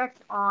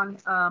project on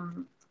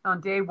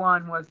day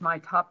one was my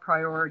top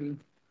priority.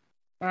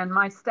 And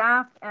my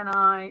staff and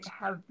I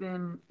have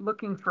been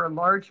looking for a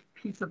large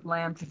piece of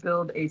land to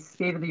build a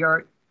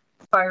state-of-the-art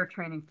fire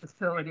training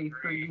facility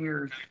for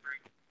years.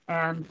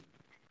 And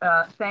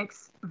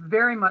thanks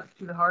very much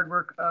to the hard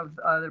work of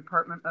the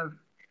Department of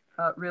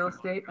Real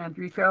Estate,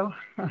 Andrico,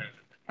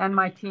 and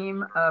my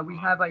team, we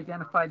have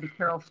identified the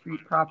Carroll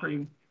Street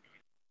property.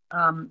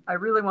 I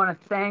really want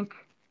to thank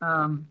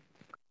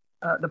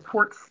the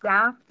port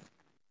staff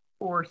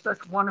for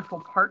such wonderful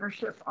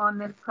partnership on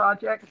this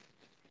project.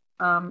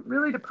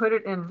 Really, to put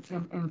it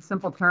in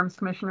simple terms,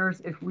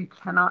 commissioners, if we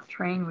cannot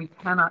train, we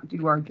cannot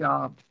do our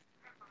job.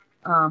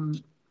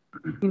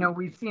 You know,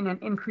 we've seen an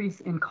increase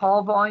in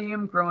call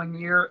volume growing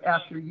year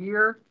after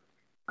year.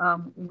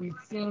 We've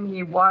seen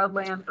the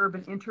wildland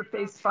urban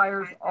interface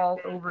fires all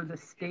over the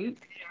state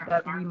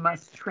that we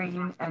must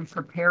train and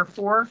prepare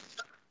for.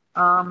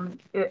 And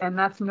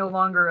that's no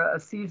longer a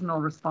seasonal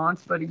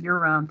response, but a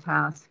year-round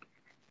task.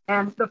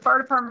 And the fire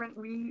department,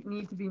 we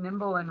need to be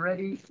nimble and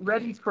ready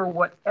for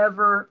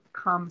whatever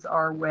comes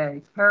our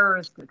way.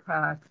 Terrorist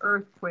attack,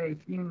 earthquake,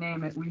 you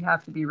name it, we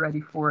have to be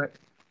ready for it.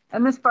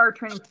 And this fire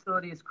training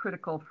facility is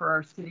critical for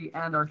our city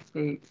and our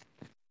state.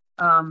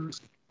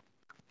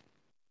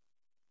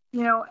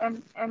 You know,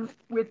 and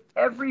with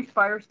every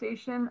fire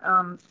station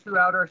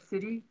throughout our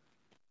city,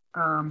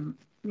 you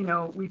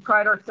know, we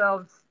pride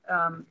ourselves,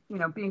 you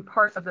know, being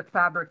part of the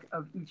fabric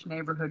of each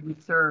neighborhood we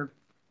serve.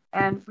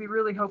 And we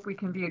really hope we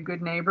can be a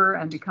good neighbor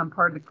and become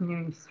part of the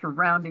community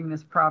surrounding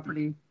this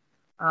property.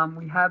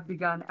 We have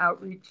begun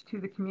outreach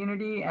to the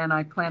community, and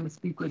I plan to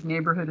speak with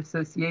neighborhood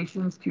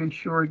associations to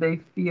ensure they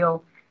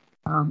feel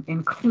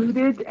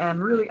included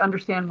and really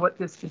understand what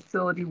this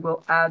facility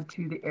will add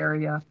to the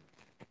area.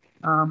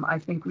 I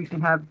think we can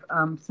have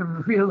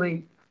some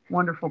really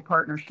wonderful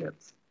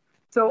partnerships.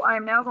 So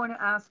I'm now going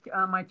to ask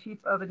my Chief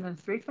of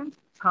Administration,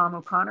 Tom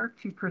O'Connor,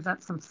 to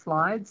present some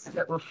slides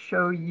that will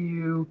show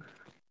you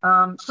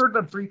sort of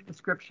a brief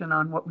description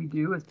on what we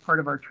do as part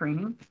of our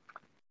training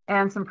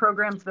and some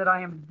programs that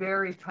I am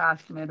very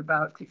passionate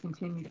about to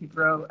continue to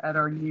grow at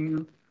our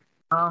new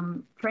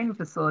training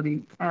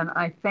facility. And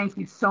I thank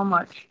you so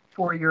much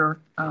for your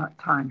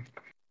time.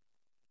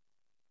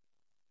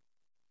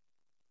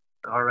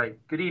 All right.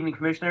 Good evening,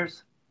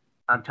 Commissioners.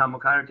 I'm Tom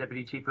O'Connor,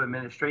 Deputy Chief of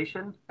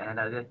Administration, and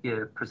I'd like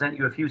to present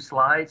you a few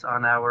slides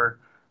on our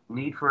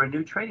need for a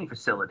new training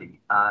facility.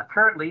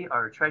 Currently,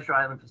 our Treasure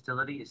Island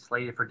facility is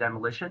slated for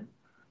demolition,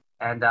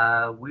 and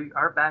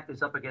our back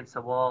is up against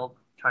the wall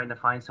trying to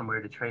find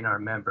somewhere to train our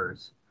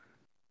members.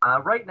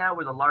 Right now,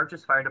 we're the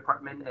largest fire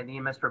department and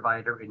EMS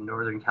provider in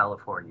Northern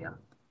California.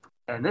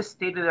 And this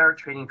state-of-the-art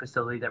training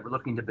facility that we're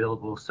looking to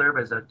build will serve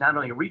as not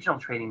only a regional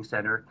training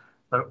center,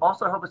 but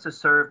also help us to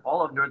serve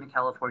all of Northern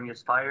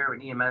California's fire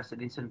and EMS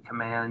and incident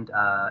command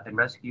and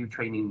rescue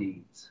training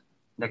needs.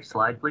 Next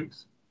slide,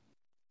 please.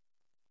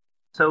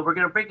 So we're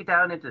going to break it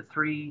down into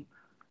three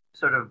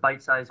sort of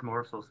bite-sized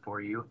morsels for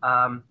you.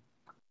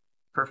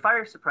 For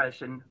fire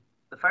suppression,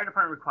 the fire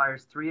department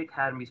requires 3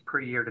 academies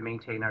per year to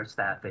maintain our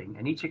staffing,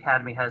 and each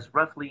academy has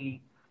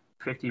roughly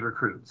 50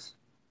 recruits.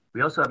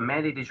 We also have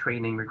mandated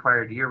training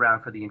required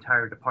year-round for the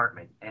entire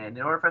department. And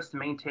in order for us to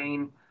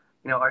maintain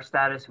our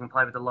status and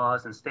comply with the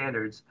laws and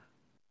standards,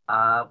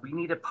 we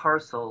need a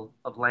parcel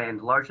of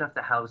land large enough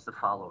to house the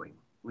following.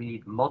 We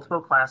need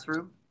multiple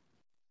classrooms.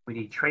 We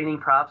need training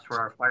props for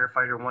our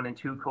firefighter 1 and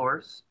 2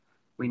 course.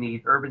 We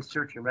need urban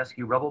search and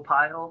rescue rubble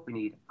pile. We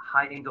need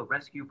high angle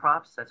rescue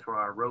props. That's for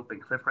our rope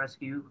and cliff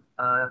rescue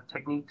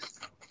techniques.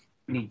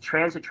 We need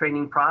transit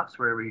training props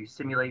where we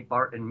simulate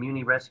BART and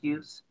Muni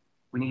rescues.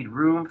 We need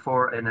room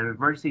for an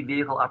emergency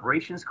vehicle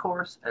operations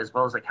course, as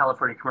well as a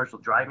California commercial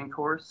driving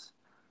course.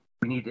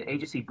 We need an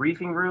agency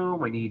briefing room.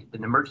 We need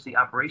an emergency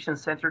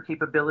operations center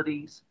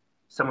capabilities,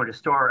 somewhere to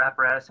store our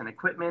apparatus and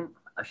equipment,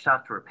 a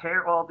shop to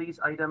repair all these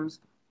items,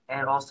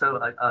 and also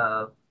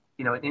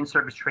an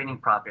in-service training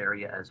prop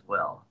area as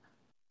well.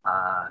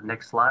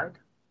 Next slide.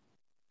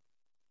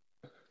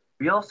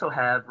 We also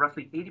have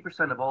roughly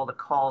 80% of all the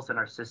calls in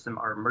our system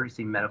are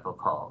emergency medical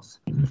calls.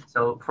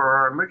 So for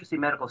our emergency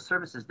medical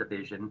services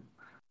division,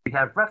 we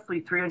have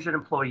roughly 300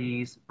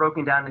 employees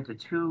broken down into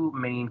 2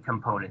 main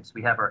components.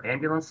 We have our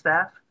ambulance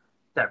staff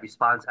that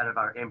responds out of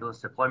our ambulance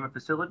deployment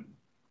facility.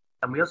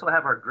 And we also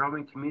have our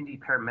growing community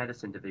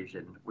paramedicine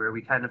division, where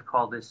we kind of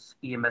call this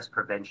EMS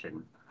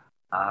prevention.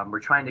 We're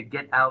trying to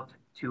get out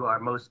to our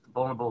most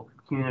vulnerable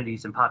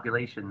communities and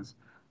populations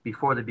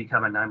before they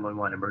become a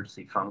 911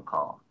 emergency phone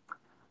call.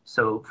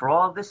 So for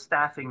all of this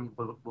staffing,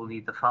 we'll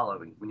need the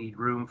following. We need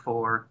room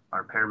for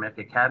our paramedic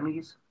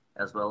academies,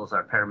 as well as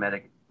our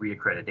paramedic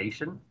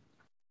reaccreditation.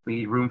 We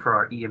need room for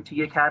our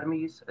EMT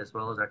academies, as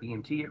well as our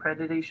EMT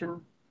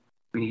accreditation.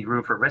 We need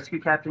room for rescue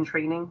captain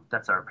training.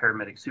 That's our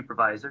paramedic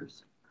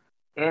supervisors.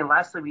 And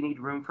lastly, we need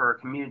room for our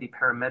community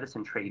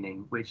paramedicine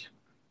training, which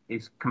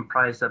is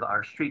comprised of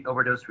our street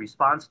overdose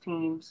response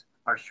teams,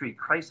 our street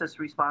crisis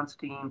response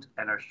teams,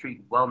 and our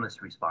street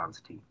wellness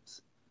response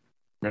teams.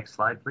 Next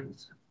slide,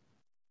 please.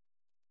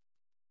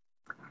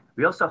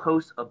 We also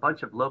host a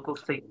bunch of local,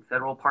 state, and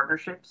federal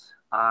partnerships.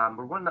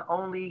 We're one of the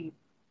only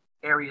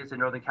areas in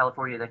Northern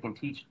California that can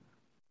teach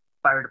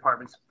fire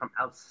departments from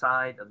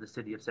outside of the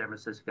city of San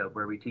Francisco,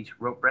 where we teach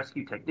rope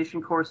rescue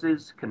technician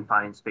courses,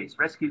 confined space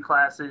rescue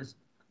classes,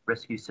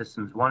 rescue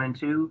systems 1 and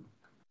 2.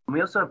 And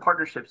we also have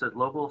partnerships with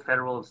local,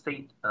 federal, and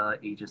state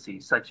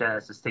agencies, such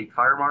as the State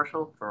Fire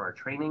Marshal for our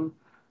training.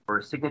 We're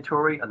a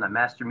signatory on the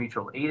Master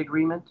Mutual Aid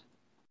Agreement.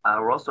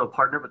 We're also a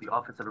partner with the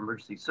Office of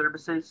Emergency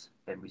Services,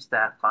 and we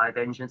staff 5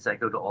 engines that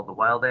go to all the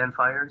wildland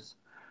fires.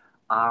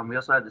 We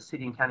also have the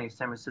City and County of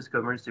San Francisco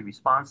Emergency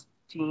Response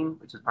Team,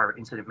 which is part of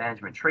incident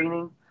management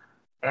training.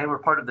 And we're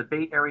part of the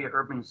Bay Area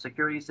Urban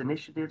Securities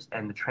Initiatives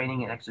and the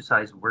Training and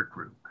Exercise Work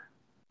Group.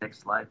 Next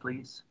slide,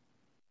 please.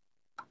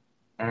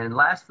 And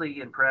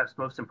lastly, and perhaps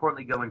most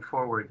importantly going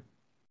forward,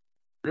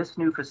 this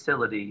new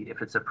facility,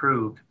 if it's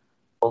approved,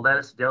 will let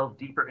us delve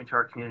deeper into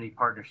our community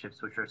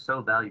partnerships, which are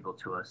so valuable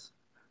to us.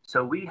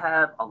 So we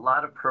have a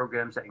lot of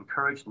programs that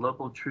encourage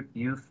local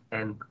youth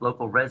and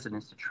local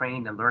residents to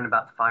train and learn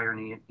about fire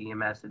and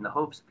EMS in the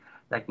hopes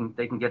that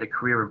they can get a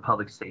career in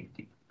public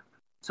safety.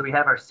 So we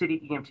have our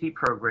city EMT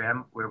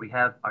program where we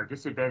have our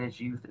disadvantaged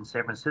youth in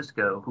San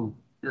Francisco, who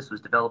this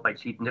was developed by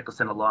Chief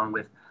Nicholson along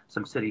with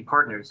some city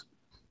partners.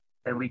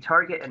 And we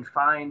target and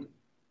find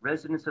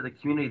residents of the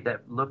community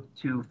that look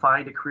to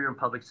find a career in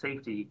public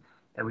safety,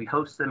 and we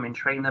host them and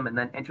train them and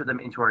then enter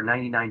them into our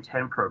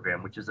 9910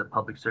 program, which is a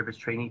public service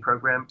training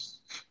program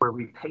where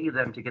we pay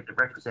them to get the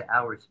requisite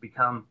hours to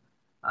become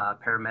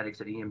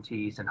paramedics and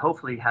EMTs, and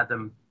hopefully have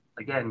them,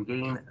 again,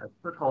 gain a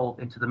foothold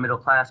into the middle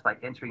class by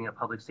entering a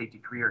public safety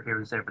career here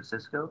in San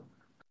Francisco.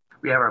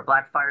 We have our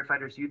Black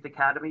Firefighters Youth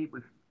Academy,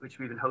 which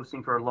we've been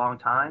hosting for a long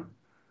time.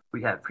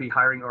 We have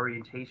pre-hiring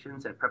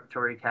orientations and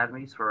preparatory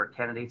academies for our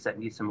candidates that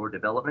need some more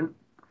development.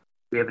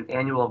 We have an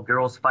annual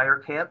Girls Fire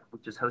Camp,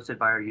 which is hosted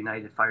by our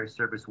United Fire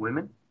Service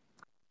Women.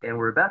 And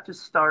we're about to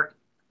start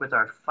with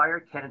our Fire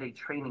Candidate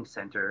Training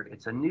Center.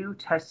 It's a new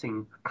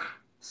testing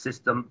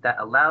system that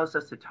allows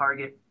us to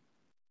target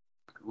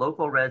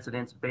local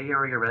residents, Bay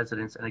Area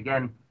residents, and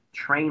again,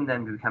 train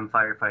them to become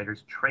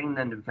firefighters, train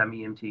them to become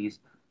EMTs,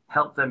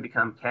 help them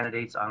become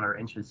candidates on our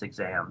entrance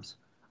exams.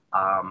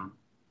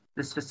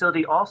 This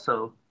facility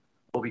also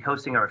will be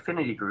hosting our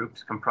affinity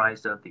groups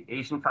comprised of the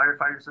Asian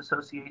Firefighters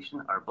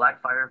Association, our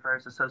Black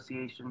Firefighters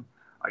Association,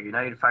 our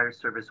United Fire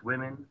Service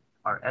Women,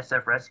 our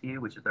SF Rescue,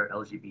 which is our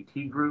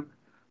LGBT group,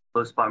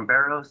 Los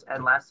Bomberos,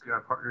 and lastly,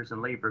 our Partners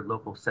in Labor,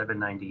 Local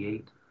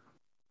 798.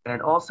 And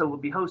also we'll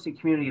be hosting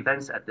community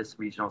events at this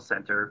regional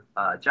center,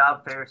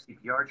 job fair,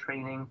 CPR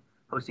training,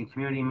 hosting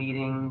community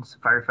meetings,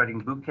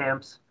 firefighting boot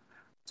camps.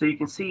 So you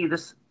can see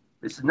this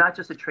is not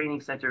just a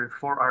training center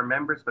for our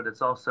members, but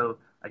it's also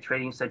a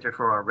training center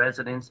for our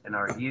residents and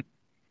our youth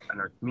and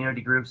our community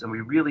groups. And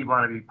we really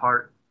want to be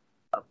part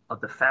of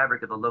the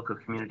fabric of the local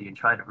community and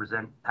try to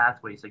present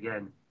pathways,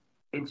 again,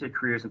 into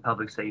careers in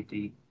public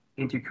safety,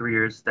 into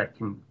careers that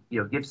can,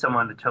 give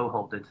someone a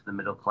toehold into the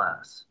middle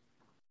class.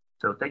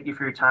 So thank you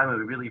for your time, and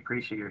we really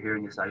appreciate your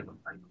hearing this item.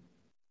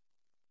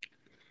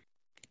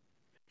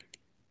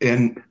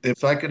 And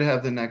if I could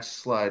have the next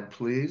slide,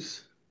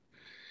 please.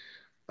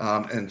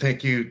 And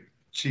thank you,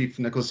 Chief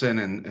Nicholson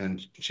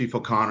and Chief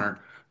O'Connor.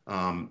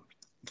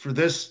 For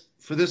this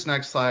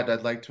next slide,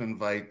 I'd like to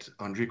invite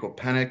Enrico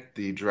Pennick,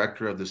 the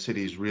director of the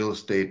city's real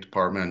estate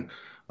department,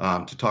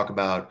 to talk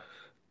about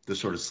the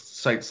sort of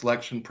site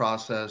selection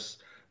process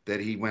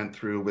that he went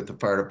through with the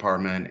fire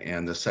department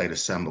and the site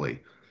assembly.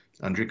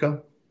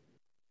 Enrico?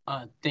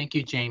 Thank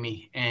you,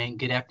 Jamie, and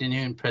good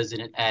afternoon,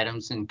 President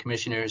Adams and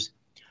commissioners.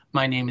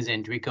 My name is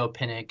Enrico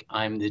Pennick.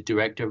 I'm the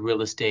director of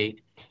real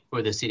estate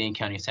for the City and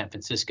County of San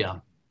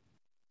Francisco.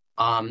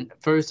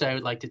 First, I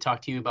would like to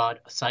talk to you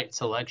about site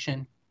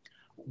selection.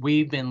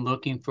 We've been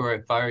looking for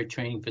a fire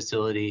training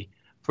facility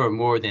for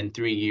more than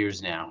 3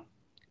 years now.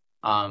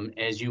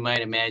 As you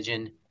might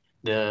imagine,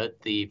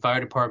 the fire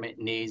department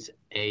needs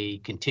a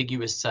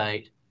contiguous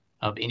site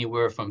of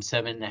anywhere from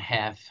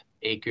 7.5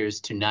 acres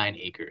to 9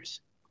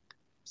 acres.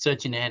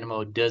 Such an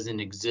animal doesn't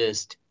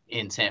exist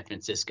in San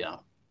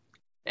Francisco.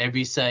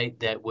 Every site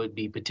that would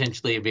be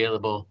potentially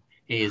available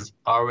is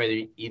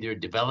already either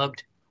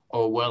developed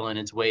or well on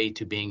its way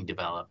to being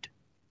developed.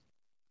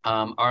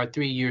 Our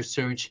 3-year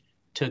search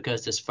took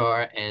us as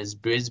far as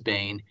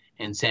Brisbane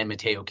and San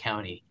Mateo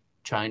County,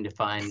 trying to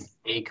find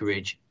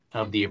acreage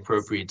of the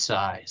appropriate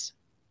size.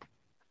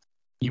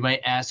 You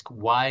might ask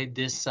why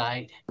this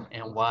site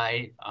and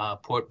why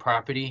Port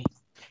property.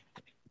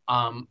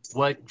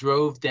 What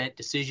drove that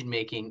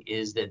decision-making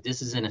is that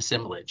this is an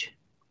assemblage,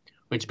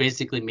 which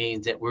basically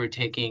means that we're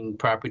taking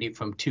property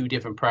from 2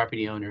 different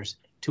property owners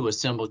to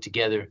assemble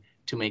together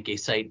to make a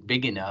site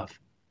big enough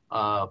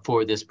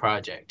for this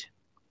project.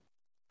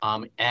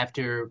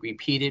 After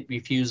repeated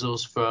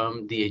refusals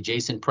from the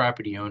adjacent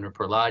property owner,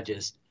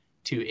 Prologis,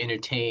 to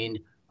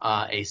entertain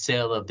a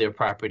sale of their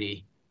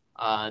property,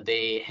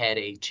 they had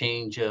a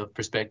change of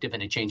perspective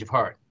and a change of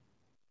heart.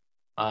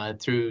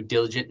 Through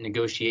diligent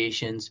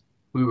negotiations,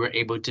 we were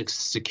able to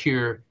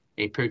secure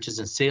a purchase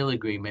and sale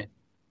agreement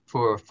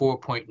for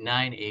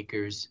 4.9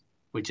 acres,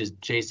 which is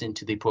adjacent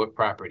to the Port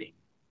property.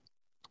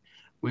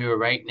 We are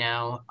right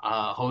now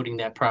holding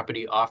that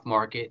property off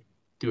market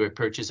through a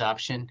purchase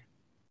option.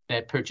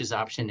 That purchase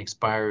option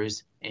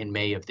expires in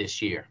May of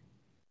this year.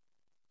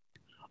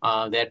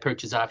 That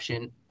purchase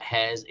option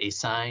has a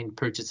signed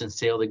purchase and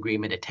sale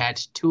agreement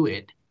attached to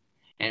it,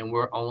 and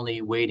we're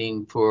only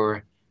waiting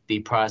for the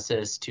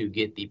process to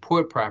get the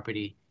Port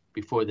property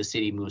before the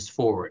city moves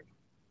forward.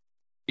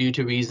 Due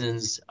to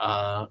reasons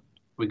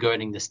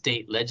regarding the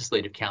state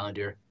legislative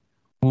calendar,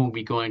 we'll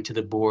be going to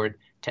the board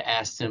to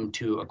ask them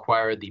to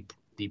acquire the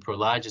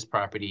Prologis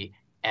property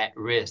at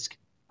risk,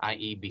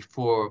 i.e.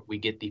 before we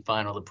get the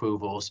final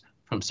approvals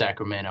from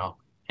Sacramento,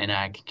 and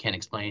I can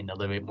explain a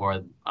little bit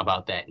more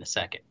about that in a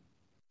second.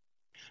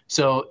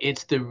 So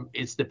it's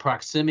the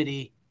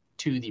proximity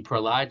to the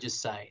Prologis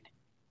site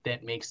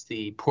that makes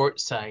the Port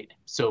site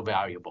so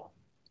valuable.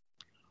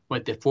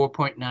 With the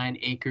 4.9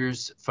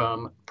 acres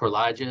from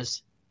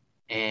Prologis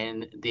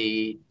and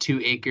the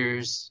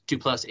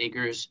 2+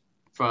 acres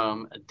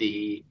from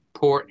the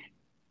port,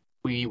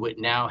 we would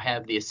now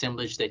have the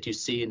assemblage that you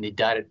see in the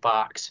dotted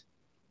box,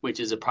 which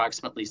is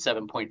approximately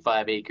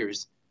 7.5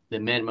 acres, the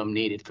minimum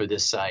needed for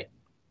this site.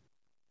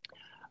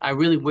 I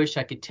really wish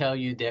I could tell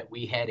you that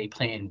we had a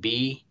plan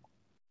B,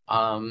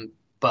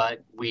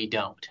 but we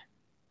don't.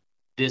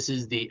 This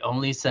is the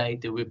only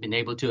site that we've been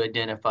able to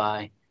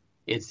identify.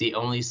 It's the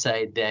only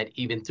site that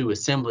even through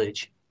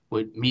assemblage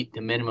would meet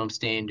the minimum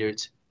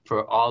standards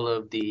for all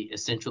of the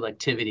essential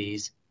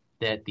activities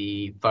that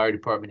the fire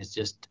department has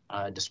just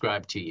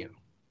described to you.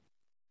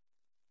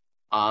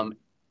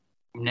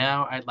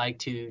 Now I'd like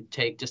to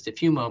take just a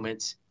few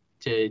moments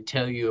to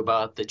tell you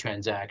about the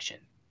transaction.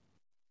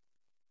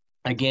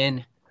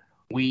 Again,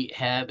 we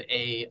have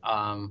a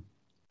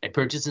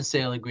purchase and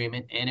sale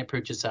agreement and a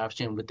purchase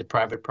option with the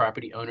private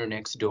property owner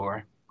next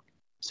door.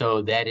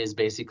 So that is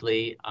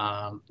basically,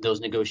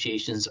 those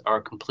negotiations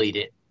are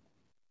completed.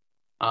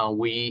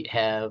 We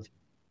have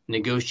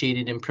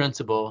negotiated in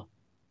principle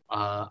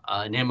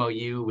an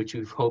MOU, which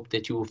we've hoped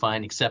that you will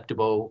find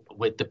acceptable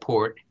with the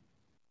port.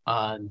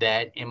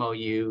 That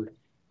MOU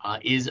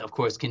is, of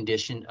course,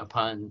 conditioned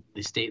upon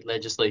the state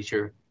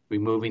legislature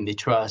removing the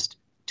trust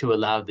to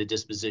allow the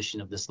disposition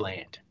of this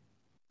land.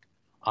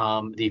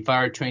 The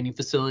fire training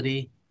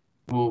facility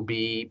will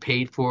be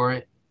paid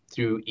for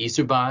through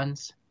ESSER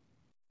bonds.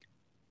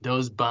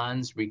 Those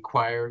bonds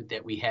require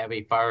that we have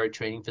a fire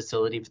training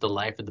facility for the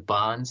life of the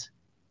bonds.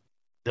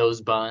 Those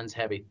bonds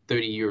have a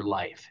 30-year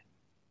life.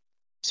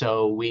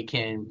 So we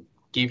can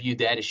give you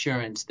that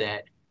assurance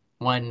that,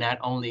 one, not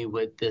only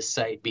would this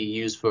site be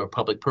used for a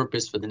public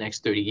purpose for the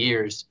next 30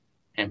 years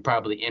and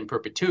probably in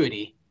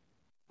perpetuity,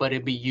 but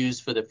it'd be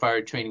used for the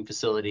fire training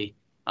facility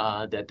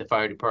that the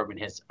fire department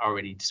has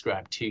already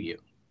described to you.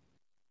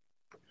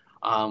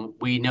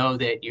 We know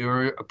that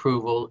your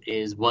approval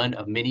is one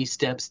of many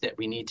steps that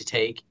we need to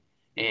take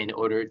in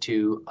order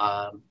to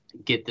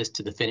get this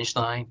to the finish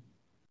line,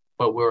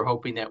 but we're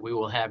hoping that we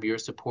will have your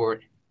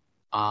support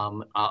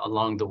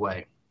along the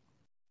way.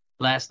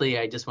 Lastly,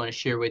 I just want to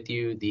share with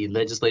you the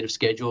legislative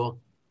schedule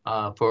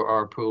for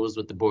our approvals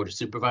with the Board of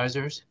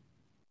Supervisors.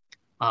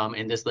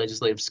 And this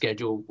legislative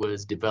schedule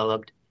was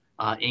developed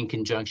in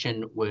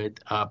conjunction with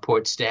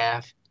port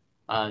staff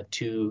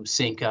to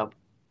sync up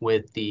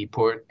with the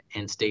port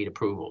and state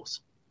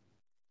approvals.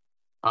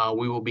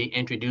 We will be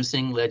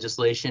introducing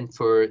legislation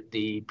for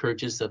the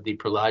purchase of the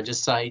Prologis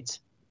sites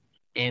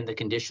and the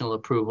conditional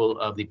approval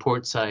of the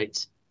port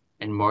sites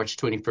in March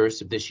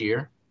 21st of this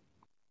year.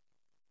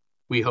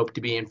 We hope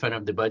to be in front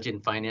of the Budget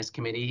and Finance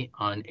Committee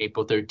on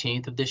April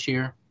 13th of this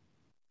year.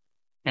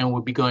 And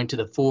we'll be going to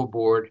the full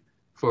board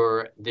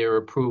for their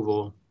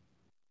approval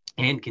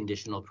and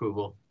conditional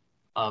approval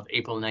of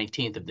April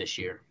 19th of this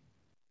year.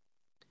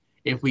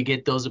 If we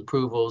get those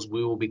approvals,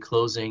 we will be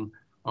closing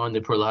on the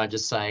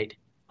Prologis site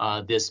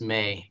this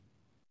May,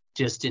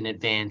 just in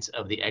advance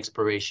of the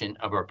expiration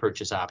of our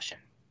purchase option.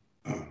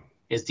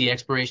 It's the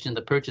expiration of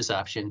the purchase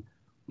option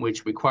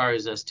which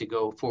requires us to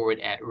go forward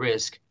at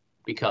risk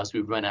because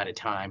we've run out of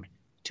time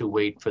to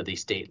wait for the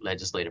state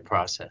legislative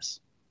process.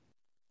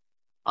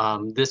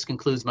 This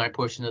concludes my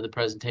portion of the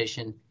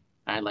presentation.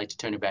 I'd like to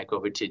turn it back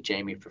over to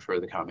Jamie for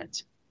further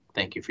comments.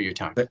 Thank you for your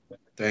time.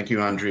 Thank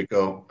you,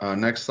 Enrico.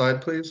 Next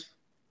slide, please.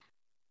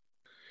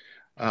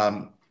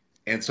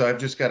 And so I've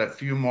just got a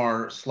few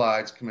more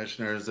slides,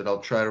 commissioners, that I'll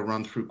try to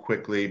run through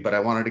quickly, but I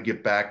wanted to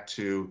get back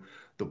to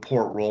the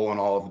port role in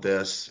all of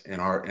this in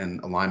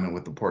alignment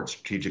with the port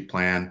strategic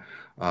plan.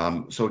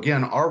 So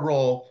again, our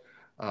role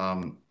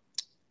on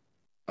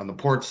the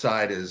port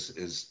side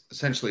is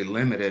essentially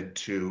limited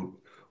to,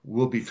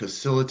 we'll be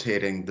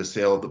facilitating the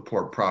sale of the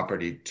port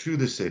property to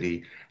the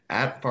city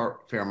at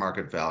fair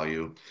market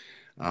value,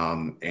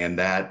 and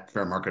that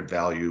fair market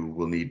value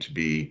will need to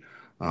be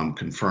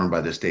confirmed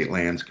by the State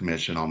Lands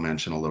Commission. I'll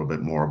mention a little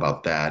bit more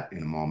about that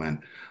in a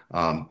moment.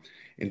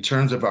 In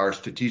terms of our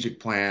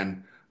strategic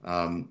plan,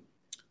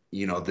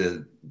 you know,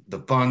 the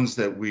funds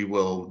that we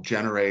will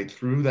generate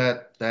through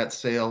that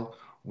sale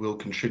will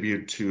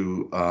contribute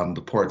to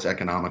the port's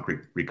economic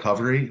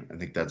recovery. I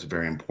think that's a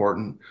very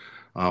important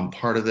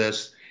part of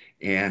this.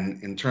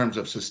 And in terms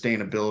of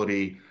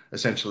sustainability,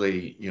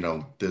 essentially, you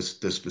know,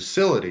 this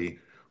facility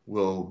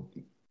will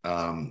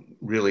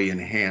really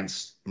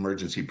enhance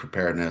emergency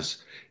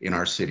preparedness in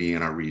our city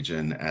and our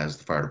region, as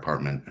the fire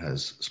department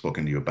has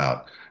spoken to you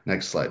about.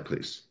 Next slide,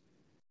 please.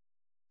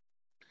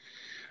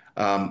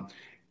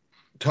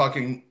 Talk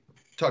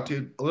to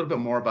you a little bit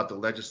more about the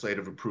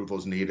legislative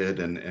approvals needed,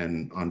 and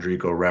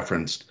Enrico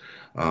referenced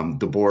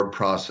the board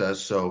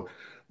process. So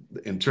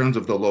in terms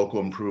of the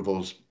local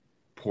approvals,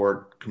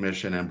 Port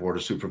Commission and Board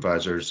of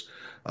Supervisors,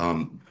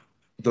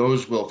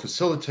 those will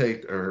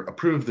facilitate or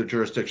approve the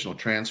jurisdictional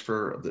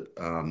transfer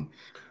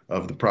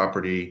of the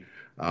property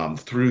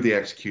through the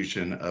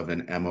execution of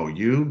an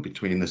MOU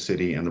between the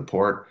city and the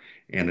port,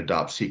 and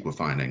adopt CEQA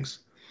findings.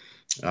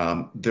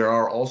 There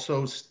are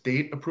also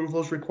state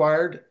approvals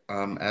required,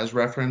 as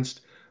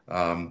referenced,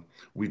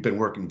 We've been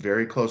working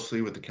very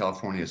closely with the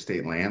California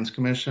State Lands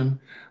Commission,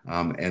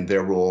 and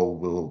their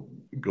role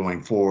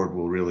going forward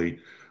will really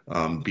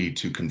be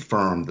to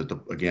confirm that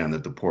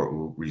that the port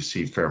will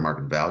receive fair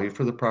market value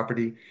for the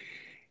property.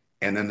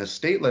 And then the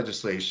state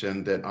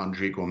legislation that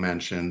Enrico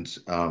mentioned,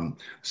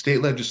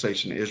 state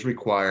legislation is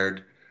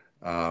required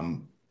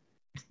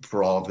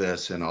for all of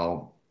this, and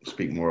I'll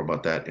speak more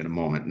about that in a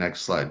moment.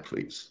 Next slide,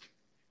 please.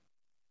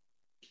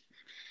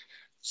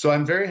 So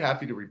I'm very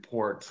happy to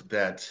report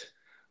that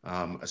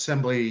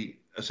Assembly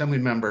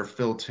Member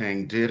Phil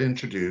Ting did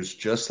introduce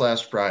just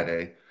last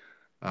Friday,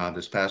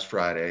 this past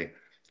Friday,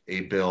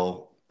 a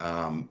bill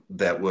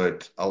that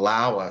would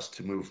allow us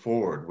to move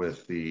forward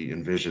with the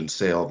envisioned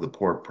sale of the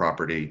port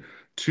property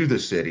to the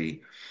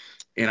city.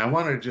 And I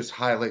wanted to just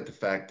highlight the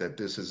fact that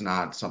this is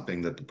not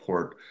something that the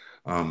port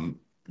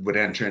would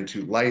enter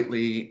into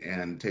lightly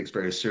and takes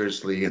very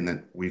seriously, and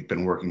that we've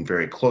been working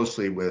very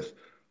closely with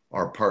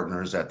our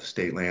partners at the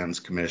State Lands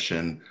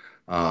Commission,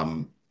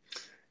 and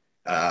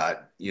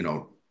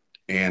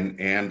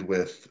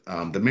with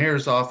the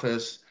mayor's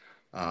office,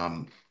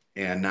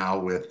 and now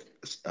with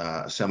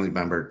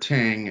Assemblymember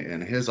Ting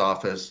and his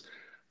office.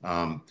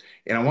 And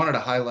I wanted to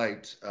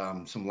highlight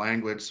some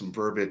language, some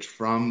verbiage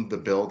from the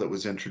bill that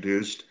was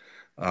introduced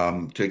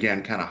to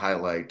again kind of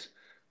highlight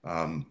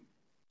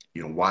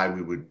why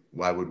we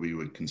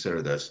would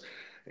consider this.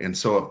 And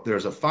so if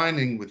there's a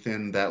finding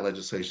within that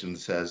legislation that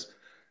says,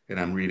 and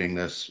I'm reading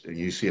this and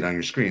you see it on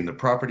your screen, the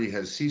property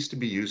has ceased to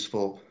be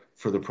useful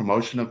for the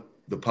promotion of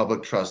the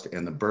public trust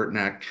and the Burton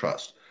Act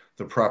Trust.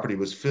 The property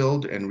was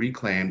filled and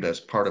reclaimed as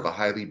part of a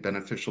highly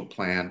beneficial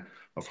plan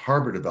of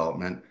harbor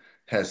development,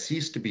 has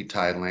ceased to be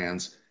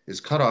tidelands,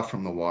 is cut off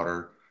from the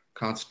water,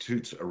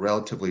 constitutes a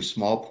relatively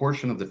small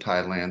portion of the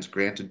tidelands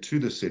granted to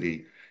the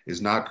city,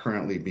 is not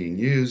currently being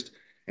used,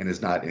 and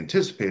is not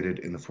anticipated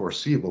in the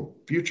foreseeable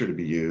future to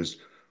be used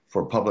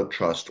for public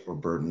trust or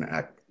Burton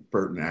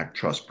Act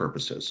Trust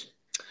purposes.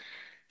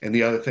 And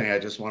the other thing I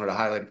just wanted to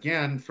highlight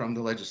again from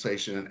the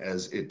legislation,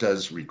 as it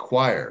does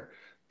require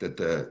that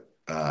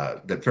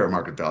that fair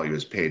market value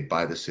is paid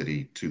by the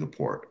city to the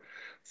port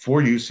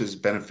for uses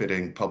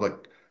benefiting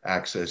public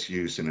access,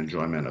 use, and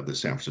enjoyment of the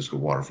San Francisco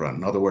waterfront.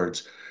 In other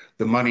words,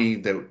 the money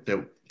that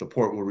the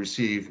port will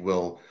receive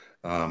will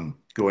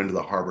go into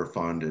the harbor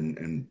fund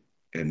and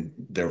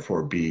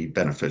therefore be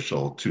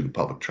beneficial to the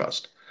public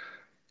trust.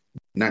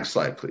 Next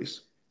slide,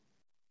 please.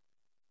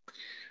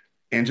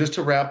 And just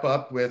to wrap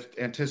up with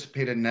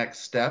anticipated next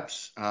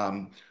steps,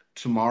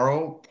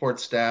 tomorrow, port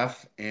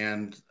staff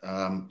and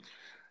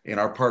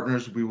our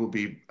partners, we will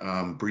be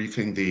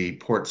briefing the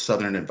Port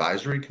Southern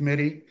Advisory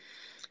Committee.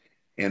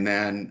 And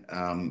then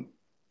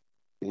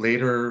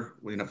later,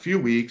 in a few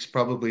weeks,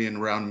 probably in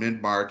around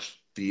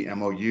mid-March, the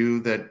MOU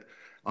that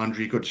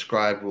Enrico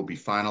described will be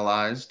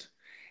finalized.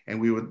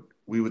 And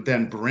we would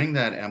then bring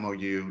that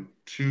MOU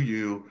to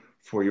you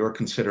for your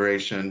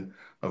consideration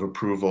of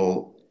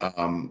approval.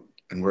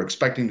 And we're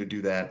expecting to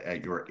do that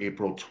at your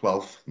April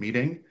 12th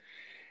meeting.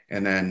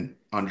 And then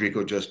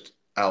Enrico just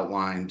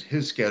outlined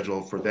his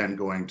schedule for then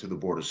going to the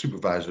Board of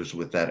Supervisors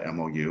with that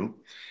MOU.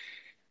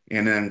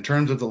 And then in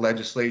terms of the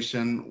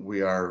legislation,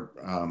 we are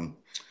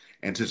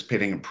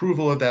anticipating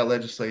approval of that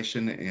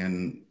legislation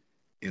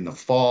in the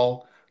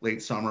fall,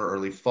 late summer,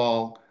 early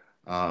fall.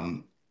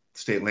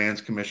 State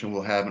Lands Commission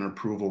will have an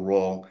approval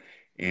role,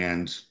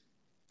 and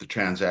the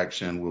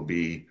transaction will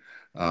be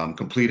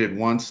completed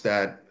once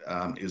that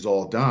is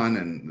all done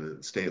and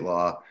the state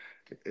law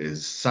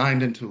is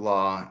signed into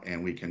law,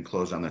 and we can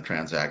close on the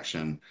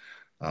transaction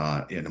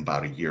in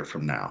about a year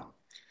from now.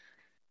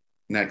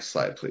 Next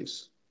slide,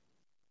 please.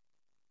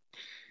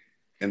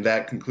 And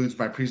that concludes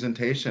my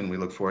presentation. We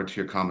look forward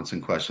to your comments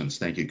and questions.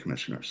 Thank you,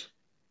 Commissioners.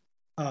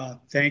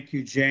 Thank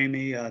you,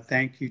 Jamie.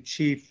 Thank you,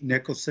 Chief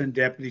Nicholson,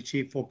 Deputy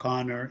Chief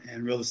O'Connor,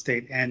 and Real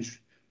Estate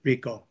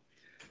Enrico.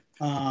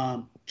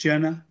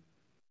 Jenna,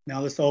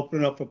 now let's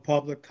open it up for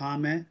public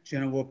comment.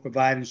 Jenna will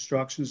provide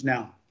instructions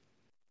now.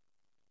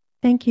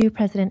 Thank you,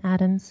 President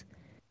Adams.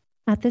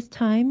 At this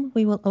time,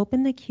 we will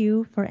open the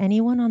queue for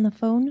anyone on the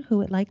phone who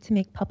would like to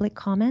make public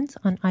comment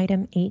on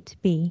item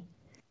 8B.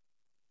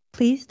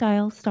 Please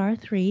dial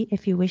 *3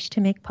 if you wish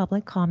to make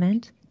public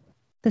comment.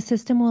 The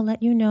system will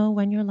let you know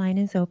when your line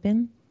is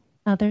open.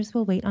 Others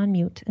will wait on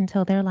mute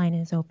until their line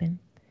is open.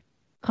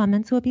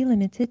 Comments will be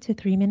limited to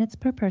 3 minutes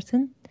per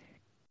person.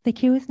 The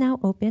queue is now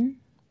open.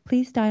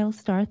 Please dial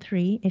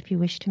 *3 if you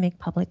wish to make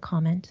public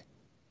comment.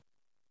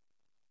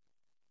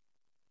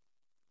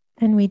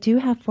 And we do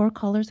have 4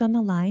 callers on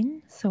the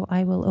line, so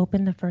I will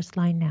open the first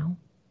line now.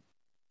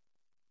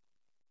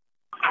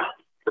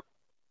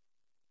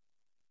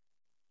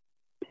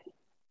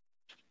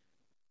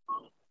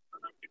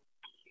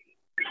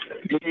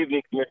 Good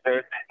evening,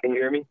 Commissioner. Can you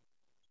hear me?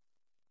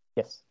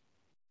 Yes.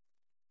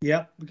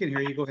 Yep, we can hear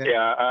you. Go ahead.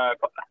 Yeah,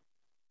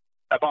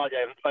 I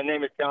apologize. My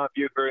name is John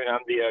Buford, and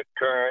I'm the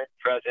current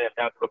president of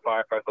San Francisco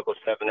Firefighters Local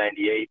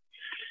 798.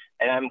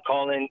 And I'm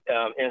calling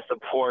in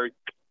support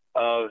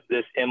of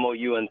this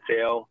MOU and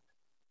sale.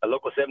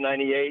 Local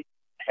 798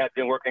 has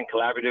been working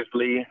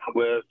collaboratively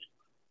with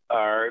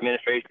our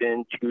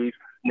administration, Chief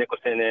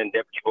Nicholson and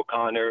Deputy Chief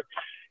O'Connor,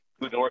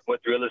 who's been working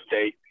with real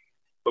estate.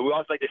 But we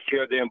also like to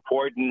share the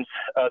importance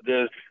of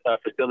this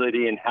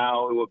facility and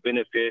how it will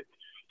benefit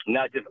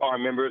not just our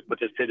members, but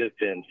the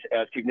citizens.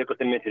 As Chief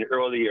Nicholson mentioned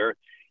earlier,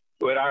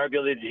 with our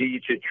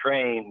ability to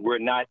train, we're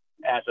not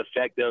as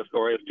effective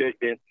or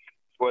efficient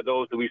for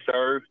those that we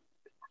serve.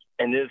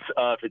 And this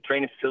the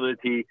training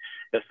facility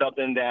is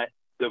something that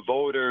the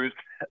voters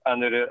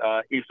under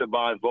the Easter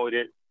bond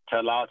voted to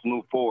allow us to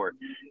move forward.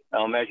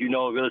 As you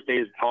know, real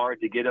estate is hard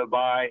to get up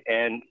by,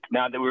 and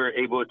now that we're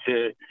able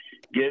to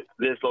get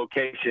this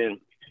location,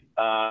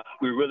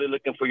 we're really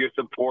looking for your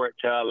support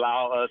to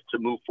allow us to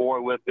move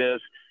forward with this.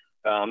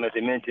 As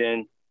I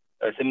mentioned,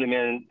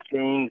 Assemblyman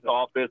King's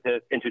office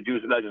has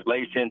introduced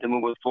legislation to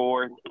move us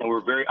forward, and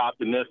we're very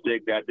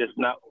optimistic that this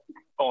not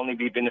only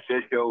be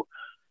beneficial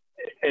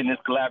in this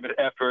collaborative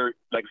effort,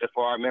 like I said,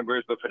 for our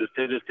members, but for the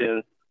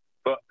citizens,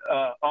 but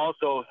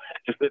also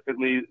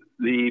specifically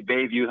the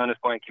Bayview Hunters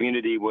Point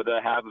community, where they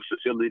have a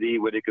facility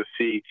where they can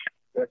see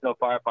professional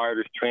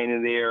firefighters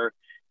training there,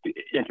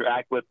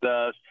 interact with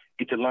us,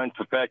 get to learn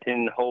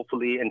profession,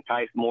 hopefully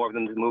entice more of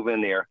them to move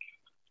in there.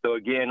 So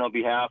again, on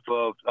behalf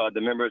of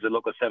the members of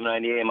Local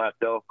 798 and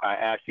myself, I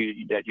ask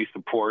you that you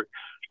support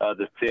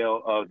the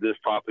sale of this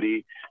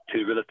property to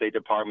the real estate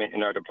department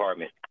in our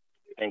department.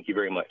 Thank you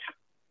very much.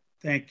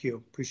 Thank you.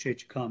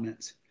 Appreciate your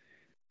comments.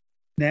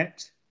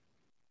 Next.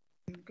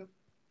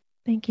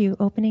 Thank you.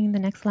 Opening the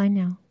next line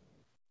now.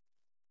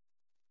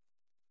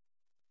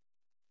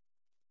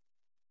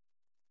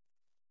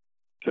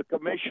 So,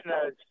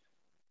 Commissioners,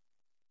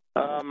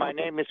 my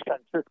name is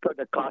Francisco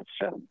da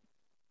Costa,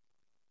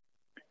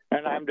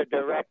 and I'm the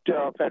Director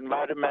of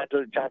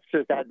Environmental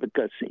Justice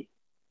Advocacy.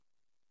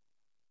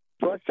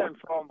 First and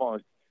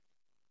foremost,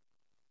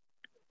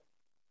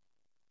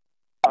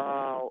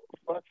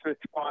 first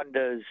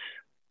responders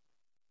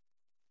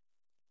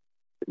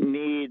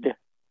need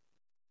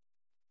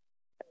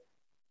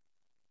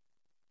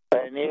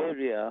an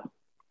area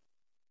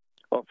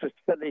or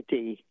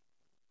facility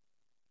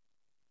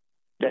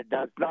that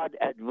does not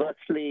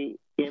adversely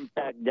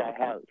impact their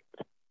health.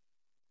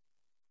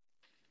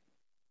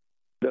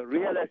 The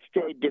real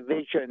estate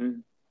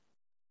division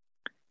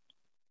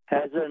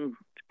hasn't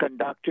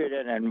conducted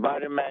an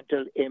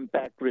environmental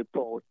impact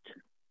report.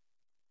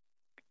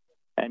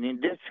 And in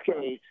this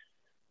case,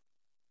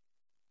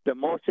 the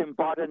most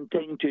important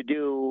thing to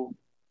do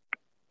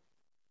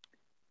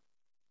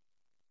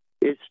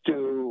is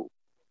to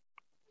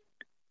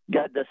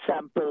get the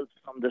samples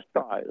from the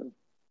soil.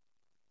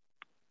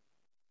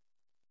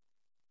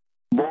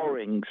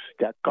 Borings,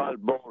 they're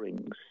called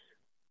borings.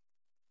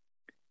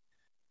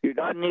 You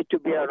don't need to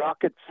be a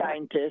rocket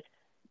scientist,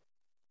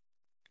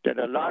 that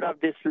a lot of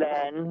this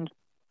land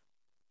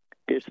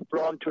is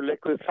prone to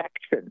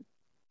liquefaction.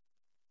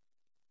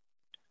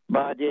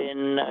 But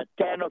in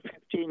 10 or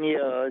 15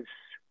 years,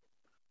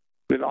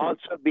 will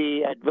also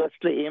be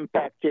adversely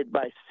impacted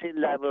by sea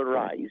level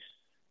rise.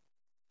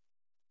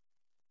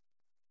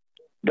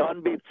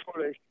 Don't be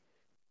foolish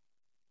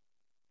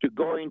to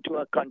go into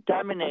a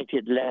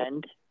contaminated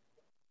land.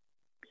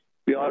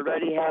 We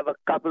already have a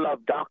couple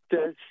of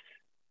doctors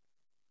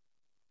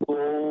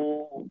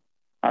who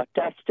are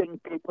testing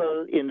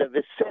people in the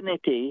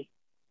vicinity.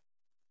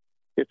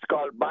 It's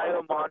called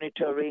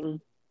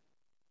biomonitoring,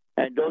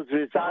 and those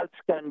results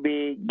can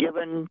be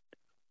given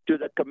to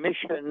the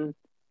commission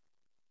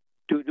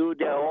to do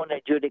their own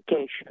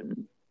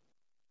adjudication.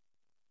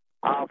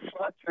 Our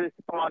first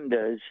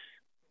responders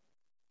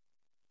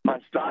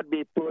must not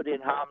be put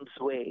in harm's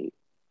way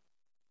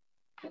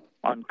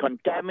on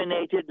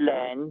contaminated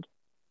land,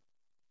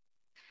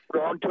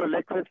 prone to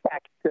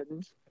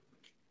liquefaction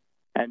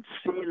and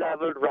sea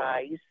level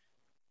rise,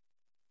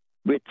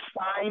 with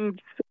signs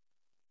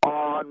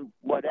on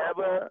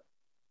whatever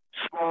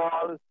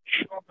small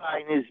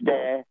shoreline is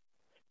there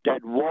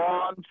that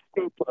warns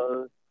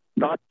people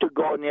not to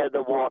go near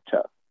the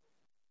water.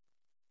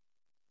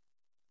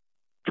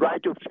 Try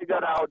to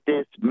figure out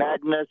this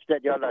madness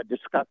that y'all are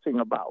discussing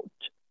about.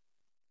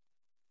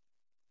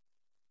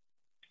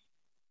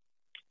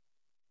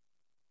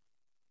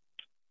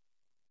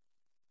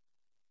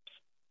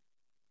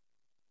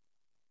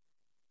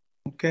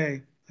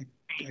 Okay,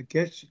 I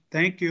guess,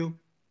 thank you.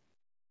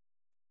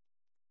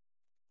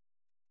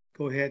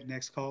 Go ahead,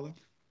 next caller.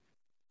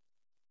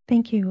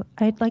 Thank you.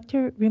 I'd like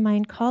to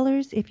remind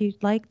callers, if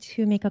you'd like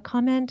to make a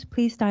comment,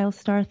 please dial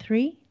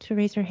 *3 to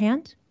raise your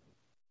hand.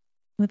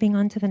 Moving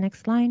on to the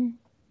next line.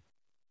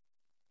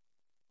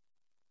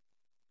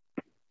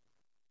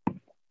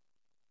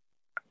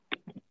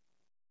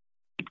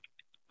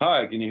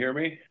 Hi, can you hear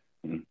me?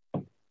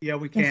 Yeah,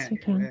 we can. Yes, we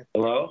can.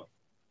 Hello?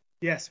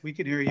 Yes, we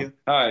can hear you.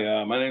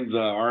 Hi, my name's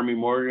Army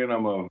Morgan.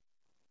 I'm a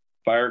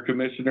fire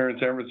commissioner in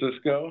San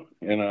Francisco,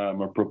 and I'm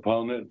a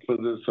proponent for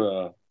this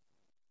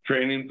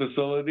training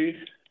facility.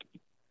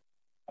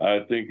 I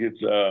think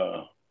it's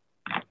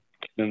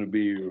going to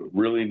be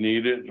really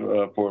needed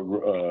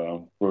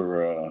for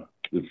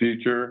the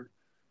future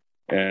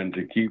and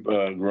to keep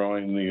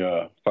growing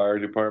the fire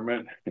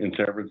department in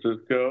San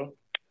Francisco.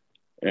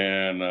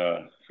 and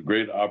it's a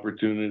great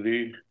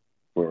opportunity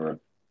for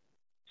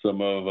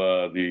some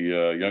of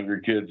the younger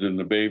kids in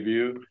the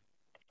Bayview.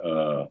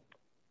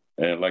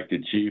 And like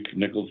the Chief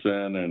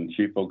Nicholson and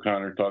Chief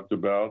O'Connor talked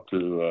about,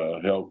 to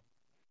help,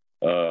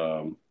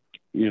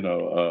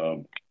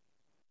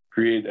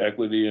 create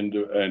equity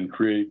and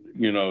create,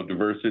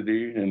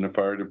 diversity in the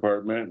fire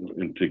department,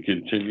 and to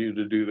continue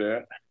to do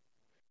that.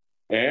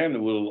 And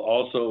it will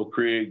also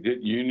create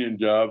good union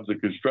jobs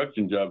and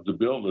construction jobs to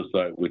build a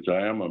site, which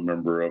I am a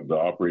member of the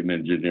operating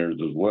engineers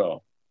as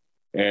well.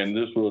 And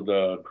this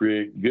will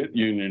create good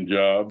union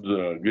jobs,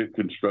 good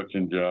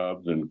construction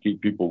jobs, and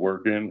keep people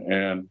working,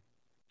 and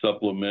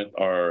supplement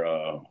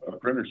our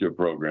apprenticeship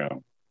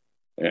program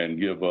and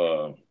give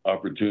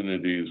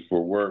opportunities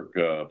for work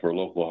for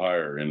local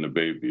hire in the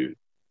Bayview.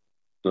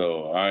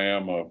 So I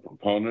am a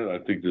proponent. I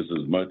think this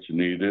is much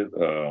needed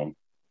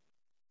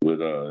with,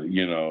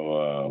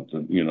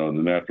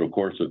 the natural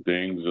course of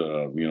things.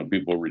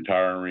 People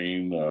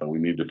retiring. We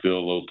need to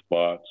fill those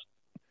spots.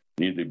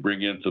 Need to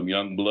bring in some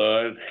young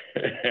blood,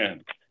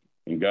 and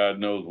God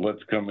knows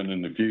what's coming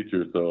in the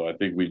future. So I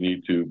think we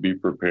need to be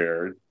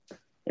prepared.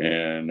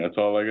 And that's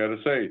all I got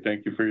to say.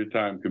 Thank you for your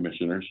time,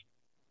 commissioners.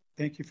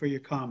 Thank you for your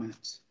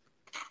comments.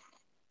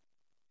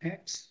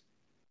 Next.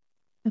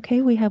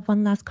 Okay, we have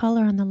one last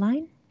caller on the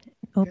line.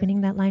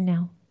 Opening that line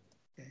now.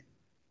 Okay.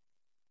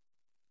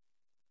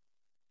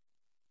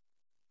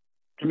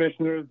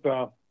 Commissioners,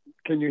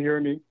 can you hear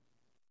me?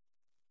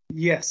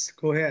 Yes,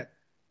 go ahead.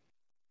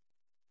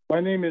 My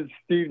name is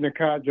Steve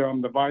Nakaja.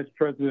 I'm the Vice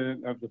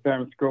President of the San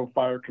Francisco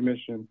Fire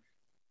Commission.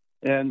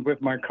 And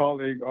with my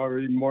colleague,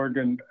 Ari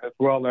Morgan, as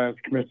well as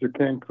Commissioner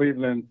Ken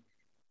Cleveland,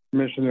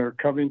 Commissioner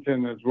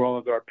Covington, as well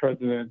as our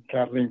President,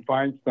 Kathleen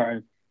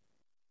Feinstein,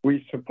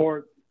 we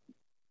support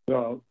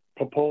the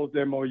proposed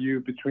MOU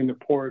between the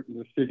Port and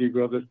the City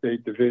Real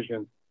Estate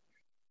Division.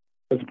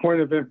 As a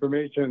point of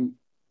information,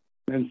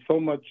 and so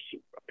much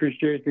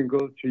appreciation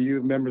goes to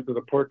you, members of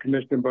the Port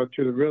Commission, but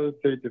to the Real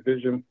Estate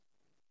Division,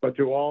 but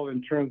to all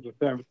in terms of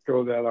San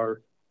Francisco that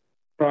are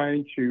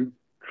trying to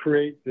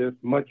create this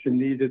much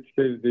needed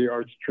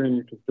state-of-the-art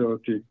training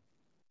facility.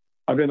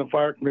 I've been a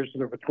fire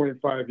commissioner for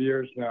 25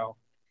 years now.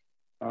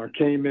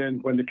 Came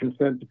in when the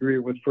consent decree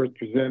was first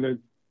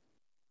presented,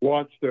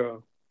 watched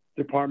the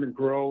department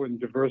grow in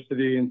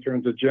diversity in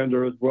terms of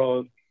gender, as well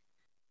as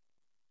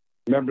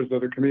members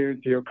of the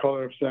community of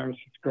color of San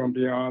Francisco and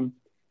beyond.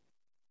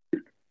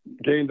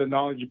 Gained the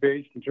knowledge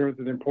base in terms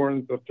of the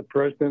importance of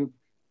suppression.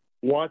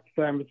 Watched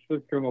San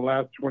Francisco in the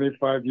last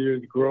 25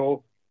 years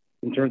grow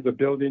in terms of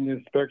building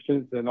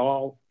inspections in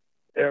all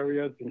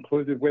areas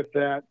included with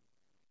that.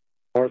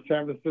 Our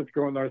San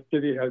Francisco and our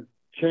city has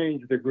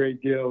changed a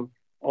great deal.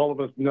 All of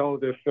us know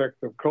the effects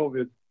of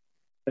COVID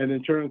and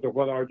in terms of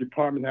what our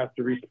department has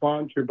to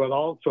respond to, but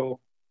also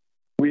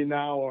we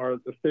now are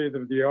the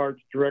state-of-the-art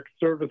direct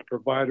service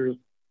providers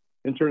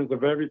in terms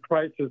of every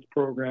crisis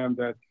program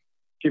that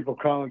Chief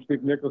O'Connell and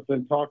Chief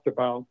Nicholson talked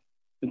about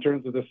in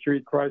terms of the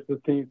street crisis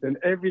teams and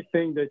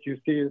everything that you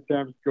see in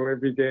San Francisco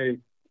every day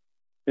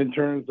in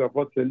terms of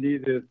what the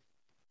need is,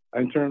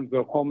 in terms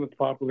of homeless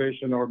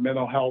population or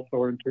mental health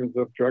or in terms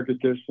of drug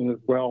addiction as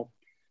well.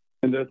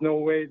 And there's no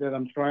way that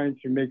I'm trying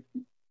to make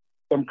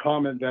some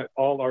comment that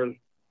all are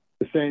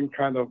the same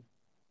kind of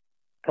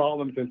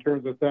problems in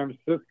terms of San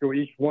Francisco.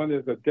 Each one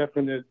is a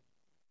definite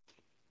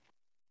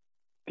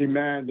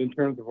demand in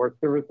terms of our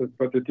services,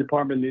 but the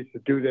department needs to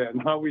do that.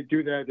 And how we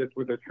do that is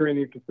with a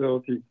training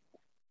facility.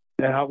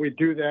 And how we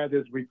do that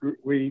is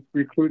we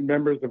recruit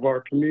members of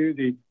our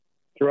community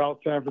throughout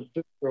San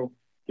Francisco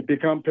to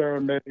become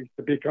paramedics,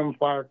 to become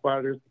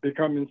firefighters, to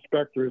become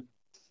inspectors.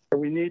 So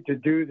we need to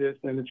do this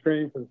in the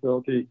training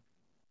facility.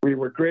 We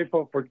were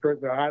grateful for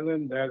Treasure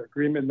Island. That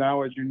agreement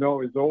now, as you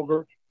know, is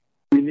over.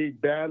 We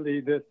need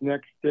badly this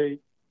next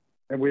state.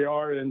 And we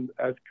are in,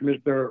 as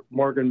Commissioner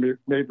Morgan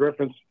made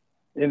reference,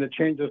 in a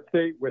change of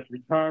state with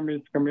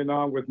retirements coming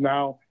on, with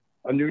now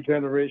a new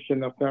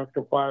generation of San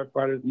Francisco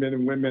firefighters, men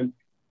and women.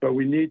 But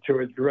we need to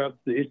address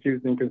the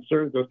issues and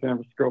concerns of San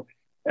Francisco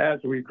as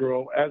we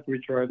grow, as we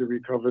try to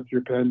recover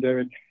through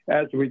pandemic,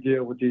 as we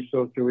deal with these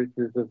social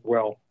issues as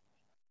well.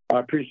 I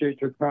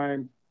appreciate your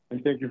time,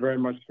 and thank you very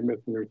much,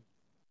 Commissioners.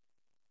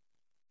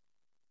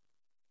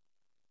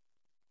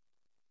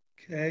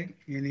 Okay,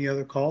 any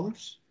other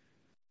callers?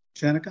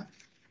 Jenica?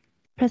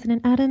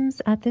 President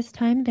Adams, at this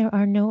time, there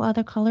are no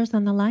other callers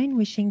on the line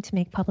wishing to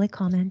make public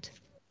comment.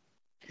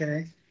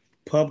 Okay,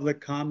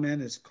 public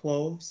comment is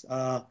closed.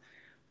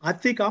 I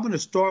think I'm going to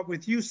start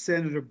with you,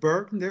 Senator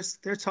Burton.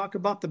 They're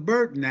talking about the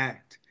Burton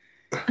Act.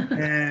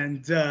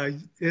 And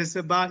it's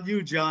about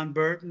you, John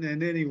Burton.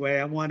 And anyway,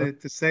 I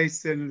wanted to say,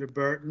 Senator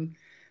Burton,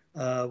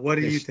 what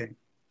do you think?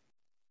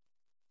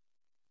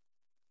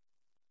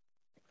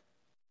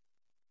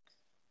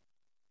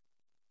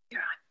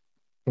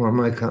 Want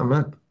my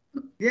comment?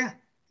 Yeah,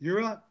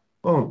 you're up.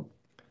 Oh,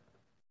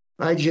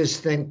 I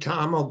just think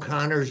Tom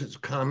O'Connor's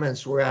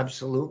comments were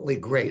absolutely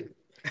great.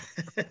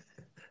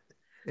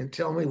 And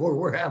tell me where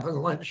we're having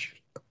lunch.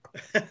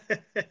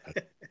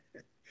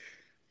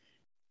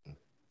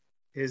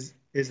 Is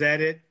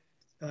that it,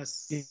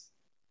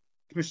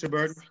 Commissioner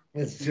Burton,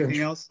 It's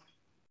anything else?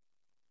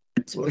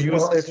 Well, You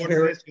it's support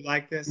very, this? You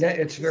like this?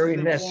 it's very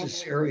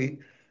necessary.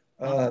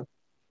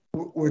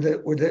 Where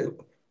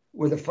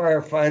the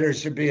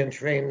firefighters are being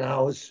trained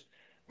now is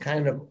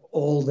kind of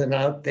old and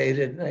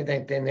outdated, and I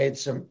think they need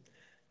some,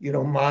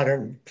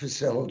 modern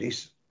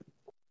facilities.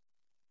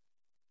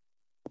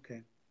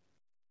 Okay.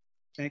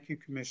 Thank you,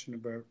 Commissioner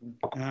Burton.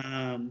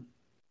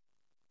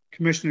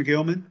 Commissioner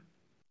Gilman.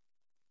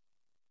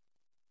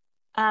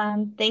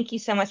 Thank you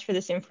so much for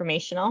this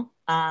informational.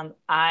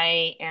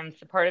 I am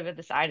supportive of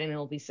this item and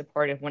will be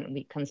supportive when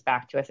it comes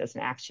back to us as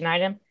an action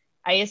item.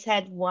 I just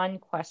had one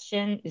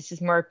question. This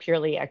is more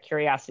purely a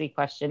curiosity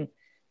question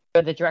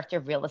for the Director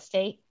of Real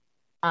Estate.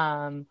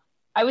 I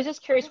was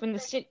just curious, when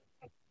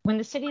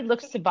the city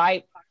looks to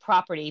buy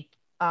property,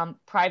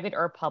 private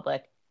or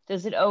public,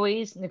 does it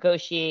always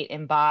negotiate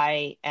and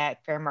buy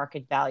at fair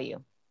market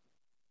value?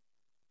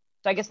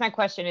 So I guess my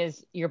question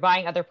is, you're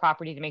buying other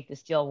property to make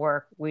this deal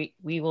work. We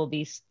will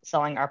be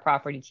selling our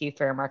property to you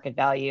fair market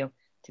value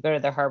to go to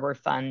the Harbor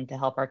Fund to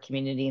help our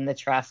community and the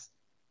trust.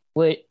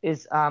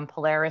 Is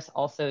Polaris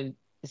also,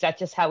 is that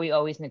just how we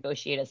always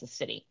negotiate as a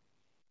city?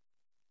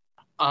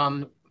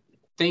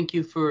 Thank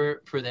you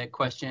for that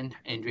question,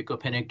 Enrico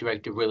Pinnock,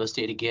 Director of Real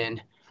Estate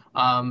again.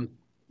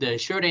 The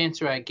short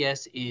answer, I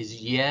guess,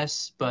 is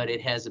yes, but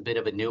it has a bit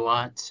of a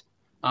nuance.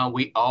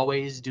 We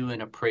always do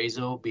an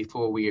appraisal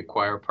before we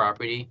acquire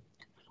property.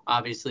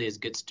 Obviously, as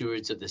good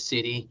stewards of the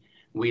city,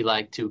 we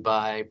like to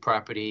buy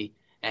property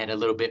at a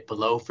little bit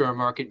below fair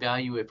market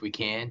value if we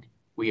can.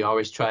 We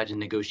always try to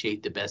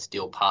negotiate the best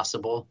deal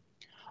possible.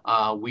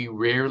 We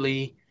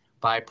rarely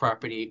buy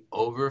property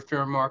over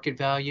fair market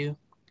value.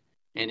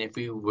 And if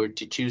we were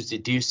to choose to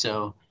do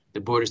so,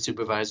 the Board of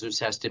Supervisors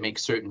has to make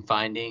certain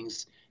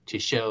findings to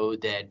show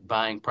that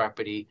buying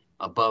property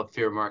above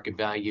fair market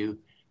value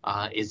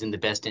is in the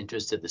best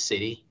interest of the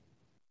city.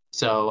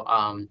 So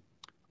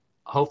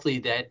hopefully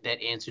that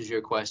answers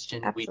your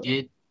question.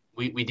 Absolutely.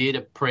 We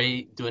did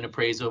do an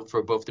appraisal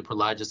for both the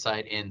Prologis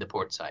side and the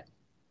Port side.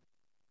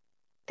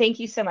 Thank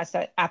you so much.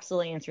 That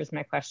absolutely answers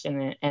my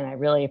question, and I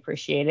really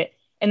appreciate it.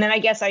 And then I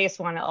guess I just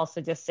want to also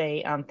just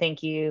say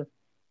thank you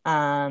to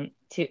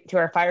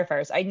our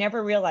firefighters. I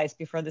never realized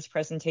before this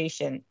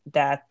presentation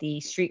that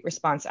the street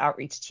response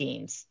outreach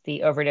teams,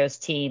 the overdose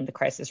team, the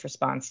crisis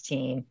response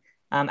team,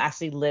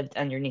 actually lived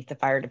underneath the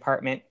fire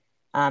department.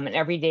 And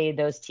every day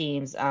those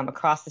teams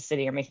across the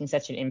city are making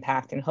such an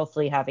impact, and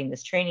hopefully having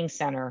this training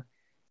center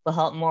will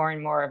help more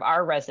and more of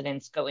our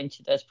residents go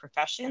into those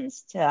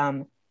professions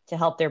to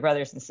help their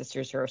brothers and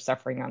sisters who are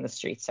suffering on the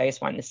streets. So I just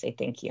wanted to say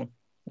thank you.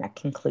 That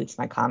concludes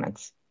my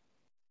comments.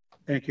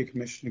 Thank you,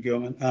 Commissioner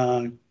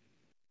Gilman.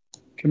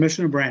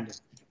 Commissioner Brandon.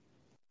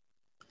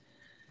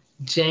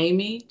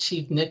 Jamie,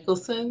 Chief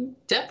Nicholson,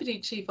 Deputy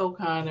Chief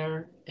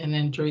O'Connor, and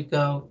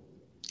Enrico,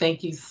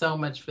 thank you so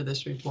much for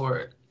this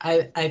report.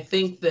 I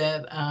think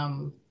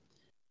that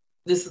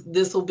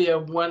this will be a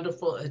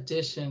wonderful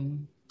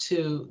addition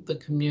to the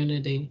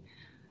community.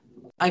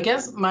 I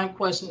guess my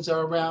questions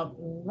are around,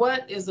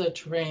 what is a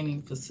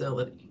training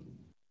facility?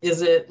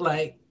 Is it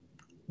like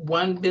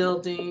one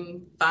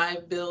building,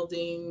 5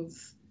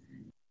 buildings?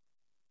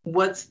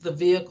 What's the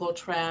vehicle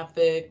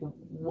traffic?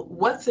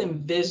 What's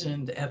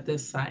envisioned at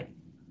this site?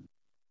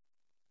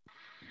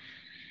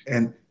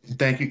 And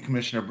thank you,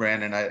 Commissioner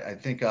Brandon. I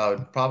think I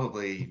would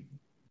probably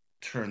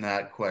turn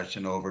that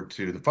question over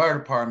to the fire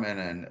department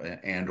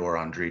and/or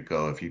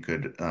Enrico, if you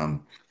could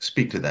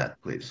speak to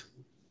that, please.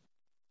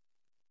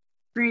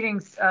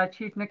 Greetings,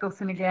 Chief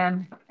Nicholson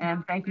again,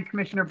 and thank you,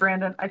 Commissioner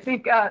Brandon. I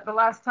think the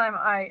last time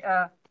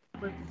I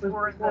was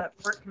before the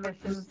Port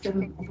Commission,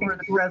 before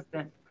the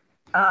President.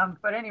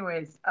 But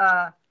anyways,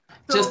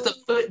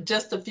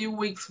 just a few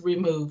weeks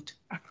removed.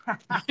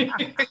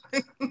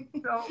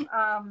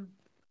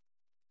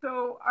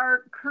 So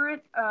our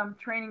current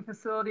training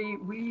facility,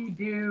 we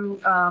do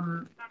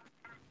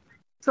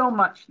so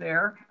much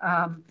there,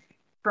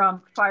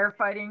 from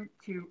firefighting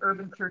to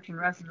urban search and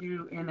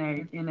rescue in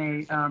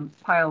a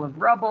pile of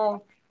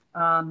rubble.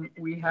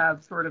 We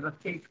have sort of a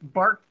fake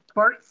BART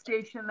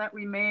station that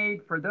we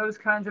made for those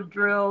kinds of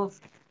drills.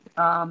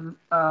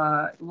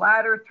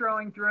 Ladder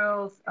throwing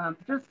drills,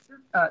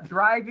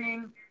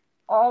 driving,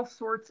 all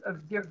sorts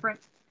of different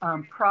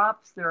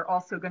props. There are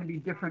also going to be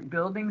different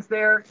buildings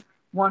there,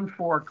 one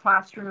for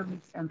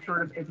classrooms and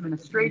sort of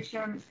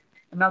administration,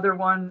 another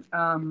one,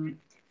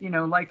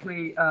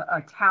 likely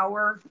a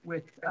tower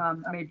with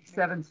maybe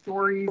 7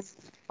 stories,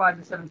 5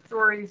 to 7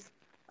 stories.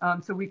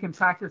 So we can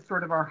practice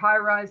sort of our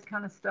high-rise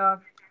kind of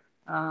stuff.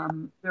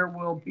 There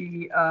will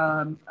be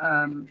a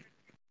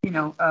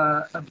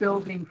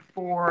building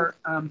for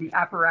the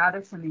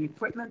apparatus and the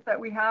equipment that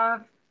we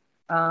have.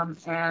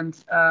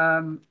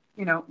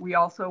 We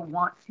also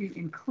want to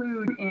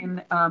include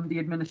in the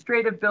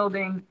administrative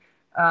building,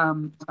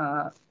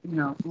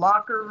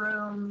 locker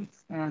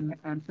rooms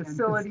and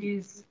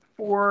facilities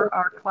for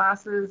our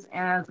classes,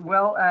 as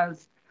well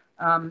as,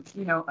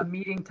 a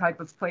meeting type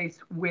of place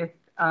with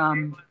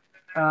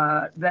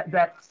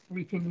that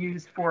we can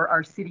use for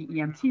our city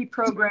EMT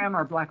program,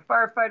 our Black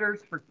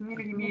firefighters, for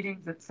community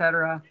meetings, et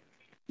cetera.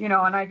 You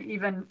know, and I've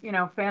even, you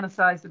know,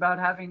 fantasized about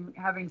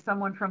having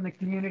someone from the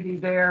community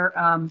there,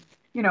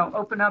 you know,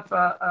 open up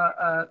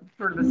a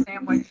sort of a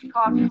sandwich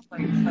coffee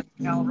place, you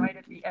know, right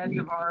at the edge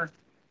of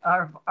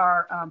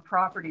our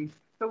property.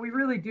 So we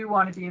really do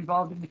want to be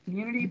involved in the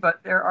community,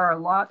 but there are a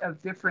lot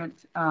of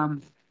different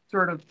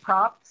sort of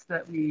props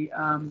that we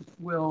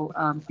will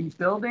be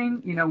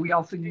building. You know, we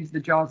also use the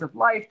Jaws of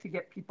Life to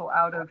get people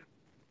out of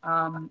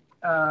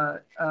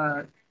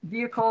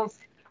vehicles.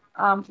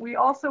 We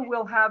also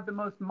will have the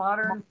most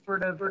modern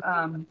sort of,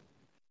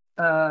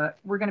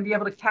 we're going to be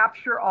able to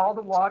capture all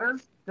the water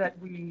that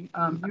we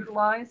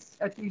utilize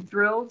at these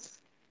drills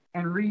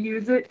and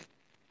reuse it.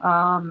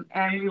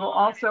 And we will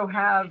also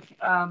have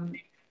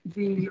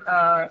the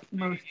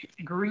most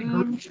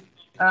green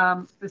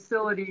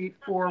facility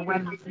for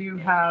when we do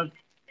have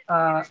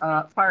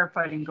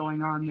firefighting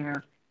going on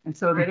there. And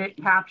so that it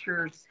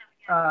captures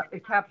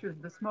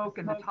the smoke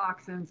and the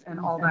toxins and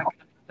all that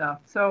kind of stuff.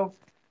 So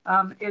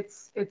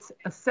it's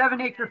a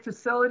 7-acre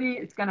facility.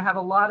 It's going to have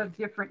a lot of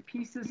different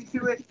pieces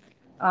to it.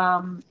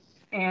 You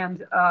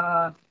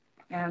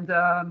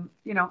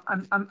know,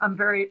 I'm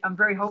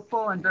very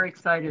hopeful and very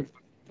excited.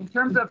 In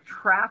terms of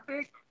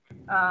traffic,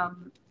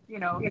 you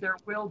know, there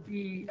will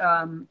be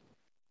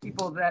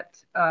people that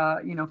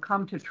you know,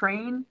 come to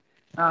train,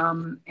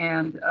 so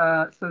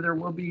there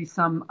will be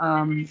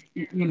some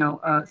you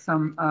know,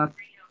 some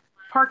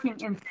parking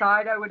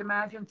inside, I would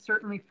imagine,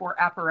 certainly for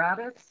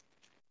apparatus.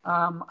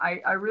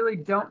 I really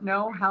don't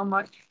know how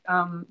much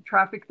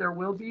traffic there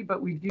will be,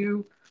 but we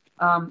do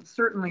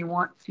certainly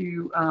want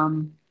to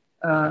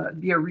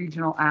be a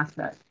regional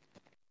asset.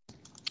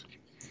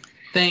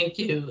 Thank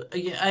you.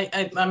 Yeah,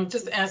 I'm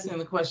just asking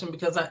the question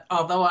because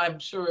although I'm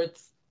sure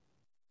it's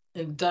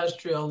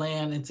industrial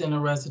land, it's in a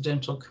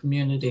residential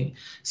community.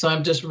 So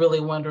I'm just really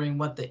wondering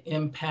what the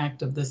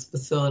impact of this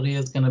facility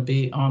is going to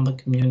be on the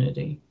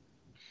community.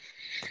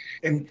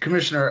 And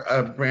Commissioner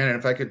Brandon,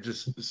 if I could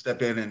just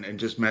step in and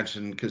just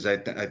mention, because I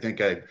think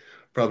I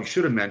probably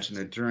should have mentioned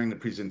it during the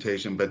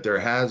presentation, but there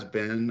has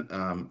been,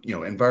 you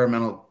know,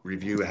 environmental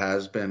review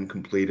has been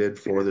completed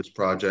for this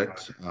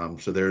project.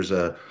 So there's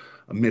a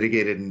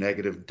mitigated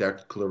negative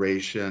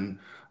declaration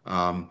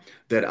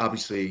that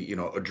obviously, you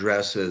know,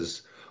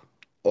 addresses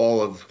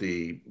all of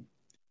the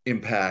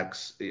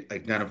impacts,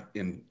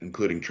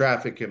 including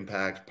traffic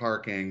impacts,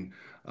 parking,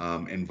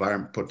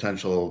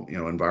 potential, you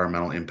know,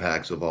 environmental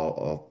impacts of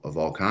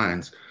all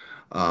kinds.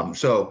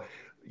 So,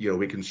 you know,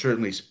 we can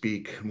certainly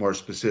speak more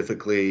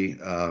specifically,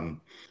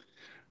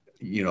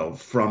 you know,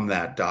 from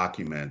that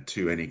document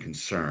to any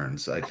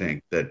concerns, I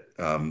think, that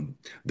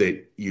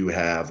that you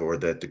have or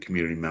that the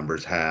community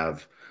members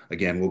have.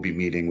 Again, we'll be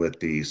meeting with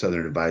the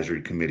Southern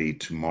Advisory Committee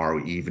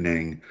tomorrow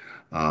evening,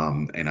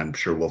 and I'm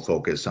sure we'll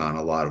focus on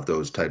a lot of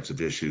those types of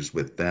issues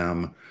with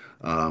them.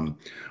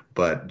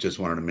 But just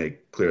wanted to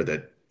make clear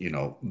that, you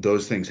know,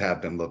 those things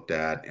have been looked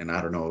at, and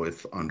I don't know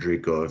if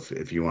Enrico,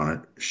 if you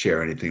want to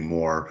share anything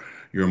more,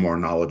 you're more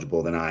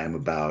knowledgeable than I am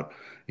about,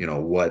 you know,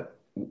 what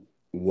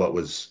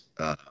was,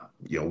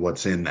 you know,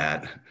 what's in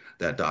that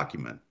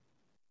document.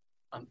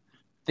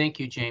 Thank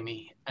you,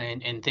 Jamie,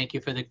 and thank you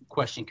for the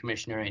question,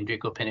 Commissioner.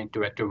 Enrico Pinnock,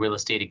 Director of Real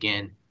Estate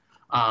again.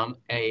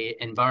 A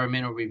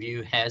environmental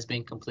review has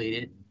been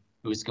completed.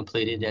 It was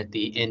completed at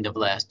the end of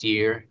last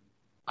year.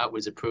 It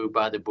was approved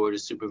by the Board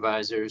of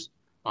Supervisors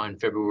on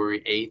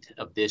February 8th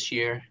of this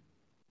year.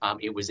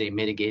 It was a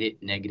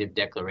mitigated negative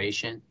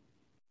declaration.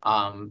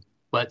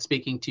 But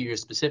speaking to your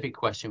specific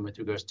question with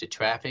regards to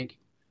traffic,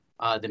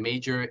 the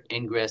major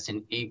ingress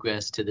and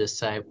egress to this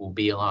site will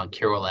be along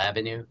Carroll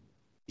Avenue.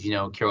 You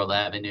know, Carroll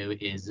Avenue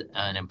is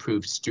an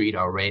improved street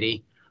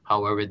already.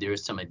 However, there are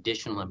some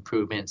additional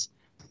improvements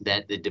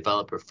that the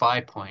developer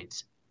Five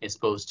Points is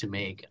supposed to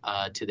make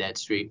to that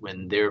street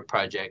when their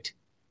project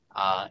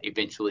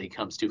eventually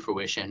comes to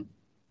fruition.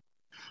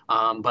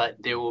 But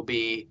there will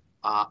be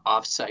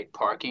off-site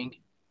parking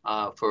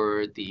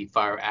for the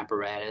fire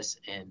apparatus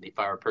and the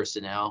fire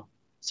personnel.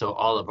 So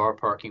all of our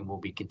parking will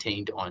be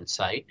contained on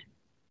site.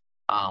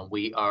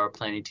 We are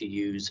planning to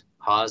use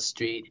Hawes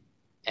Street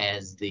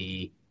as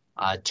the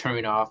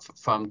turn off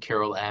from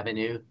Carroll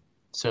Avenue.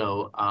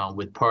 So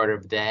with part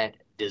of that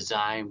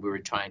design, we were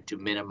trying to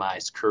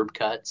minimize curb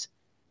cuts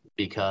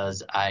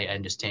because I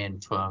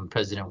understand from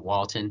President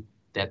Walton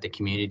that the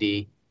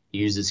community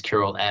uses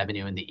Carroll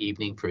Avenue in the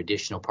evening for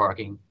additional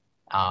parking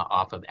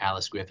off of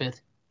Alice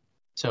Griffith.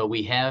 So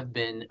we have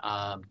been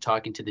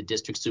talking to the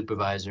district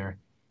supervisor,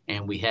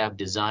 and we have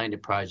designed a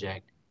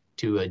project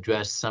to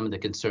address some of the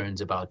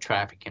concerns about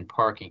traffic and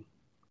parking.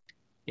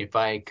 If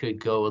I could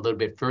go a little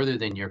bit further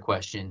than your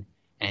question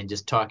and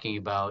just talking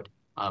about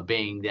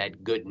being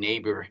that good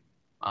neighbor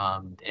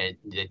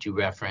that you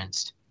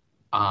referenced,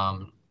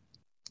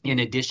 in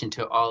addition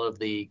to all of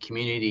the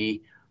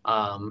community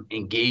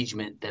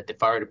engagement that the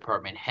fire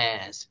department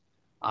has,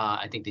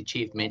 I think the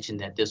chief mentioned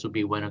that this would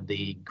be one of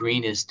the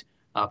greenest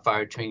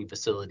fire training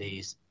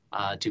facilities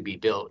to be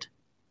built.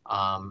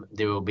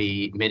 There will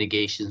be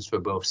mitigations for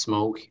both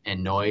smoke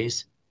and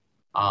noise.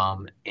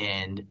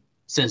 And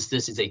since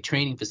this is a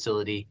training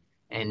facility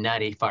and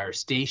not a fire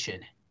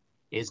station,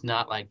 it's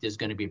not like there's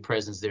going to be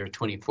presence there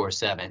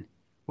 24/7,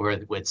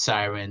 with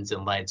sirens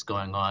and lights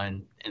going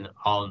on and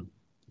all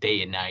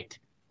day and night.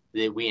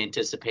 That we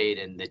anticipate,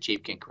 and the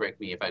chief can correct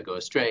me if I go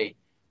astray,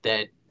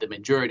 that the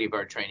majority of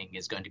our training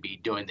is going to be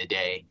during the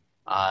day,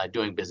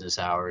 during business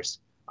hours.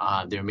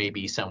 There may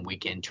be some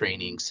weekend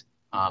trainings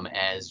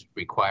as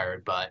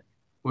required, but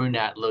we're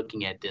not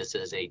looking at this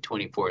as a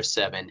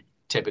 24/7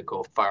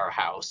 typical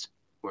firehouse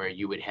where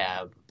you would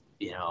have,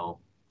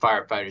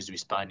 firefighters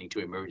responding to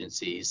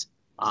emergencies.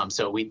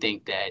 So we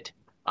think that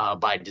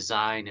by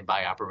design and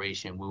by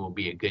operation, we will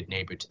be a good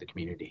neighbor to the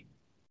community.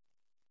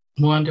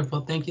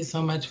 Wonderful. Thank you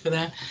so much for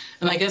that.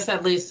 And I guess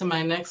that leads to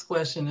my next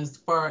question as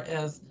far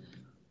as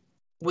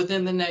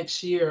within the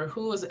next year,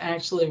 who is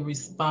actually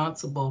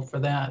responsible for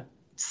that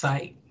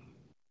site?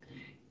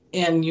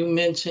 And you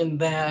mentioned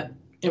that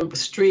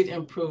street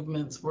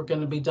improvements were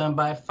going to be done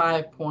by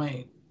 5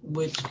 Point,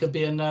 which could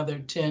be another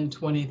 10,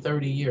 20,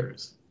 30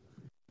 years.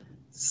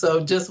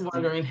 So just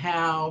wondering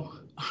how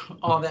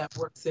all that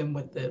works in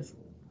with this.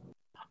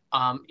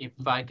 If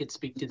I could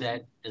speak to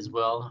that as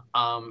well.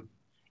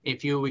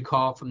 If you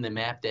recall from the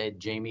map that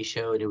Jamie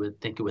showed, I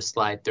think it was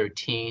slide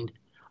 13,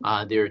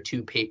 there are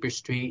 2 paper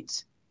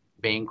streets,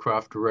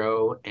 Bancroft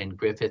Row and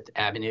Griffith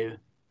Avenue.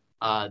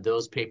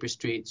 Those paper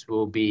streets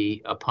will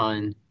be,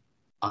 upon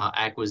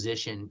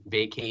acquisition,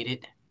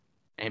 vacated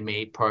and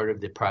made part of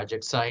the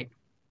project site.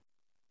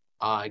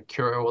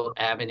 Carroll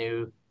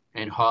Avenue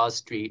and Hawes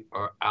Street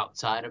are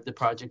outside of the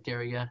project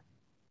area,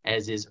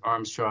 as is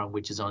Armstrong,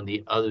 which is on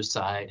the other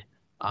side,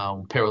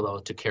 parallel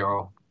to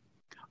Carroll.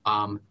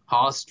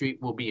 Hawes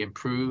Street will be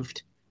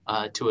improved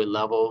to a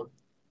level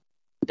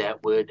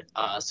that would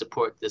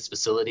support this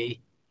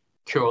facility.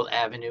 Carroll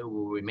Avenue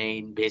will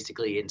remain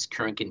basically in its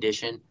current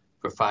condition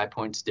for 5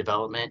 Points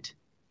development,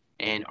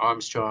 and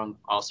Armstrong,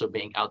 also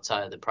being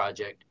outside of the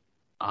project,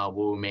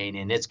 will remain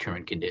in its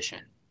current condition.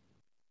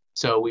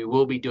 So we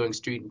will be doing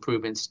street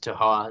improvements to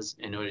Hawes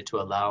in order to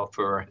allow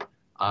for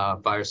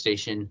fire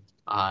station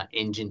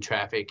engine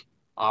traffic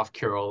off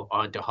Carroll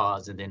onto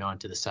Hawes and then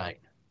onto the site.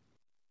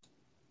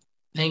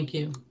 Thank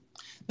you.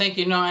 Thank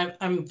you. No,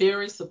 I'm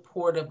very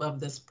supportive of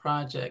this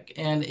project.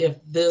 And if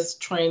this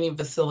training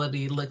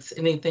facility looks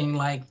anything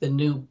like the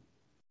new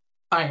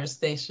fire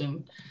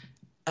station,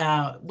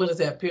 what is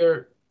that,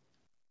 Pier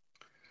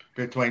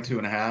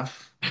 22.5.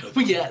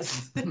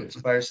 Yes. It's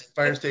fire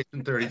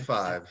station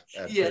 35.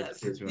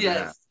 Yes.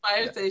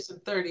 Fire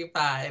station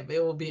 35.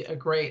 It will be a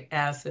great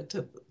asset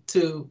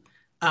to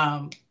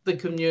the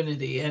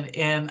community.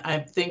 And I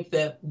think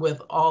that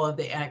with all of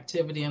the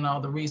activity and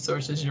all the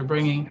resources you're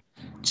bringing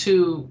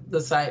to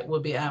the site will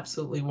be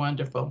absolutely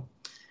wonderful.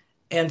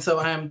 And so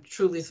I'm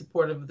truly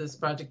supportive of this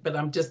project, but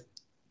I'm just,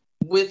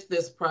 with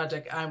this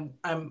project, I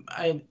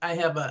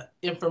have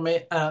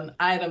an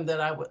item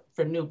that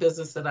for new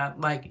business that I'd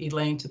like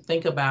Elaine to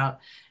think about.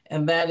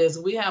 And that is,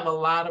 we have a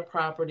lot of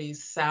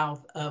properties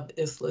south of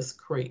Islas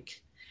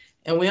Creek.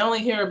 And we only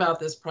hear about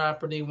this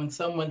property when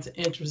someone's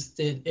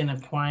interested in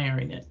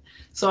acquiring it.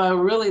 So I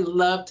really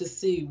love to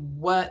see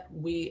what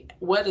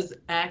is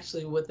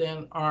actually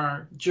within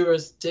our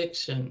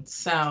jurisdiction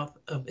south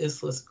of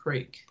Islas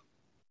Creek.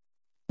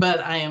 But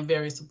I am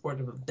very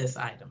supportive of this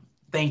item.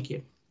 Thank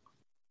you.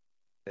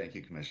 Thank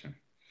you, Commissioner.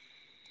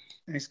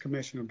 Thanks,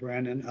 Commissioner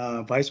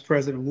Brandon. Vice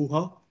President Wu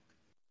Ho.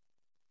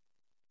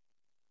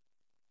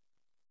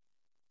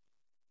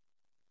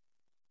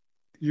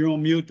 You're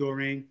on mute,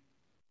 Doreen.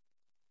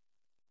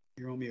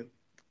 You're on mute.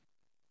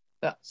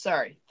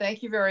 Sorry.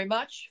 Thank you very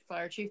much,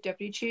 Fire Chief,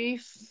 Deputy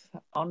Chief,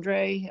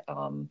 Andre,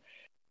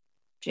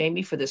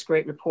 Jamie, for this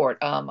great report.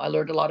 I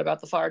learned a lot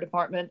about the fire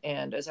department,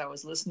 and as I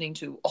was listening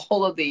to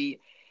all of the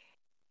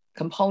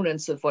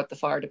components of what the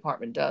fire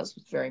department does,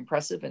 was very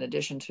impressive. In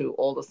addition to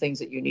all the things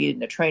that you need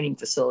in a training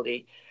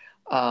facility,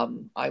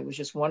 I was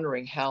just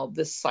wondering how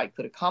this site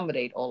could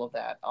accommodate all of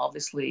that.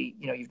 Obviously,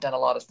 you've done a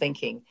lot of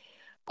thinking,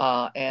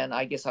 and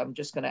I guess I'm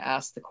just going to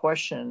ask the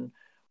question,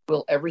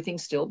 will everything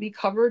still be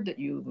covered that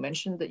you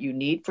mentioned that you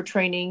need for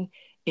training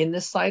in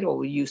this site, or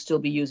will you still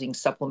be using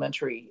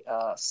supplementary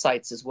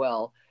sites as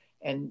well?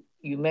 And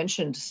you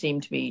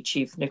seemed to me,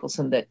 Chief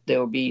Nicholson, that there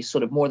will be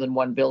sort of more than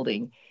one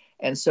building.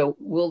 And so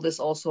will this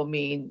also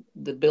mean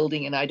the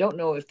building, and I don't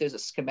know if there's a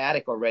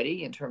schematic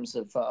already in terms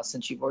of,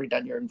 since you've already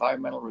done your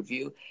environmental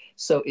review,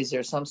 so is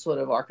there some sort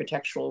of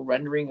architectural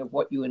rendering of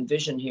what you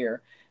envision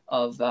here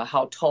of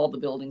how tall the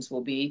buildings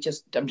will be?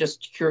 I'm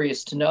just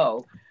curious to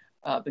know,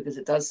 because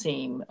it does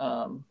seem,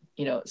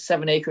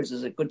 7 acres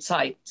is a good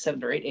site,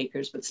 7 or 8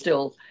 acres, but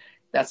still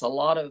that's a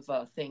lot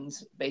of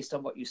things based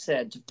on what you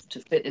said to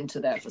fit into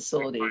that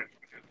facility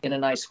in a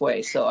nice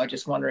way. So I'm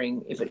just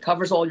wondering if it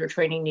covers all your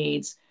training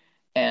needs,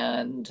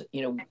 and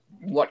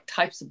what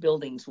types of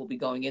buildings will be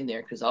going in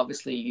there, because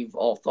obviously you've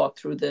all thought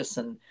through this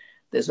and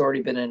there's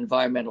already been an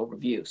environmental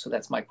review. So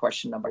that's my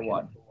question number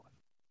one.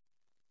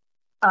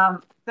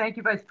 Thank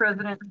you, Vice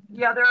President.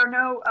 Yeah, there are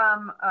no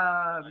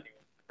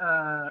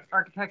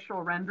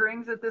architectural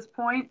renderings at this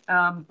point,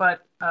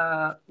 but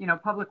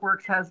Public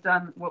Works has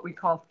done what we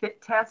call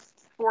fit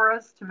tests for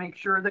us to make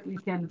sure that we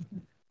can,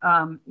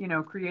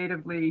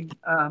 creatively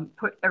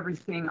put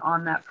everything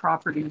on that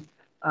property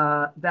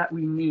that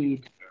we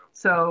need.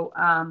 So,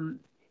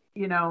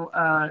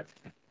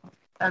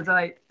 as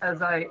I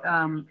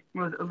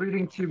was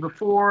alluding to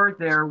before,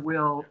 there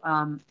will,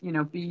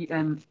 be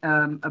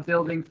a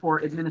building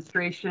for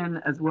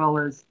administration as well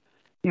as,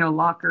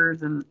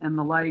 lockers and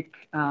the like.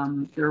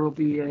 There will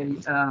be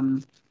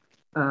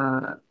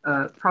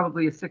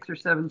probably a 6 or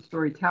 7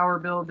 story tower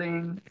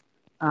building,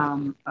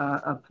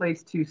 a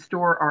place to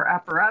store our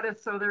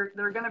apparatus. So there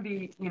are going to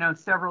be,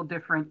 several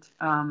different,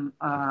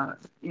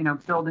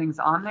 buildings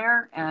on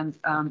there. And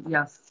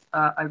yes,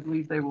 I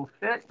believe they will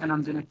fit. And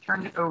I'm going to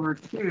turn it over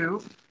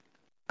to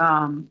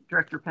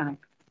Director Pennick.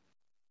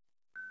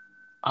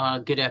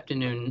 Good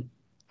afternoon,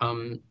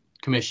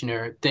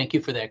 Commissioner. Thank you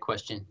for that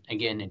question.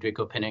 Again,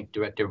 Enrico Pennick,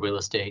 Director of Real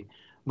Estate.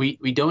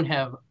 We don't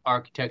have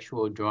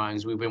architectural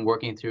drawings. We've been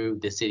working through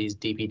the city's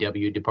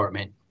DPW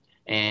department,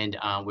 and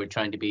we're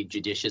trying to be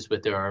judicious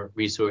with our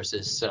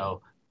resources,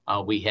 so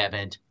we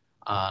haven't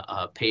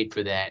paid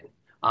for that.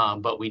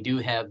 But we do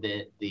have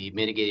the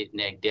mitigated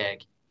neg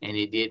deck, and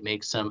it did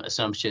make some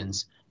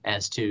assumptions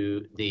as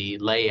to the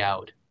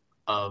layout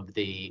of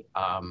the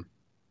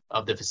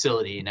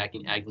facility, and I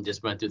can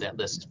just run through that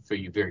list for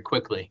you very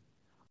quickly.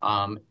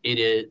 It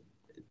is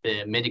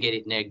the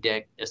mitigated neg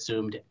deck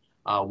assumed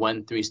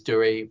 1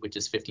 3-story, which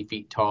is 50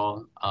 feet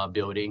tall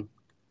building,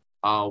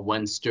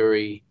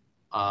 1-story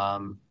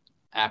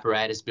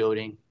apparatus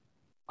building,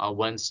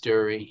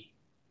 1-story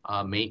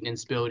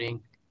maintenance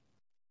building.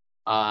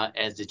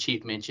 As the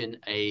chief mentioned,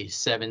 a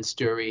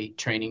 7-story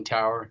training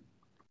tower,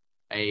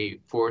 a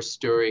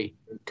 4-story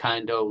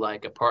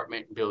condo-like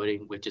apartment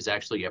building, which is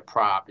actually a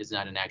prop. It's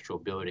not an actual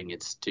building.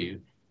 It's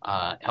to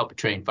help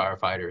train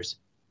firefighters.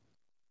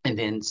 And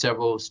then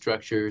several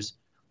structures,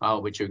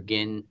 which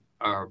again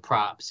are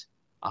props,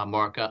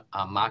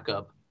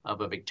 mock-up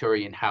of a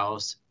Victorian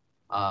house,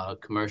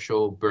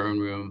 commercial burn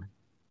room,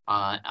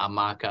 a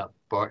mock-up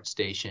BART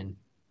station.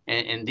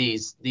 And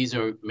these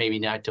are maybe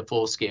not to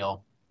full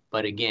scale,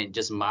 but again,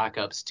 just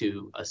mock-ups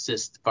to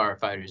assist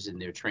firefighters in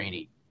their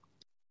training.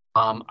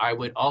 I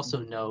would also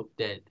note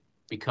that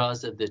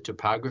because of the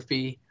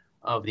topography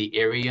of the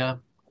area,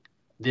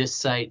 this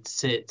site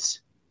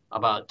sits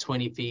about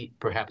 20 feet,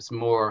 perhaps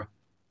more,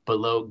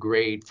 below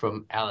grade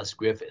from Alice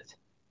Griffith.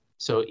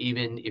 So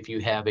even if you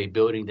have a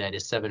building that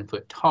is 7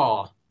 foot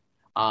tall,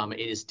 it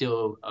is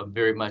still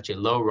very much a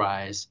low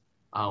rise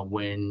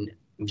when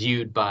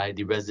viewed by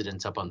the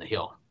residents up on the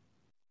hill.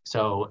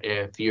 So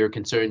if you're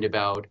concerned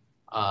about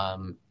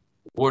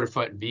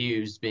waterfront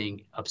views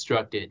being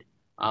obstructed,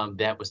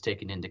 that was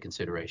taken into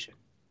consideration.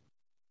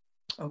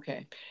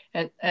 Okay,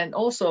 and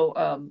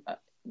also,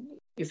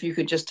 if you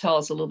could just tell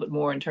us a little bit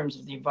more in terms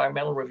of the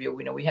environmental review.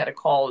 We know we had a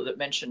caller that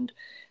mentioned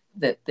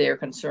that their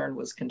concern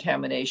was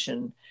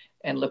contamination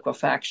and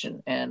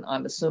liquefaction, and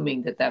I'm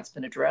assuming that that's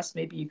been addressed.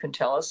 Maybe you can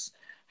tell us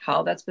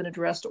how that's been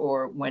addressed,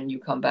 or when you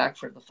come back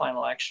for the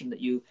final action that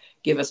you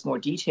give us more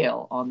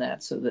detail on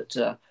that, so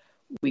that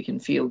we can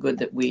feel good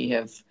that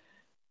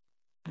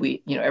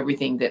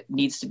everything that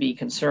needs to be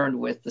concerned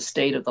with the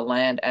state of the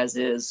land as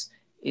is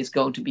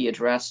going to be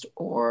addressed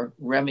or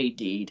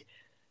remedied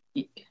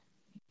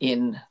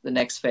in the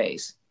next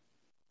phase.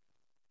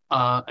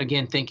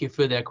 Again, thank you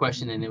for that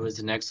question, and it was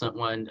an excellent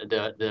one.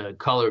 The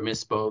caller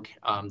misspoke.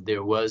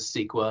 There was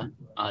CEQA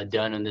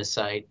done on this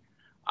site.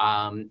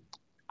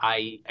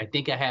 I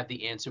think I have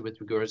the answer with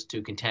regards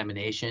to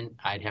contamination.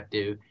 I'd have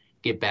to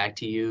get back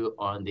to you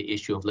on the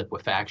issue of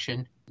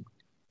liquefaction.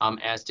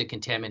 As to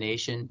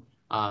contamination,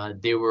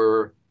 there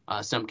were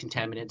some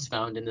contaminants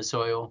found in the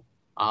soil,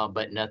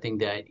 but nothing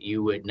that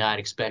you would not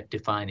expect to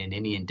find in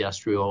any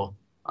industrial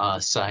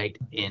site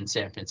in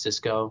San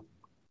Francisco.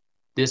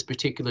 This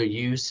particular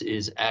use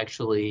is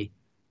actually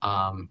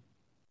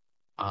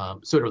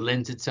sort of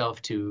lends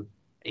itself to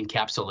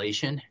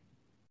encapsulation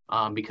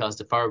because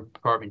the fire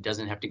department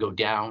doesn't have to go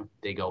down,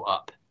 they go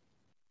up.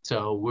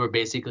 So we're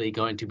basically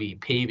going to be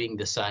paving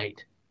the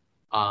site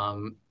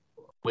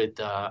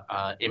with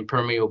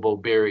impermeable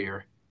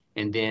barrier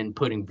and then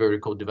putting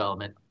vertical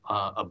development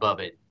above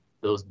it,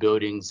 those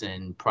buildings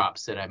and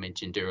props that I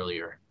mentioned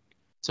earlier.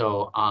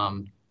 So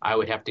I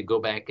would have to go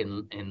back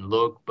and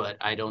look, but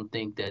I don't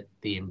think that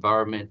the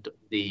environment,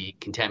 the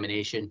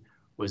contamination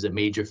was a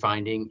major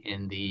finding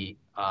in the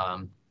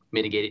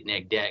mitigated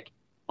neg deck,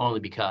 only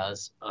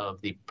because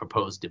of the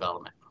proposed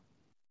development.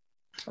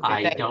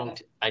 Okay,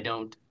 I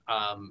don't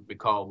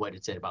recall what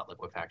it said about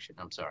liquefaction.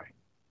 I'm sorry.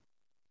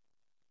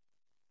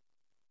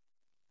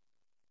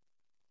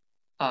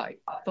 I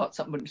thought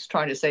someone was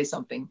trying to say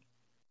something.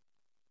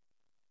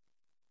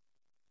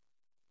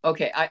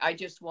 Okay, I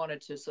just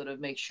wanted to sort of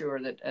make sure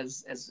that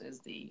as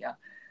the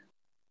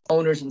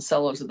owners and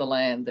sellers of the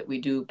land, that we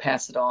do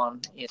pass it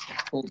on in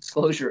full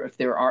disclosure if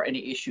there are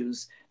any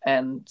issues.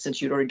 And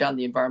since you'd already done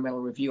the environmental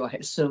review, I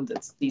assumed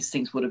that these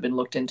things would have been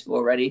looked into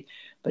already.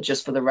 But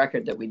just for the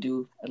record, that we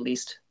do at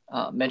least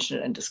mention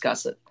it and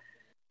discuss it.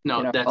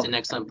 No, that's an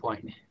excellent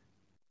point.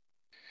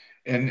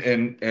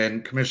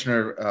 And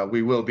Commissioner,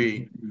 we will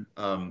be,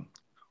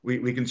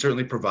 we can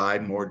certainly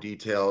provide more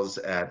details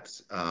at,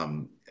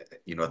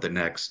 at the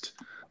next,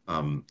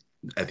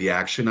 at the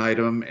action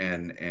item.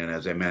 And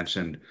as I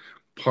mentioned,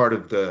 part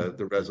of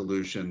the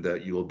resolution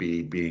that you'll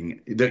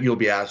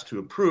be asked to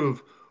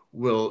approve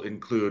will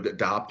include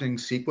adopting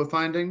CEQA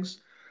findings.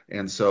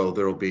 And so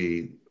there will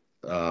be,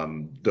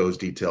 those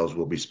details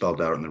will be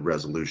spelled out in the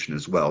resolution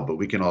as well, but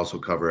we can also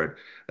cover it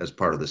as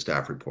part of the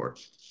staff report.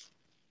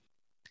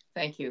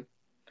 Thank you.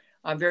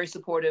 I'm very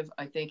supportive.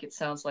 I think it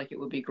sounds like it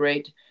would be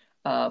great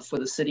for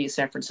the city of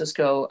San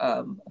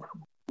Francisco.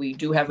 We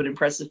do have an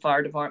impressive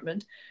fire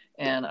department,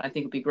 and I think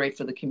it'd be great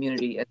for the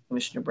community, as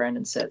Commissioner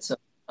Brandon said. So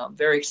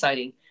very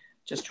exciting.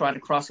 Just trying to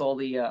cross all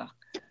the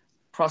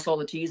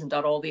T's and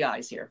dot all the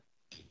I's here.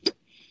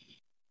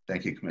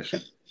 Thank you,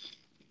 Commissioner.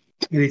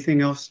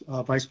 Anything else,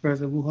 Vice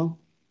President Wu Ho?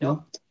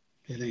 No?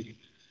 Okay, thank you.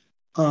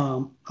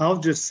 I'll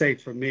just say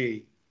for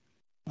me,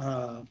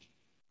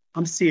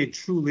 I'm seeing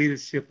true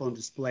leadership on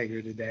display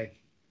here today.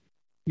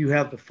 You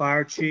have the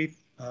fire chief,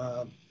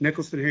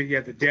 Nicholson here, you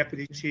have the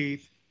deputy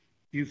chief,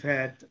 you've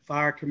had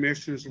fire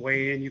commissioners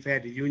weigh in, you've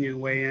had the union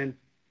weigh in.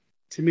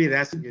 To me,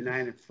 that's a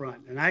united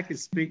front. And I can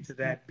speak to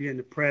that being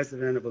the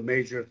president of a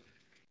major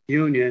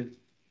union.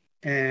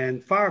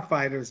 And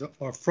firefighters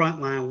are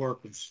frontline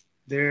workers.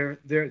 They're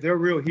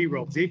real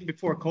heroes. Even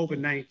before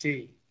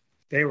COVID-19,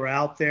 they were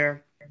out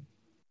there.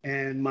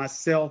 And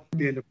myself,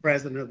 being the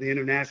president of the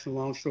International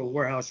Longshore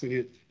Warehouse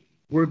Union,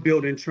 we're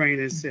building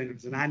training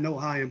centers. And I know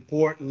how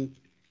important,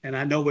 and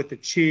I know what the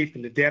chief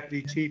and the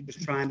deputy chief is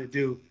trying to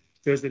do.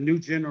 There's a new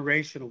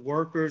generation of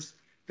workers.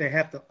 They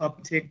have to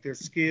uptick their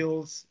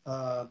skills.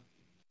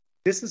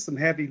 This is some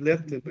heavy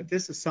lifting, but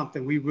this is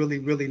something we really,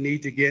 really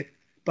need to get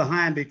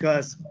behind,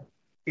 because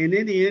in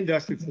any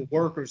industry for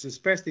workers,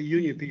 especially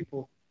union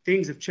people,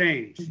 things have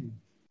changed.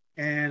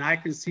 And I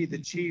can see the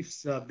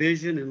chief's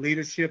vision and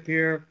leadership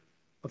here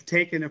of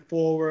taking it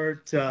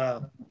forward,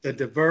 the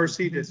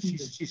diversity, that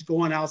she's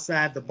going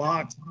outside the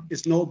box.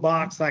 It's no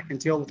box, I can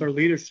tell, with her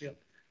leadership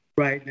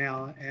right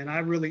now. And I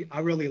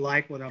really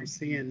like what I'm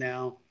seeing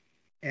now.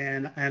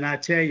 And I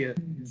tell you,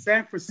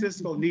 San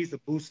Francisco needs a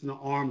boost in the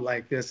arm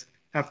like this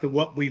after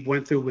what we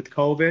went through with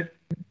COVID,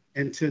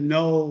 and to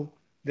know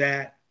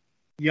that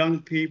young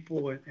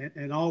people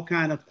and all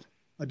kind of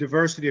a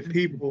diversity of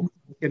people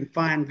can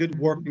find good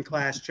working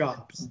class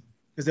jobs.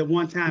 Because at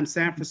one time,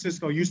 San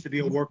Francisco used to be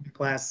a working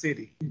class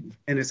city,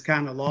 and it's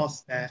kind of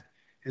lost that.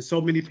 And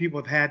so many people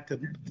have had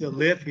to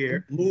live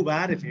here, move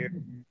out of here.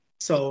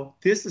 So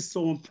this is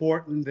so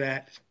important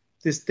that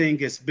this thing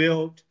gets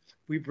built.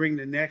 We bring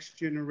the next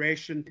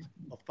generation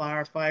of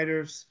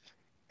firefighters,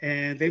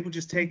 and they will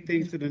just take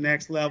things to the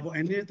next level,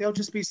 and they'll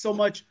just be so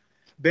much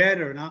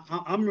better. And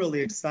I'm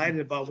really excited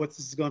about what this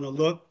is going to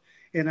look.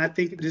 And I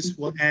think this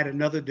will add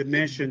another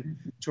dimension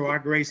to our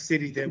great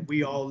city that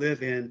we all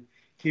live in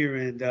here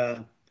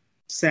in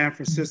San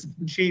Francisco.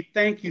 Chief,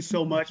 thank you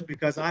so much,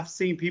 because I've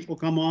seen people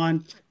come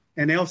on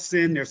and they'll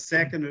send their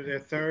second or their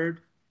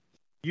third.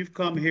 You've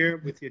come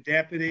here with your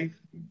deputy.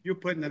 You're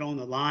putting it on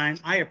the line.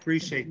 I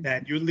appreciate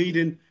that. You're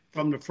leading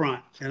from the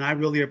front, and I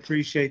really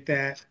appreciate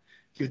that.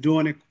 You're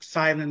doing it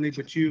silently,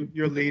 but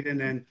you're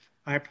leading, and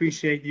I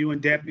appreciate you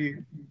and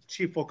Deputy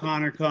Chief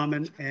O'Connor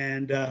coming,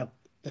 and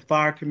the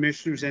fire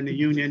commissioners and the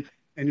union,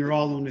 and you're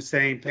all on the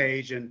same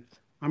page, and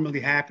I'm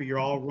really happy you're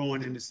all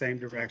rowing in the same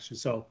direction.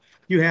 So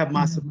you have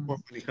my support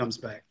when he comes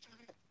back.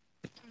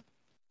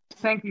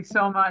 Thank you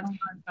so much,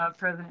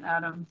 President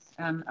Adams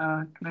and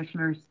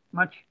commissioners.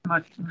 Much,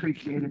 much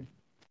appreciated.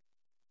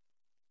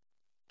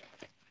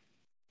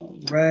 All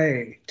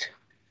right.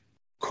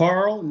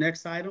 Carl,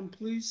 next item,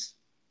 please.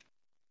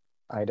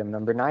 Item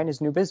number 9 is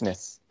new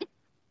business.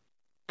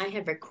 I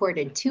have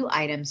recorded 2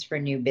 items for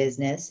new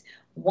business.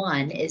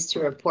 One is to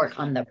report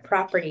on the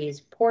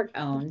properties Port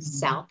owns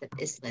south of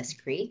Islas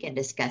Creek and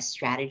discuss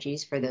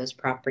strategies for those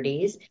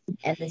properties.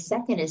 And the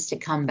second is to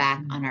come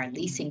back on our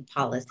leasing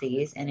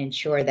policies and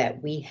ensure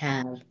that we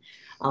have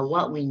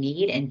what we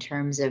need in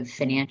terms of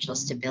financial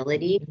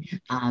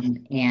stability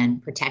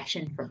and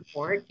protection for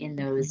Port in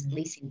those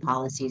leasing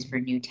policies for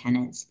new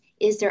tenants.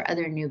 Is there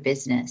other new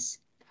business?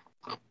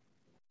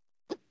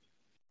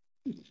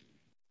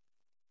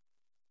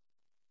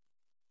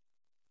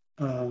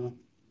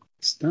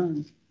 It's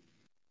done.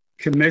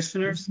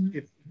 Commissioners,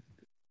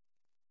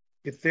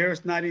 if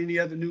there's not any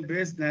other new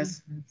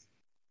business,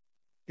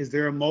 is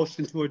there a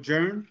motion to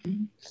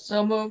adjourn?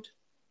 So moved.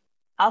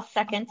 I'll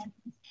second.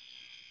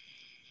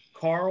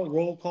 Carl,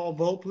 roll call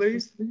vote,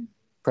 please.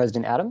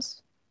 President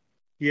Adams?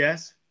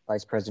 Yes.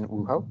 Vice President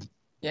Wu Ho?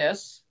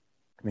 Yes.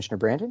 Commissioner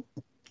Brandon?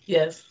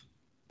 Yes.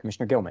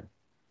 Commissioner Gilman?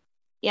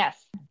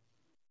 Yes.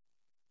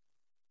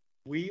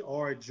 We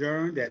are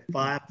adjourned at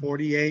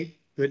 5:48.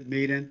 Good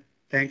meeting.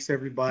 Thanks,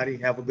 everybody.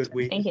 Have a good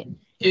week. Thank you.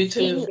 You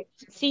too.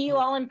 See you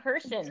all in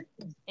person.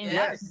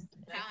 Yes.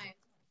 Time.